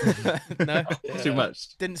 No, too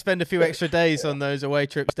much. Didn't spend a few extra days on those away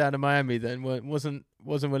trips down to Miami. Then wasn't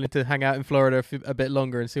willing to hang out in Florida a bit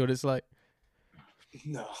longer and see what it's like.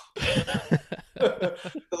 No. The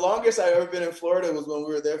longest I've ever been in Florida was when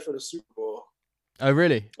we were there for the Super Bowl. Oh,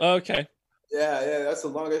 really? Okay. Yeah, that's the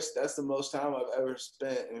longest. That's the most time I've ever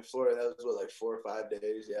spent in Florida. That was like 4 or 5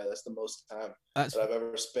 days. Yeah, that's the most time that I've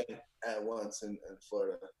ever spent at once in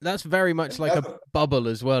Florida. That's very much like a bubble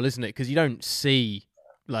as well, isn't it? Because you don't see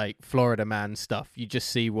like Florida man stuff. You just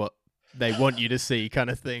see what they want you to see, kind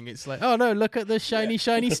of thing. It's like, oh no, look at the shiny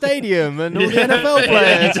stadium and all the NFL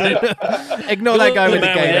players. Ignore that guy with the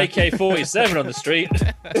man with AK-47 on the street.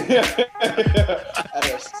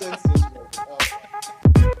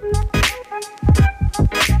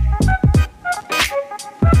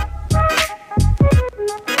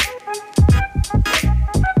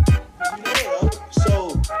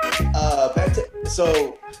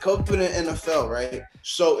 So COVID and NFL, right?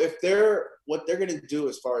 So what they're going to do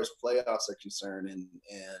as far as playoffs are concerned and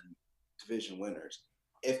division winners,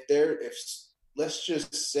 if let's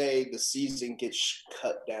just say the season gets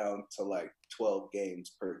cut down to like 12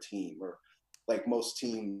 games per team, or like most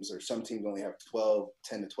teams or some teams only have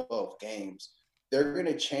 10 to 12 games, they're going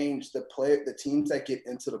to change the teams that get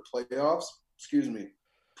into the playoffs,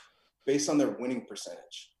 based on their winning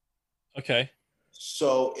percentage. Okay.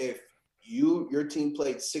 So if your team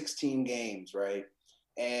played 16 games, right?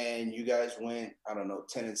 And you guys went,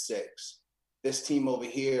 10-6. This team over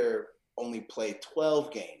here only played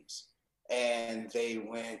 12 games and they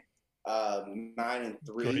went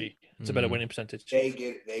 9-3. It's a better winning percentage. They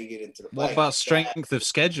get into the play. What about strength of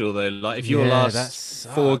schedule though? Like if your last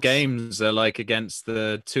 4 games are like against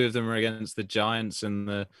two of them are against the Giants and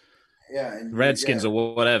the Redskins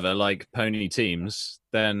or whatever, like pony teams,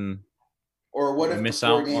 then or what if you miss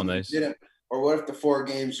out on those? Or what if the 4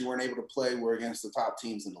 games you weren't able to play were against the top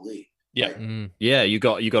teams in the league? Yeah, yeah, you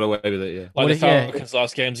got away with it. Yeah, like the Falcons'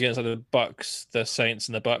 last games against the Bucks, the Saints,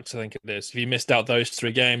 and the Bucks. I think it is. If you missed out those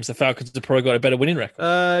 3 games, the Falcons have probably got a better winning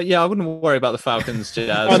record. Yeah, I wouldn't worry about the Falcons.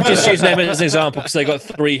 I'm just using them as an example because they got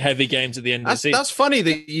 3 heavy games at the end of the season. That's funny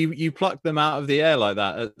that you plucked them out of the air like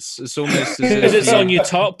that. It's almost because it's on your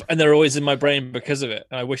top, and they're always in my brain because of it.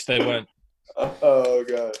 And I wish they weren't. Oh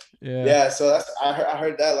god, yeah. So I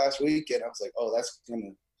heard that last weekend. I was like, oh, that's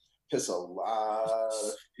gonna piss a lot of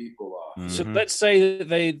people off. Mm-hmm. So let's say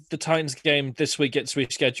that the Titans game this week gets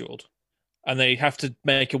rescheduled, and they have to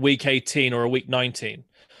make a week 18 or a week 19.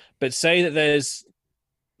 But say that there's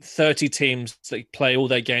 30 teams that play all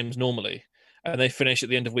their games normally, and they finish at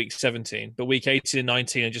the end of week 17. But week 18 and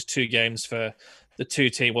 19 are just 2 games for the 2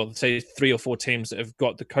 teams. Well, say 3 or 4 teams that have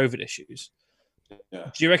got the COVID issues.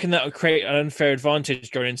 Yeah. Do you reckon that would create an unfair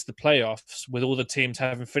advantage going into the playoffs with all the teams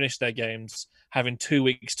having finished their games, having 2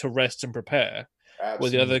 weeks to rest and prepare, where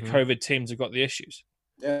the other COVID teams have got the issues?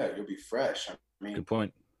 Yeah, you'll be fresh. I mean, good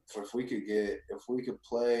point. If we could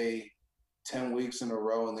play 10 weeks in a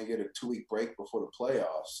row and then get a 2-week break before the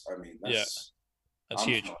playoffs, I mean, that's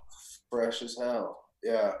huge. Fresh as hell.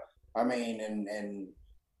 Yeah, I mean, and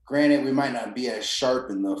granted, we might not be as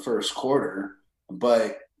sharp in the first quarter,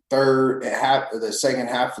 but the second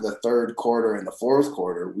half of the third quarter and the fourth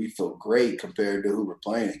quarter, we feel great compared to who we're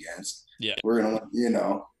playing against. Yeah, we're gonna,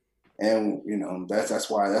 that's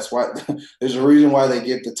why there's a reason why they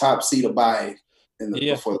get the top seed a bye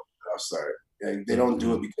before the playoffs start. Like, they don't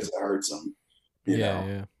do it because it hurts them. You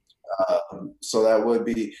know? So that would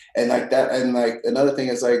be, and like that, and like another thing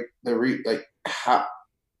is like how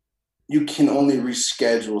you can only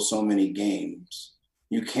reschedule so many games.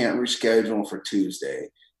 You can't reschedule them for Tuesday.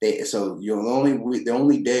 So the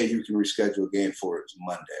only day you can reschedule a game for is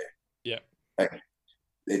Monday. Yeah. Like,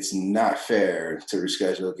 it's not fair to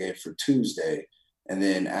reschedule a game for Tuesday and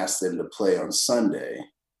then ask them to play on Sunday.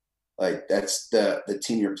 Like, that's the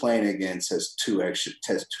team you're playing against has 2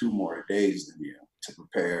 more days than you to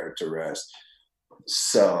prepare, to rest.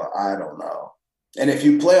 So I don't know. And if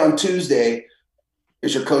you play on Tuesday,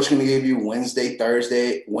 is your coach going to give you Wednesday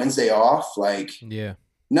off? Like,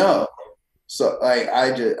 no. So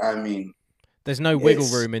there's no wiggle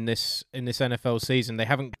room in this NFL season. They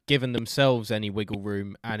haven't given themselves any wiggle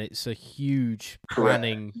room, and it's a huge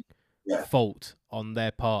planning fault on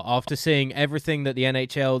their part. After seeing everything that the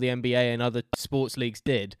NHL, the NBA, and other sports leagues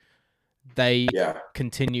did, they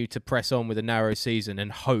continue to press on with a narrow season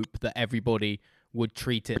and hope that everybody would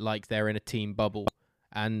treat it like they're in a team bubble.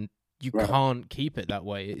 And you can't keep it that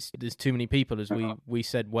way. There's too many people, as we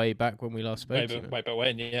said way back when we last spoke. Way back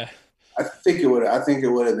when, yeah. I think it would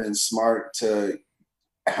have been smart to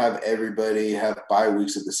have everybody have bye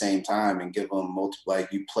weeks at the same time and give them multiple.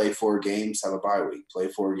 Like, you play 4 games, have a bye week. Play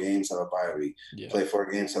 4 games, have a bye week. Yeah. Play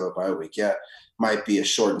 4 games, have a bye week. Yeah, might be a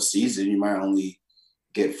shortened season. You might only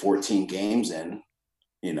get 14 games in.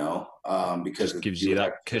 Because it gives you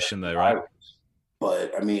that cushion, though, right?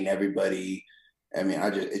 But I mean,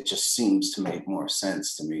 it just seems to make more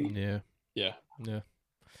sense to me. Yeah. Do you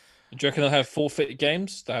reckon they'll have forfeit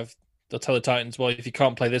games? They'll tell the Titans, well, if you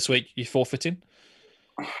can't play this week, you're forfeiting?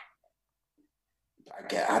 I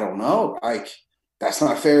don't know. That's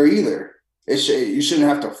not fair either. You shouldn't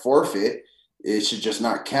have to forfeit. It should just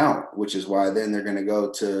not count, which is why then they're going to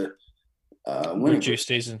go to winning. Reduced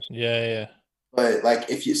season. Yeah. But like,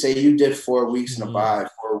 if you say you did 4 weeks in a bye,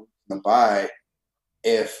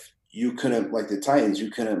 if you couldn't, like the Titans, you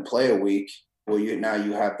couldn't play a week. Well, now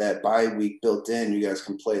you have that bye week built in. You guys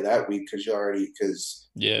can play that week because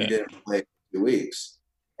you didn't play 2 weeks,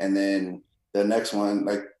 and then the next one,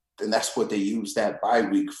 and that's what they use that bye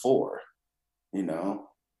week for. You know,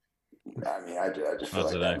 I mean, I just feel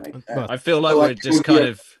like that makes sense. I feel like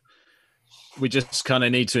we just kind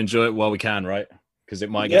of need to enjoy it while we can, right? Because it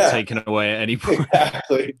might get taken away at any point.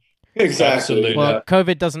 Exactly. Absolutely. Well,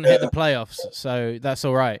 COVID doesn't hit the playoffs, so that's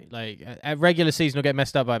all right. Like, a regular season will get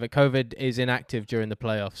messed up by it, but COVID is inactive during the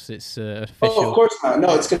playoffs. It's official. Oh, of course not.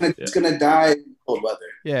 No, it's gonna die in cold weather.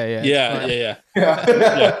 Yeah.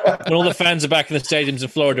 When all the fans are back in the stadiums in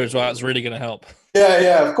Florida as well, it's really going to help.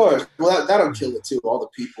 Yeah, of course. Well, that'll kill it too. All the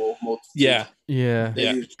people. Yeah.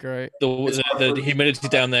 Great. The humidity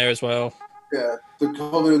down there as well. Yeah, the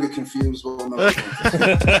COVID will get confused. Well, no.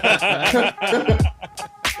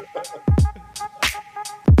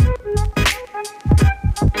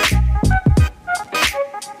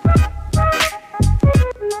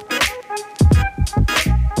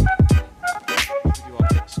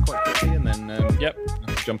 Quite quickly, and then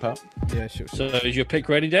let's jump out. Yeah, sure. So is your pick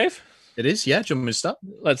ready, Dave? It is, yeah. Do you want me to start?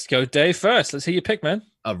 Let's go, Dave, first. Let's hear your pick, man.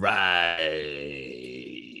 All right.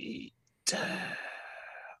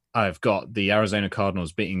 I've got the Arizona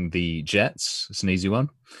Cardinals beating the Jets. It's an easy one.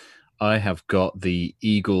 I have got the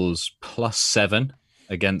Eagles +7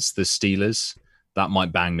 against the Steelers. That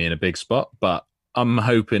might bang me in a big spot, but I'm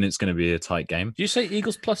hoping it's going to be a tight game. Did you say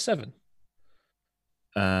Eagles +7?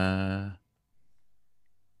 Or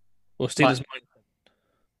Steelers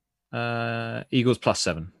Eagles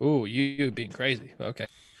 +7. Oh, you're being crazy. Okay.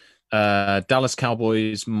 Dallas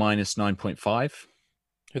Cowboys -9.5.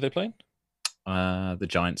 Who are they playing? The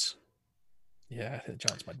Giants. Yeah, I think the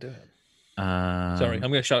Giants might do it. Sorry, I'm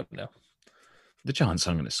going to shut up now. The Giants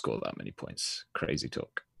aren't going to score that many points. Crazy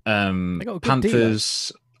talk. Panthers.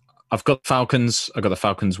 Dealer. I've got Falcons. I got the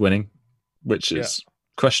Falcons winning, which is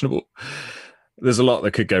questionable. There's a lot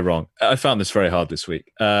that could go wrong. I found this very hard this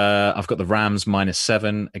week. I've got the Rams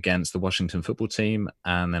 -7 against the Washington football team,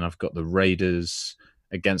 and then I've got the Raiders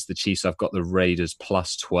against the Chiefs. I've got the Raiders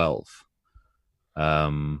 +12,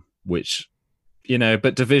 which,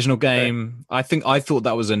 but divisional game. I thought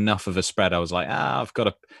that was enough of a spread. I was like, I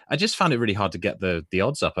just found it really hard to get the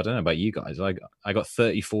odds up. I don't know about you guys. I got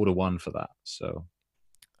 34-1 for that. So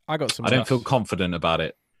I got some. I don't feel confident about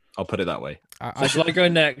it. I'll put it that way. Shall I go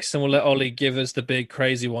next, and we'll let Ollie give us the big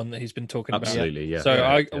crazy one that he's been talking about? Absolutely, yeah.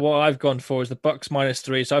 So what I've gone for is the Bucks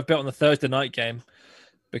 -3. So I've bet on the Thursday night game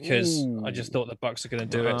because I just thought the Bucks are going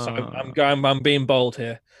to do it. So I'm being bold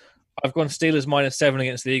here. I've gone Steelers -7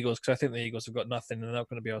 against the Eagles because I think the Eagles have got nothing and they're not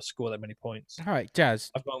going to be able to score that many points. All right,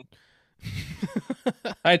 Jazz. I've gone.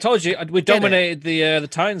 I told you we dominated the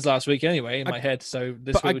Titans last week anyway in my head. So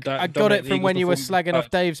this week I got it from when you were slagging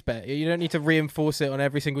off Dave's bet. You don't need to reinforce it on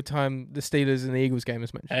every single time the Steelers and the Eagles game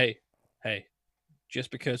is mentioned. Hey,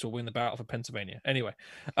 just because we'll win the battle for Pennsylvania. Anyway,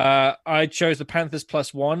 I chose the Panthers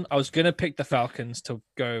 +1. I was going to pick the Falcons to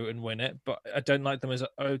go and win it, but I don't like them as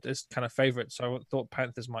kind of favorite. So I thought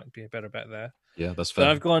Panthers might be a better bet there. Yeah, that's fair.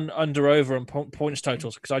 But I've gone under/over on points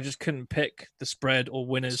totals because I just couldn't pick the spread or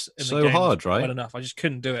winners in the game. So hard, right? Well enough. I just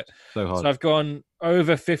couldn't do it. So hard. So I've gone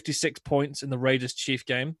over 56 points in the Raiders-Chief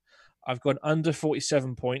game. I've gone under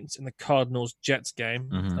 47 points in the Cardinals-Jets game.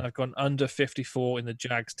 Mm-hmm. And I've gone under 54 in the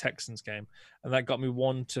Jags-Texans game. And that got me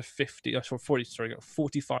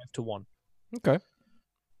 45-1. Okay.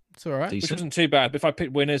 It's all right. Decent. Which wasn't too bad. But if I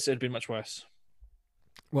picked winners, it'd be much worse.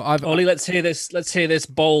 Well, Ollie, let's hear this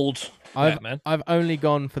bold bet, man. I've only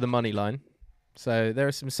gone for the money line. So there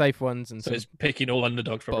are some safe ones and some it's picking all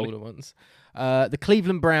underdogs, probably. bolder ones. The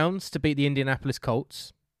Cleveland Browns to beat the Indianapolis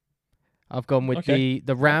Colts. I've gone with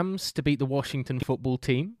the Rams to beat the Washington football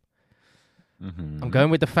team. Mm-hmm. I'm going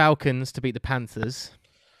with the Falcons to beat the Panthers.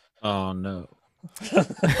 Oh, no.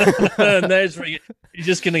 There's where you're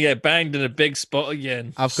just going to get banged in a big spot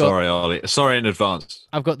again. Sorry, Ollie. Sorry in advance.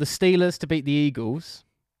 I've got the Steelers to beat the Eagles.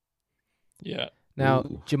 Yeah. Now,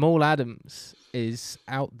 Jamal Adams is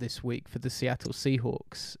out this week for the Seattle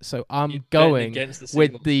Seahawks. So I'm going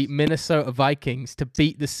with the Minnesota Vikings to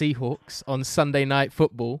beat the Seahawks on Sunday Night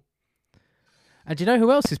Football. And do you know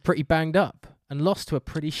who else is pretty banged up? and lost to a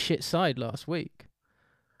pretty shit side last week,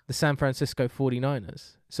 the San Francisco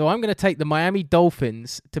 49ers. So I'm going to take the Miami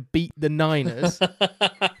Dolphins to beat the Niners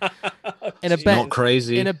in a bet. Not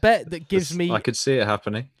crazy. In a bet that gives me, I could see it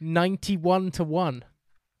happening. 91-1.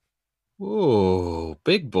 Oh,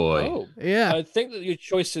 big boy. Oh, yeah. I think that your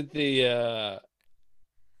choice of the.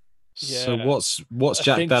 So what's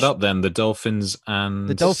jacked that up then? The Dolphins and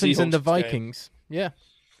the Dolphins and the Seahawks Vikings. Game. Yeah.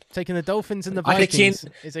 Taking the Dolphins and the Vikings.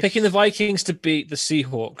 Picking the Vikings to beat the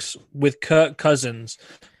Seahawks with Kirk Cousins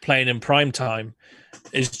playing in prime time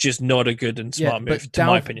is just not a good and smart move, to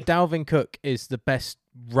my opinion. Dalvin Cook is the best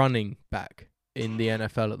running back in the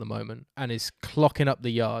NFL at the moment and is clocking up the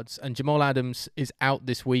yards. And Jamal Adams is out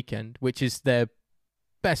this weekend, which is their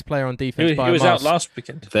best player on defense. He was out last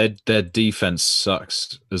weekend. Their defense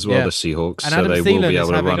sucks as well, the Seahawks, and so they will be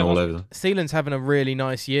able to run all over them. Thielen's having a really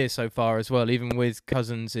nice year so far as well, even with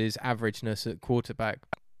Cousins' averageness at quarterback.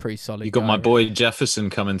 Pretty solid. You got my boy Jefferson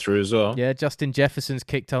coming through as well. Yeah, Justin Jefferson's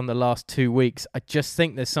kicked on the last 2 weeks. I just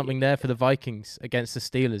think there's something there for the Vikings against the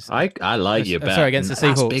Steelers. I like your bet. Sorry, against the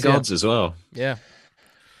Seahawks. That's big odds as well. Yeah.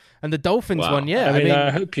 And the Dolphins one, I mean,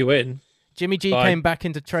 I hope you win. Jimmy G came back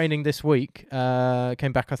into training this week.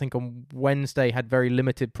 Came back, I think, on Wednesday. Had very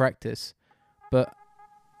limited practice, but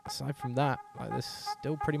aside from that, they're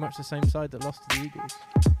still pretty much the same side that lost to the Eagles.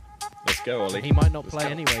 Let's go, Ollie. He might not play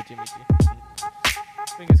anyway, Jimmy G.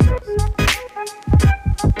 Fingers crossed.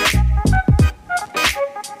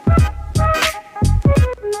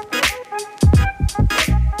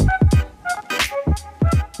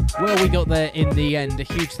 Well, we got there in the end. A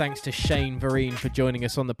huge thanks to Shane Vereen for joining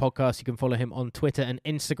us on the podcast. You can follow him on Twitter and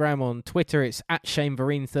Instagram. On Twitter, it's at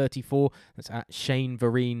ShaneVereen34. That's at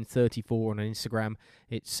ShaneVereen34. On Instagram,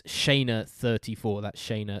 it's Shayna34. That's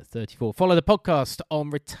Shayna34. Follow the podcast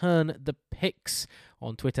on Return the Picks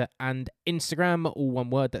on Twitter and Instagram. All one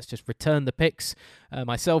word. That's just Return the Picks.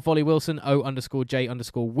 Myself, Ollie Wilson,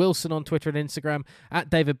 O_J_Wilson on Twitter and Instagram. At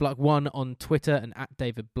David Bluck1 on Twitter and at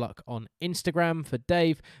David Bluck on Instagram for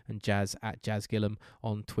Dave. And Jazz at Jazz Gillum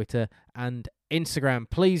on Twitter and Instagram.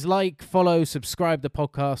 Please like, follow, subscribe the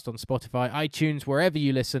podcast on Spotify, iTunes, wherever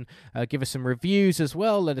you listen. Give us some reviews as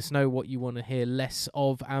well. Let us know what you want to hear less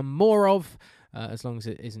of and more of. As long as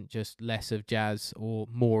it isn't just less of Jazz or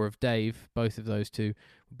more of Dave. Both of those two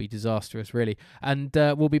would be disastrous, really. And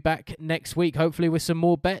we'll be back next week, hopefully with some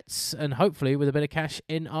more bets and hopefully with a bit of cash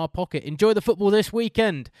in our pocket. Enjoy the football this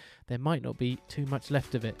weekend. There might not be too much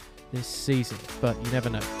left of it this season, but you never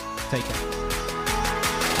know. Take care.